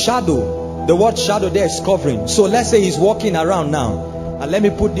under the shadow. The word shadow there is covering. So let's say he's walking around now, and let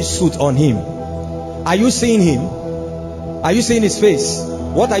me put this suit on him. Are you seeing him? Are you seeing his face?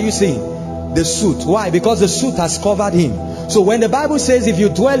 What are you seeing? The suit. Why? Because the suit has covered him. So when the Bible says if you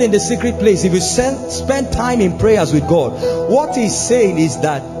dwell in the secret place, if you spend time in prayers with God, what he's saying is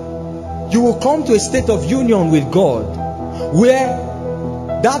that you will come to a state of union with God,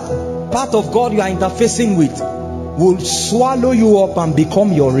 where that part of God you are interfacing with will swallow you up and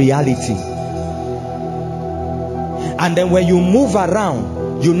become your reality. And then when you move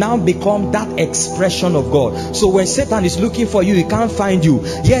around, you now become that expression of God. So when Satan is looking for you, he can't find you,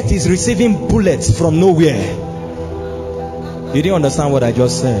 yet he's receiving bullets from nowhere. You didn't understand what I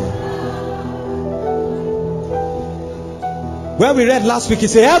just said? When we read last week, he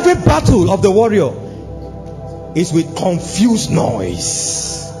said every battle of the warrior is with confused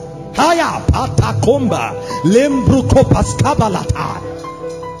noise.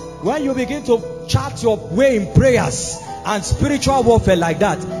 When you begin to chart your way in prayers and spiritual warfare like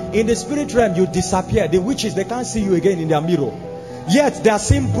that, in the spirit realm you disappear. The witches, they can't see you again in their mirror, yet they are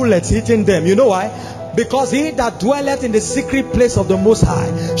seeing bullets hitting them. You know why? Because he that dwelleth in the secret place of the Most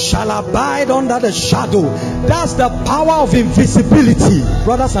High shall abide under the shadow. That's the power of invisibility.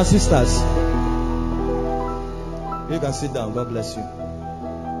 Brothers and sisters, you can sit down. God bless you.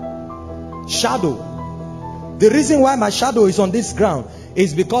 Shadow. The reason why my shadow is on this ground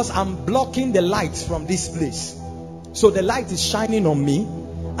is because I'm blocking the light from this place. So the light is shining on me,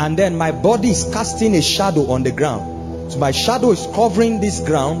 and then my body is casting a shadow on the ground. So my shadow is covering this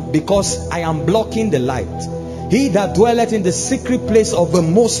ground because I am blocking the light. He that dwelleth in the secret place of the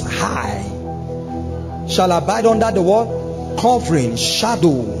Most High shall abide under the what? Covering.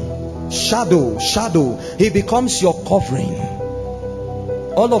 Shadow. Shadow. Shadow. He becomes your covering.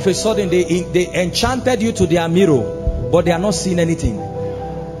 All of a sudden they enchanted you to their mirror, but they are not seeing anything.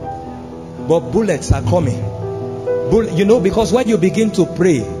 But bullets are coming. You know, because when you begin to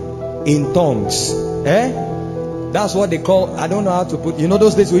pray in tongues, that's what they call, I don't know how to put, you know,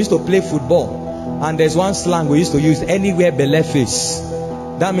 those days we used to play football, and there's one slang we used to use, anywhere belle face.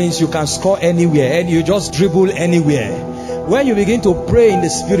 That means you can score anywhere, and you just dribble anywhere. When you begin to pray in the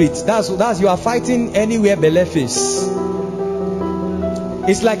spirit, that's you are fighting anywhere belle face.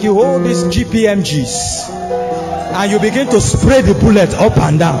 It's like you hold these GPMGs and you begin to spray the bullet up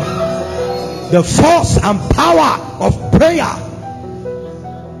and down. The force and power of prayer.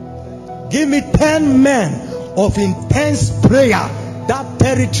 Give me 10 men of intense prayer. That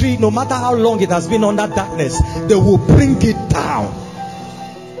territory, no matter how long it has been under darkness, they will bring it down.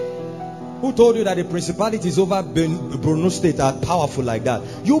 Who told you that the principalities over Borno State are powerful like that?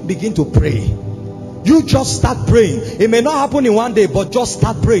 You begin to pray. You just start praying. It may not happen in one day, but just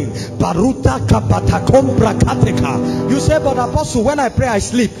start praying. You say, but Apostle, when I pray I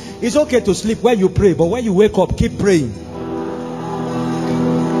sleep. It's okay to sleep when you pray, but when you wake up, keep praying.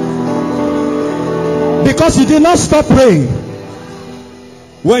 Because you did not stop praying.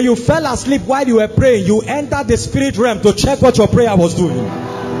 When you fell asleep while you were praying, you entered the spirit realm to check what your prayer was doing.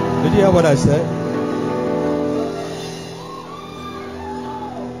 Did you hear what I said?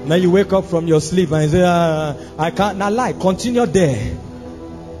 Now you wake up from your sleep and you say, I can't. Now lie, continue there.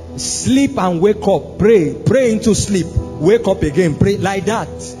 Sleep and wake up. Pray. Pray into sleep. Wake up again. Pray like that.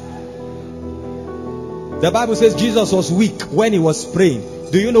 The Bible says Jesus was weak when he was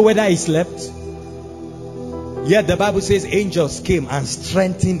praying. Do you know whether he slept? Yet the Bible says angels came and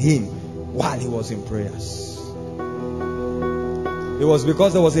strengthened him while he was in prayers. It was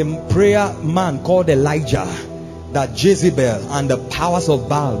because there was a prayer man called Elijah that Jezebel and the powers of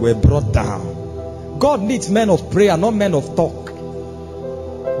Baal were brought down. God needs men of prayer, not men of talk.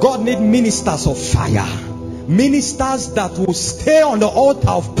 God needs ministers of fire. Ministers that will stay on the altar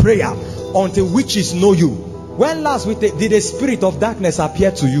of prayer until witches know you. When last did the spirit of darkness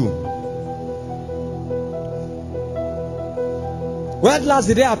appear to you? When last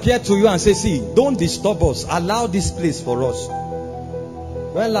did they appear to you and say, see, don't disturb us, allow this place for us?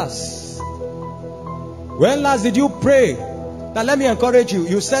 When last? When last did you pray? Now let me encourage you.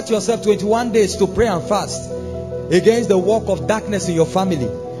 You set yourself 21 days to pray and fast against the work of darkness in your family.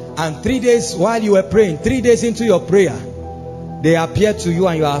 And 3 days while you were praying, 3 days into your prayer, they appear to you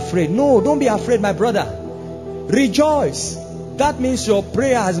and you are afraid. No, don't be afraid, my brother. Rejoice. That means your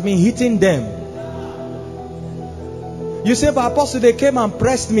prayer has been hitting them. You say, but Apostle, they came and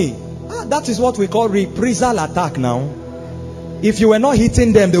pressed me. That is what we call reprisal attack now. If you were not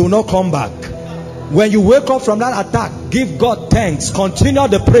hitting them, they will not come back. When you wake up from that attack, give God thanks. Continue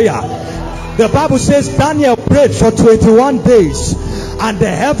the prayer. The Bible says Daniel prayed for 21 days and the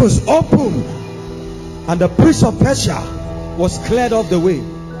heavens opened and the prince of Persia was cleared off the way.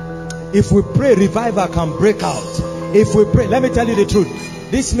 If we pray, revival can break out. If we pray, let me tell you the truth.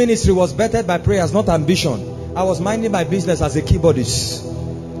 This ministry was bettered by prayers, not ambition. I was minding my business as a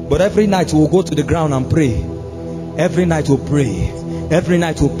keyboardist. But every night we'll go to the ground and pray. Every night we'll pray. Every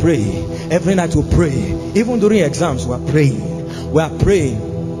night we'll pray. Every night we'll pray. Even during exams, we're praying. We're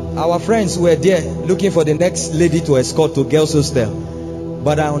praying. Our friends were there looking for the next lady to escort to girls' hostel.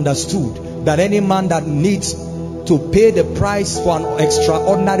 But I understood that any man that needs to pay the price for an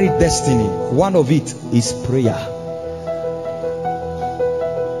extraordinary destiny, one of it is prayer.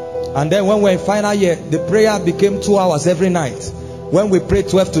 And then when we're in final year, the prayer became 2 hours every night. When we pray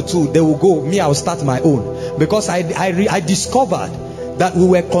 12 to 2, they will go. Me, I will start my own. Because I discovered that we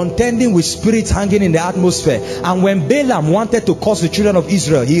were contending with spirits hanging in the atmosphere. And when Balaam wanted to curse the children of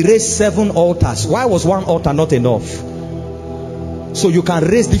Israel, he raised 7 altars. Why was one altar not enough? So you can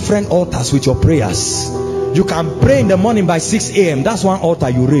raise different altars with your prayers. You can pray in the morning by 6 a.m. That's one altar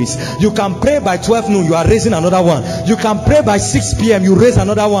you raise. You can pray by 12 noon. You are raising another one. You can pray by 6 p.m. You raise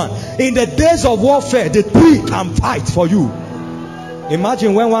another one. In the days of warfare, the tree can fight for you.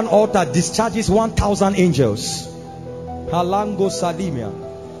 Imagine when one altar discharges 1,000 angels. Halango Salimia.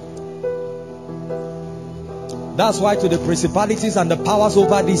 That's why to the principalities and the powers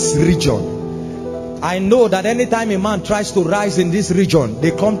over this region, I know that anytime a man tries to rise in this region,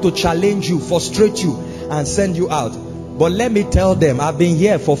 they come to challenge you, frustrate you, and send you out. But let me tell them, I've been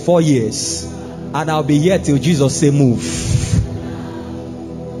here for 4 years, and I'll be here till Jesus say move.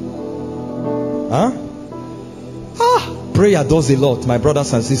 Huh? Prayer does a lot, my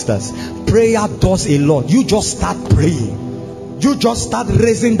brothers and sisters. Prayer does a lot. You just start praying. You just start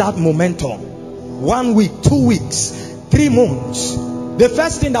raising that momentum. 1 week, 2 weeks, 3 months. The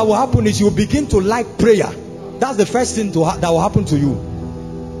first thing that will happen is you begin to like prayer. That's the first thing that will happen to you.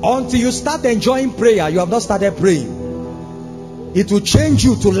 Until you start enjoying prayer, you have not started praying. It will change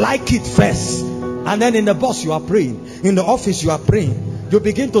you to like it first. And then in the bus you are praying. In the office you are praying. You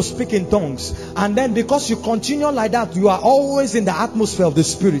begin to speak in tongues. And then because you continue like that, you are always in the atmosphere of the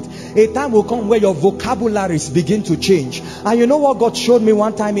Spirit. A time will come where your vocabularies begin to change. And you know what God showed me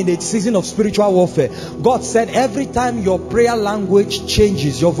one time in the season of spiritual warfare? God said every time your prayer language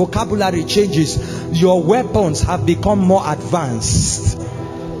changes, your vocabulary changes, your weapons have become more advanced.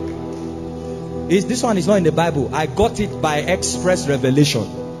 This one is not in the Bible. I got it by express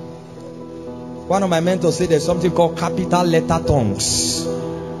revelation. One of my mentors said there's something called capital letter tongues.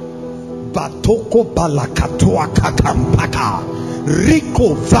 Batoko balakatoa kakampaka.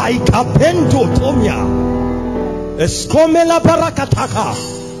 Rico vaika pento tomia. Eskomela barakataka.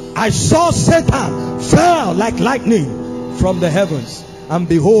 I saw Satan fell like lightning from the heavens. And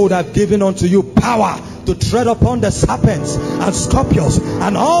behold, I've given unto you power to tread upon the serpents and scorpions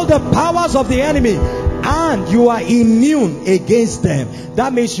and all the powers of the enemy. And you are immune against them.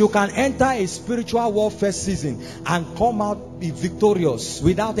 That means you can enter a spiritual warfare season and come out victorious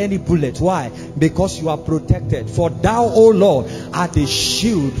without any bullet. Why? Because you are protected. For thou, O Lord, art a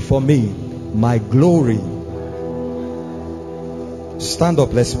shield for me, my glory. Stand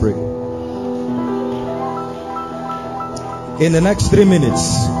up, let's pray. In the next 3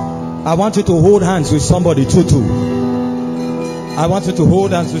 minutes, I want you to hold hands with somebody, two. I want you to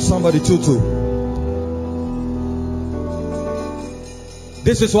hold hands with somebody, two.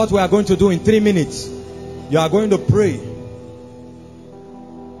 This is what we are going to do in 3 minutes. You are going to pray.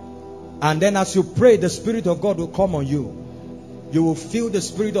 And then as you pray, the Spirit of God will come on you. You will feel the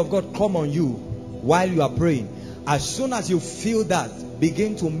Spirit of God come on you while you are praying. As soon as you feel that,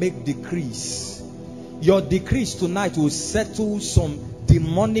 begin to make decrees. Your decrees tonight will settle some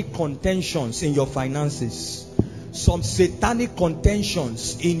demonic contentions in your finances. Some satanic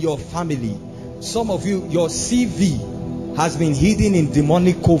contentions in your family. Some of you, your CV has been hidden in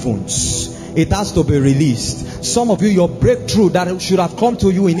demonic covens. It has to be released. Some of you, your breakthrough that should have come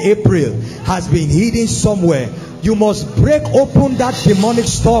to you in April has been hidden somewhere. You must break open that demonic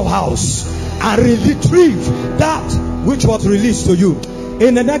storehouse and retrieve that which was released to you.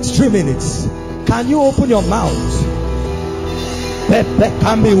 In the next 3 minutes, can you open your mouth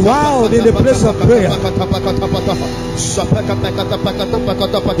and be wild in the place of prayer?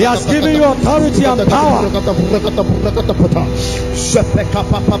 He has given you authority and power.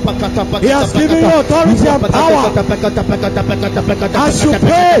 He has given you authority and power. As you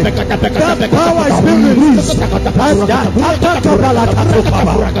pray, that power is being released. As you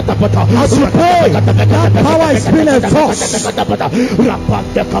pray, that power is being enforced.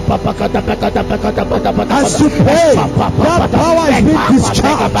 As you pray, that power is being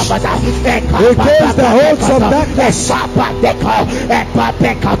discharged against the holds of darkness.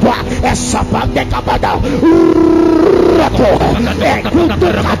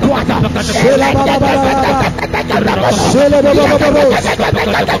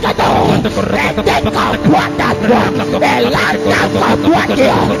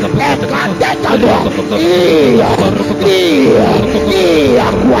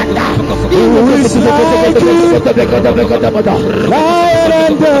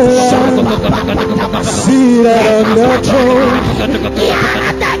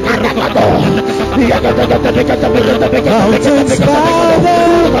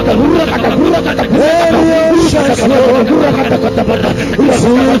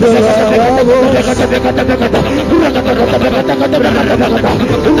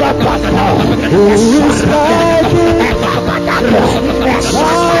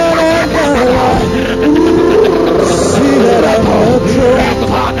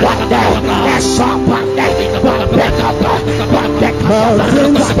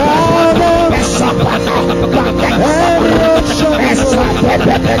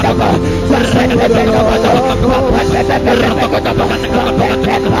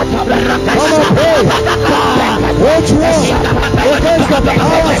 Against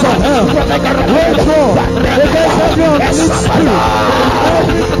Powers of hell, wage war against every unclean spirit,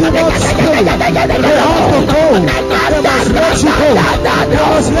 every demon spirit. They have to go. They must let you go. They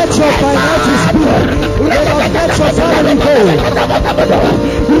must let your finances go. They must let your family go.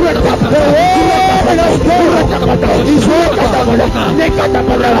 The word of God is over.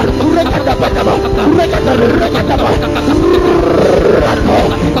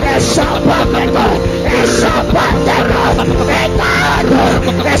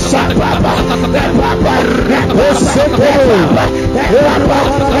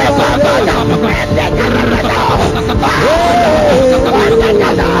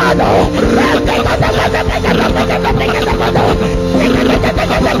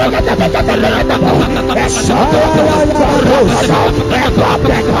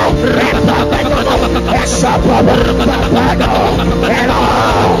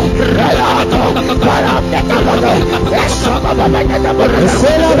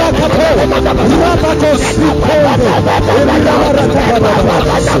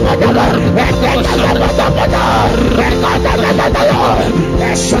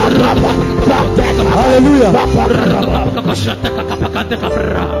 Hallelujah.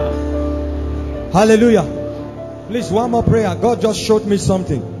 Hallelujah. Please, one more prayer. God just showed me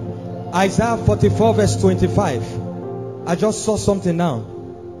something. Isaiah 44 verse 25. I just saw something now.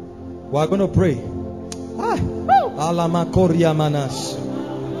 We are going to pray.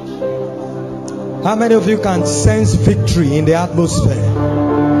 How many of you can sense victory in the atmosphere?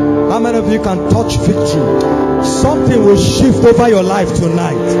 How many of you can touch victory? Something will shift over your life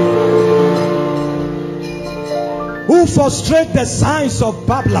tonight. Who frustrates the signs of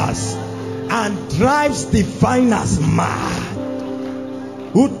babblers and drives diviners mad?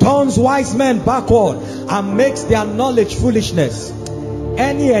 Who turns wise men backward and makes their knowledge foolishness?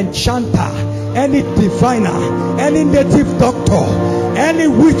 Any enchanter, any diviner, any native doctor, any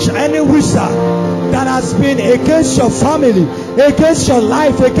witch, any wizard that has been against your family, against your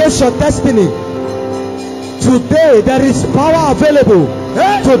life, against your destiny, today there is power available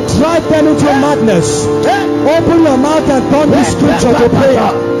to drive them into madness. Open your mouth and turn this scripture to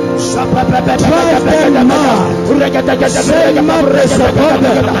prayer. Drive them mad. Send madness upon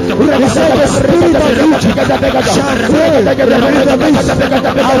them. He said the spirit of Egypt shall fail in the midst. I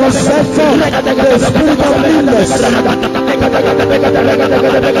will set forth the spirit of illness.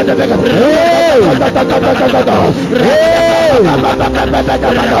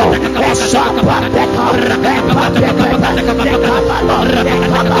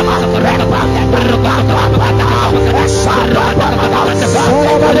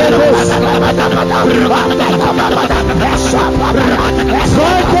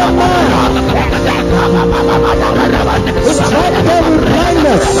 Strike them with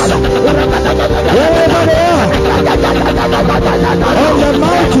blindness wherever they are, on the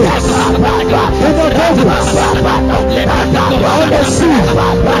mountains, in the deserts, on the sea.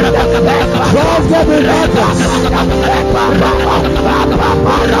 Drive them with darkness.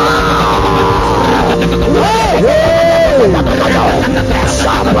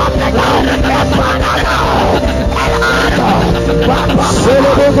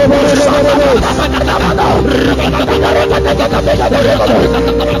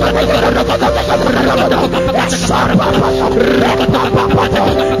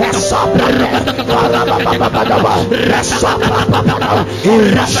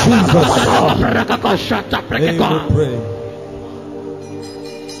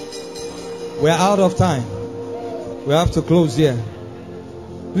 We're out of time. We have to close here.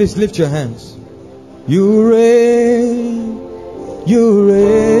 Please lift your hands. You reign, you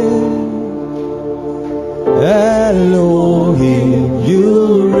reign, Elohim,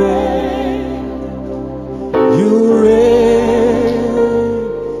 you reign, you reign,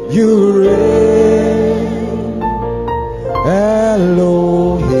 you reign,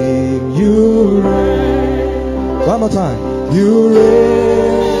 Elohim, you reign. One more time. You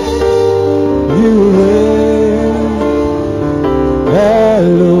reign, you reign,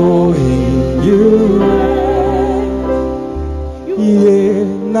 Elohim, you reign. Yeah,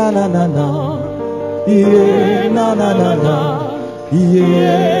 na na na na. Yeah, na na na na.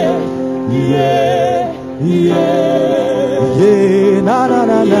 Yeah, yeah, yeah. Yeah, na na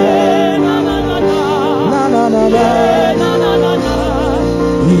na na. Na na na na. Na na na na. Na na na na.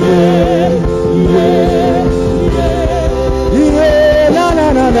 Yeah, yeah, yeah. Yeah, na na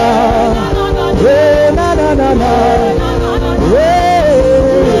na na. Yeah, na na na na.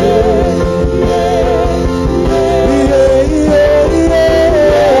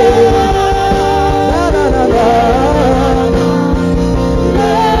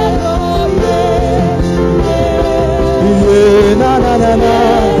 Na na na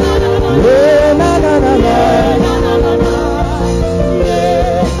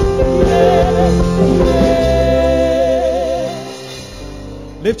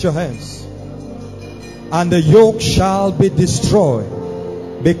Lift your hands. And the yoke shall be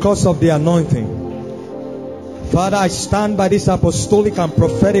destroyed because of the anointing. Father, I stand by this apostolic and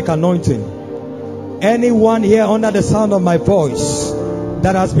prophetic anointing. Anyone here under the sound of my voice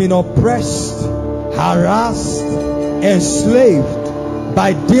that has been oppressed, harassed, enslaved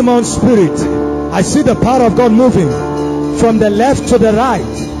by demon spirit, I see the power of God moving from the left to the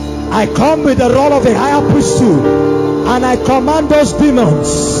right. I come with the role of a higher priesthood, and I command those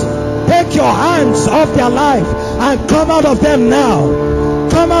demons, take your hands off their life and come out of them now.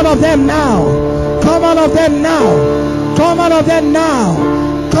 Come out of them now. Come out of them now. Come out of them now.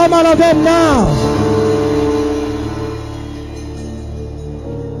 Come out of them now.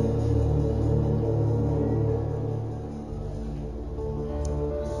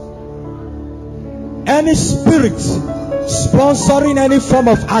 Any spirit sponsoring any form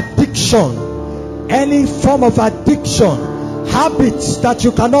of addiction, habits that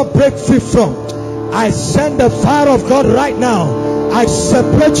you cannot break free from, I send the fire of God right now. I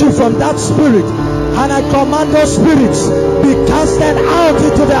separate you from that spirit, and I command those spirits be casted out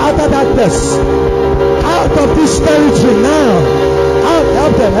into the outer darkness, out of this territory now. Out,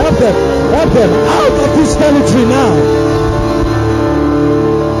 help them, out of this territory now.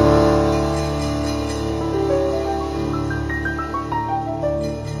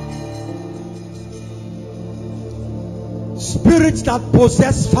 Spirits that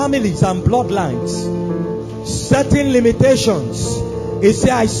possess families and bloodlines, certain limitations. He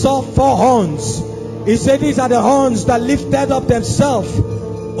said, I saw 4 horns. He said, these are the horns that lifted up themselves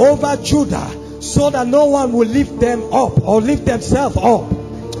over Judah, so that no one will lift them up or lift themselves up.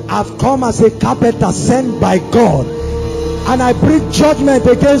 I've come as a carpenter sent by God, and I bring judgment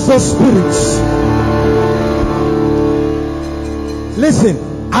against those spirits. Listen,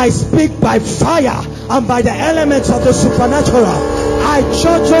 I speak by fire and by the elements of the supernatural. I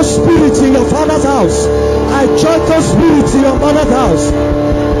judge those spirits in your father's house. I judge those spirits in your mother's house.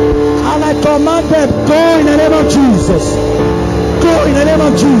 And I command them, go in the name of Jesus. Go in the name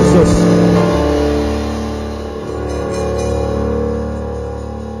of Jesus.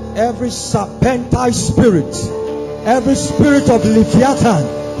 Every serpentine spirit, every spirit of Leviathan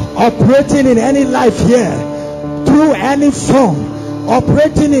operating in any life here, through any form,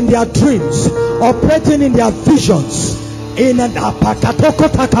 operating in their dreams, operating in their visions, in an apakatoko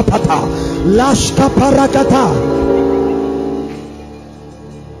takapata, lashkaparakata.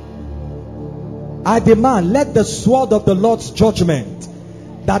 I demand, let the sword of the Lord's judgment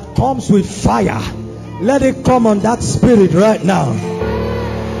that comes with fire, let it come on that spirit right now.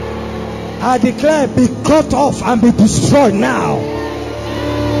 I declare, be cut off and be destroyed now.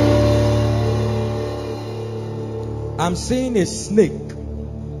 I'm seeing a snake.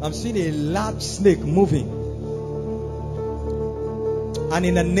 I'm seeing a large snake moving. And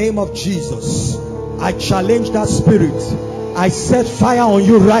in the name of Jesus, I challenge that spirit. I set fire on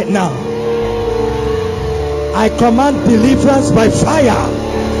you right now. I command deliverance by fire.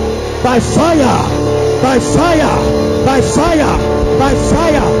 By fire. By fire. By fire. By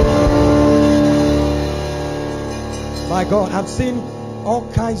fire. My God, I'm seeing all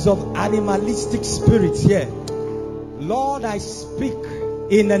kinds of animalistic spirits here. Lord, I speak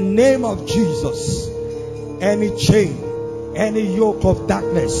in the name of Jesus. Any chain, any yoke of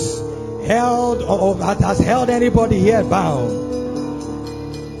darkness held or that has held anybody here bound.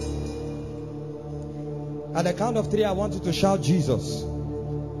 At the count of 3, I want you to shout Jesus.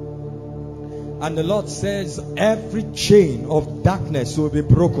 And the Lord says, every chain of darkness will be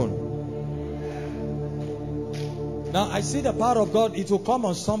broken. Now I see the power of God. It will come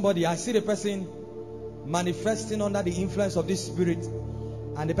on somebody. I see the person manifesting under the influence of this spirit,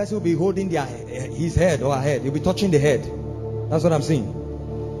 and the person will be holding his head or her head. He'll be touching the head. That's what I'm seeing.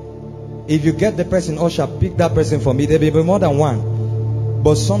 If you get the person, usher, pick that person for me. There will be more than one,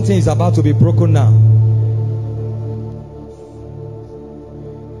 but something is about to be broken now.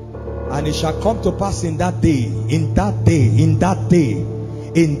 And it shall come to pass in that day,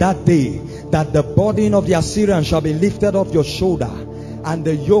 that the burden of the Assyrian shall be lifted off your shoulder and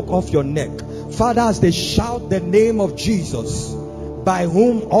the yoke off your neck. Father, as they shout the name of Jesus, by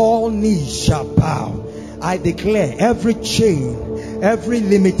whom all knees shall bow, I declare every chain, every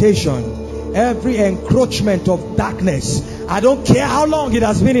limitation, every encroachment of darkness, I don't care how long it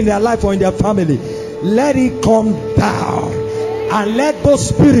has been in their life or in their family, let it come down, and let those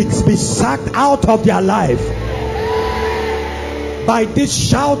spirits be sacked out of their life. By this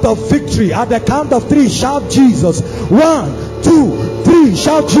shout of victory, at the count of 3, shout Jesus. 1, 2, 3,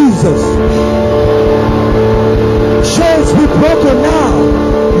 shout Jesus. Chains be broken now.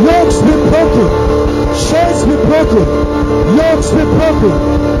 Yokes be broken. Chains be broken. Yokes be broken.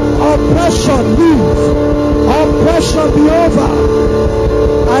 Oppression leave. Oppression be over.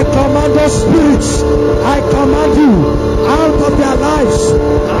 I command those spirits. I command you out of their lives,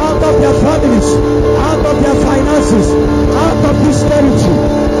 out of their families, out of their finances, out of this territory.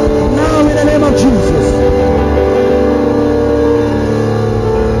 Now in the name of Jesus.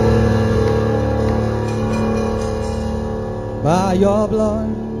 By your blood,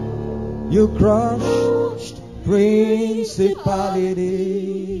 you crushed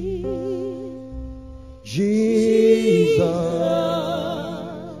principality. Jesus.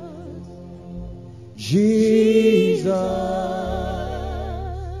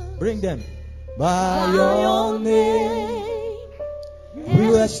 Bring them. By your name,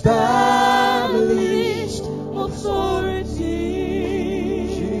 you established authority.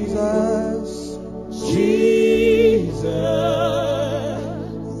 Jesus.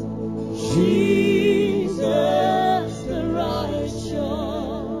 The righteous.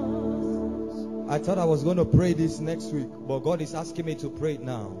 I thought I was going to pray this next week, but God is asking me to pray it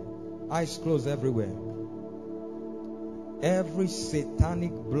now. Eyes closed everywhere. Every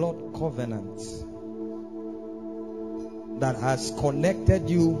satanic blood covenant that has connected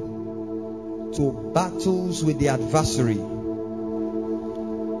you to battles with the adversary,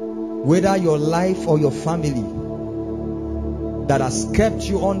 whether your life or your family, that has kept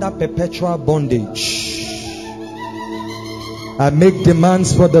you under perpetual bondage, I make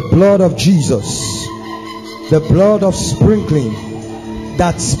demands for the blood of Jesus, the blood of sprinkling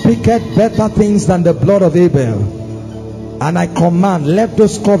that speaketh better things than the blood of Abel. And I command, let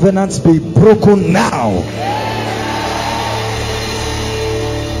those covenants be broken now.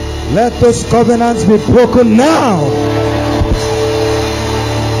 Let those covenants be broken now.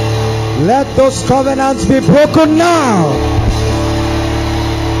 Let those covenants be broken now.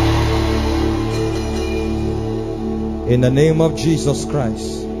 In the name of Jesus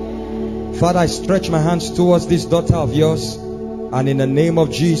Christ. Father, I stretch my hands towards this daughter of yours, and in the name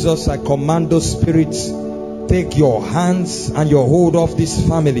of Jesus, I command those spirits, take your hands and your hold off this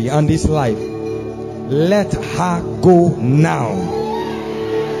family and this life. Let her go now.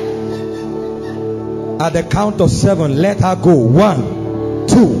 At the count of 7, let her go. 1,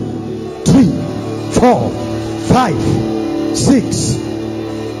 2, 3, 4, 5, 6,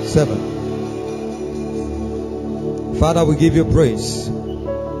 7. Father, we give you praise.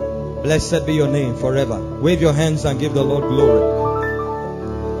 Blessed be your name forever. Wave your hands and give the Lord glory.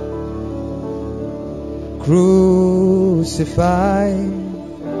 Crucified,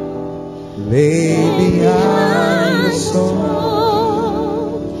 lay behind the stone,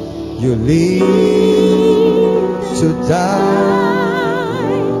 you live to die,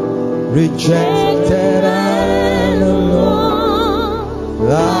 rejected and alone,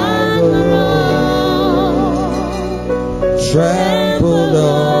 like a rose, trampled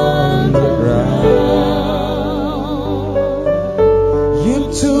on the ground.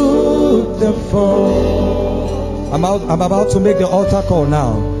 You took the fall. I'm about to make the altar call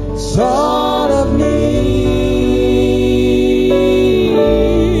now. Son of me,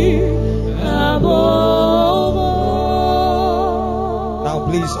 above all. Now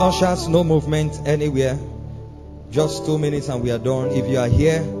please, ushers, no movement anywhere. Just 2 minutes and we are done. If you are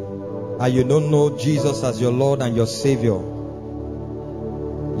here and you don't know Jesus as your Lord and your Savior,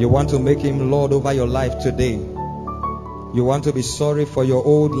 you want to make Him Lord over your life today. You want to be sorry for your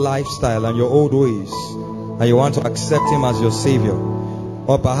old lifestyle and your old ways, and you want to accept Him as your Savior.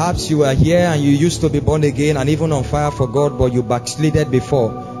 Or perhaps you are here and you used to be born again and even on fire for God, but you backslided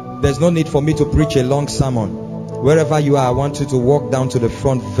before. There's no need for me to preach a long sermon. Wherever you are, I want you to walk down to the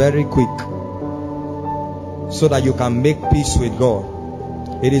front very quick, so that you can make peace with God.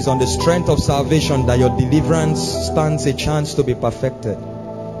 It is on the strength of salvation that your deliverance stands a chance to be perfected.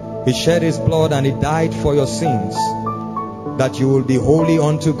 He shed His blood and He died for your sins, that you will be holy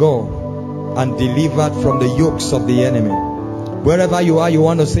unto God and delivered from the yokes of the enemy. Wherever you are, you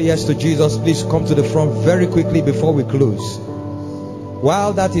want to say yes to Jesus, please come to the front very quickly before we close.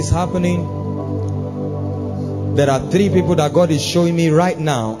 While that is happening, there are 3 people that God is showing me right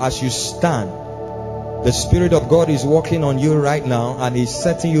now. As you stand, the Spirit of God is working on you right now and He's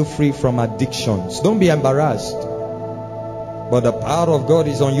setting you free from addictions. Don't be embarrassed, but the power of God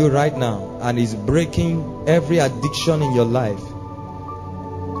is on you right now and is breaking every addiction in your life.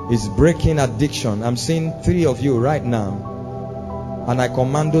 Is breaking addiction. I'm seeing 3 of you right now, and I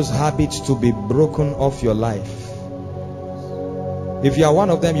command those habits to be broken off your life. If you are one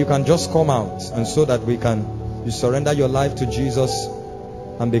of them, you can just come out, and so that you surrender your life to Jesus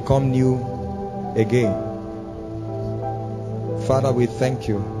and become new again. Father, we thank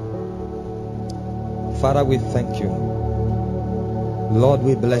you. Father, we thank you. Lord,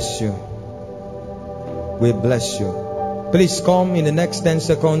 we bless you. We bless you. Please come in the next 10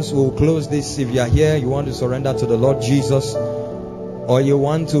 seconds. We'll close this. If you are here, you want to surrender to the Lord Jesus, or you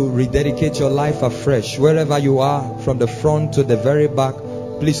want to rededicate your life afresh, wherever you are, from the front to the very back,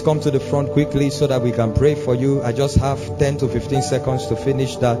 please come to the front quickly so that we can pray for you. I just have 10 to 15 seconds to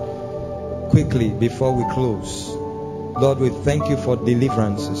finish that quickly before we close. Lord, we thank you for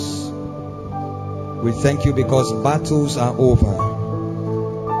deliverances. We thank you because battles are over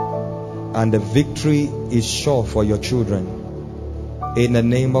and the victory is sure for your children. In the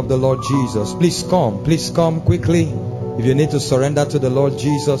name of the Lord Jesus. Please come quickly. If you need to surrender to the Lord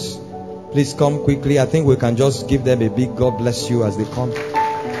Jesus, please come quickly. I think we can just give them a big God bless you as they come.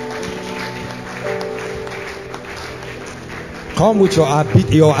 Come with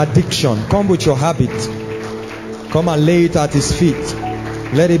your addiction. Come with your habit. Come and lay it at his feet.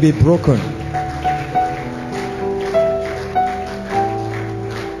 Let it be broken.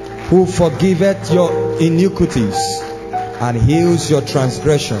 Who forgiveth your iniquities and heals your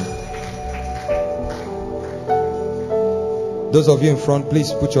transgression. Those of you in front,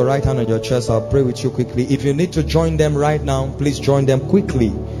 please put your right hand on your chest. I'll pray with you quickly. If you need to join them right now, please join them quickly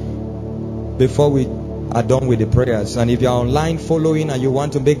before we are done with the prayers. And if you are online following and you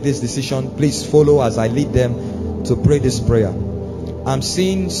want to make this decision, please follow as I lead them to pray this prayer. I'm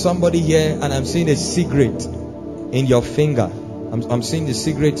seeing somebody here and I'm seeing a cigarette in your finger. I'm seeing the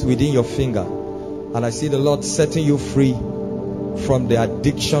cigarette within your finger. And I see the Lord setting you free from the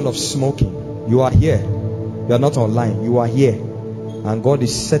addiction of smoking. You are here. You are not online. You are here. And God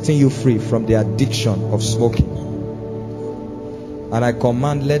is setting you free from the addiction of smoking. And I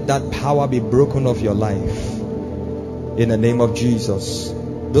command, let that power be broken off your life. In the name of Jesus.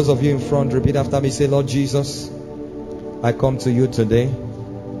 Those of you in front, repeat after me. Say, Lord Jesus, I come to you today.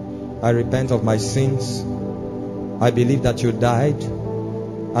 I repent of my sins. I believe that you died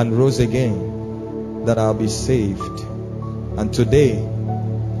and rose again, that I'll be saved. And today,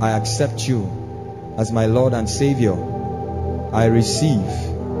 I accept you as my Lord and Savior. I receive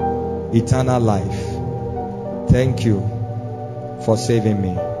eternal life. Thank you for saving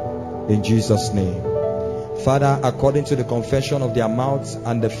me. In Jesus' name. Father, according to the confession of their mouths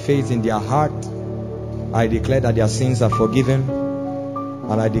and the faith in their heart, I declare that their sins are forgiven.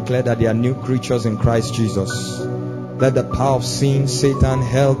 And I declare that they are new creatures in Christ Jesus. Let the power of sin, Satan,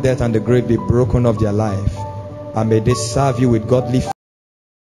 hell, death, and the grave be broken off their life. And may they serve you with godly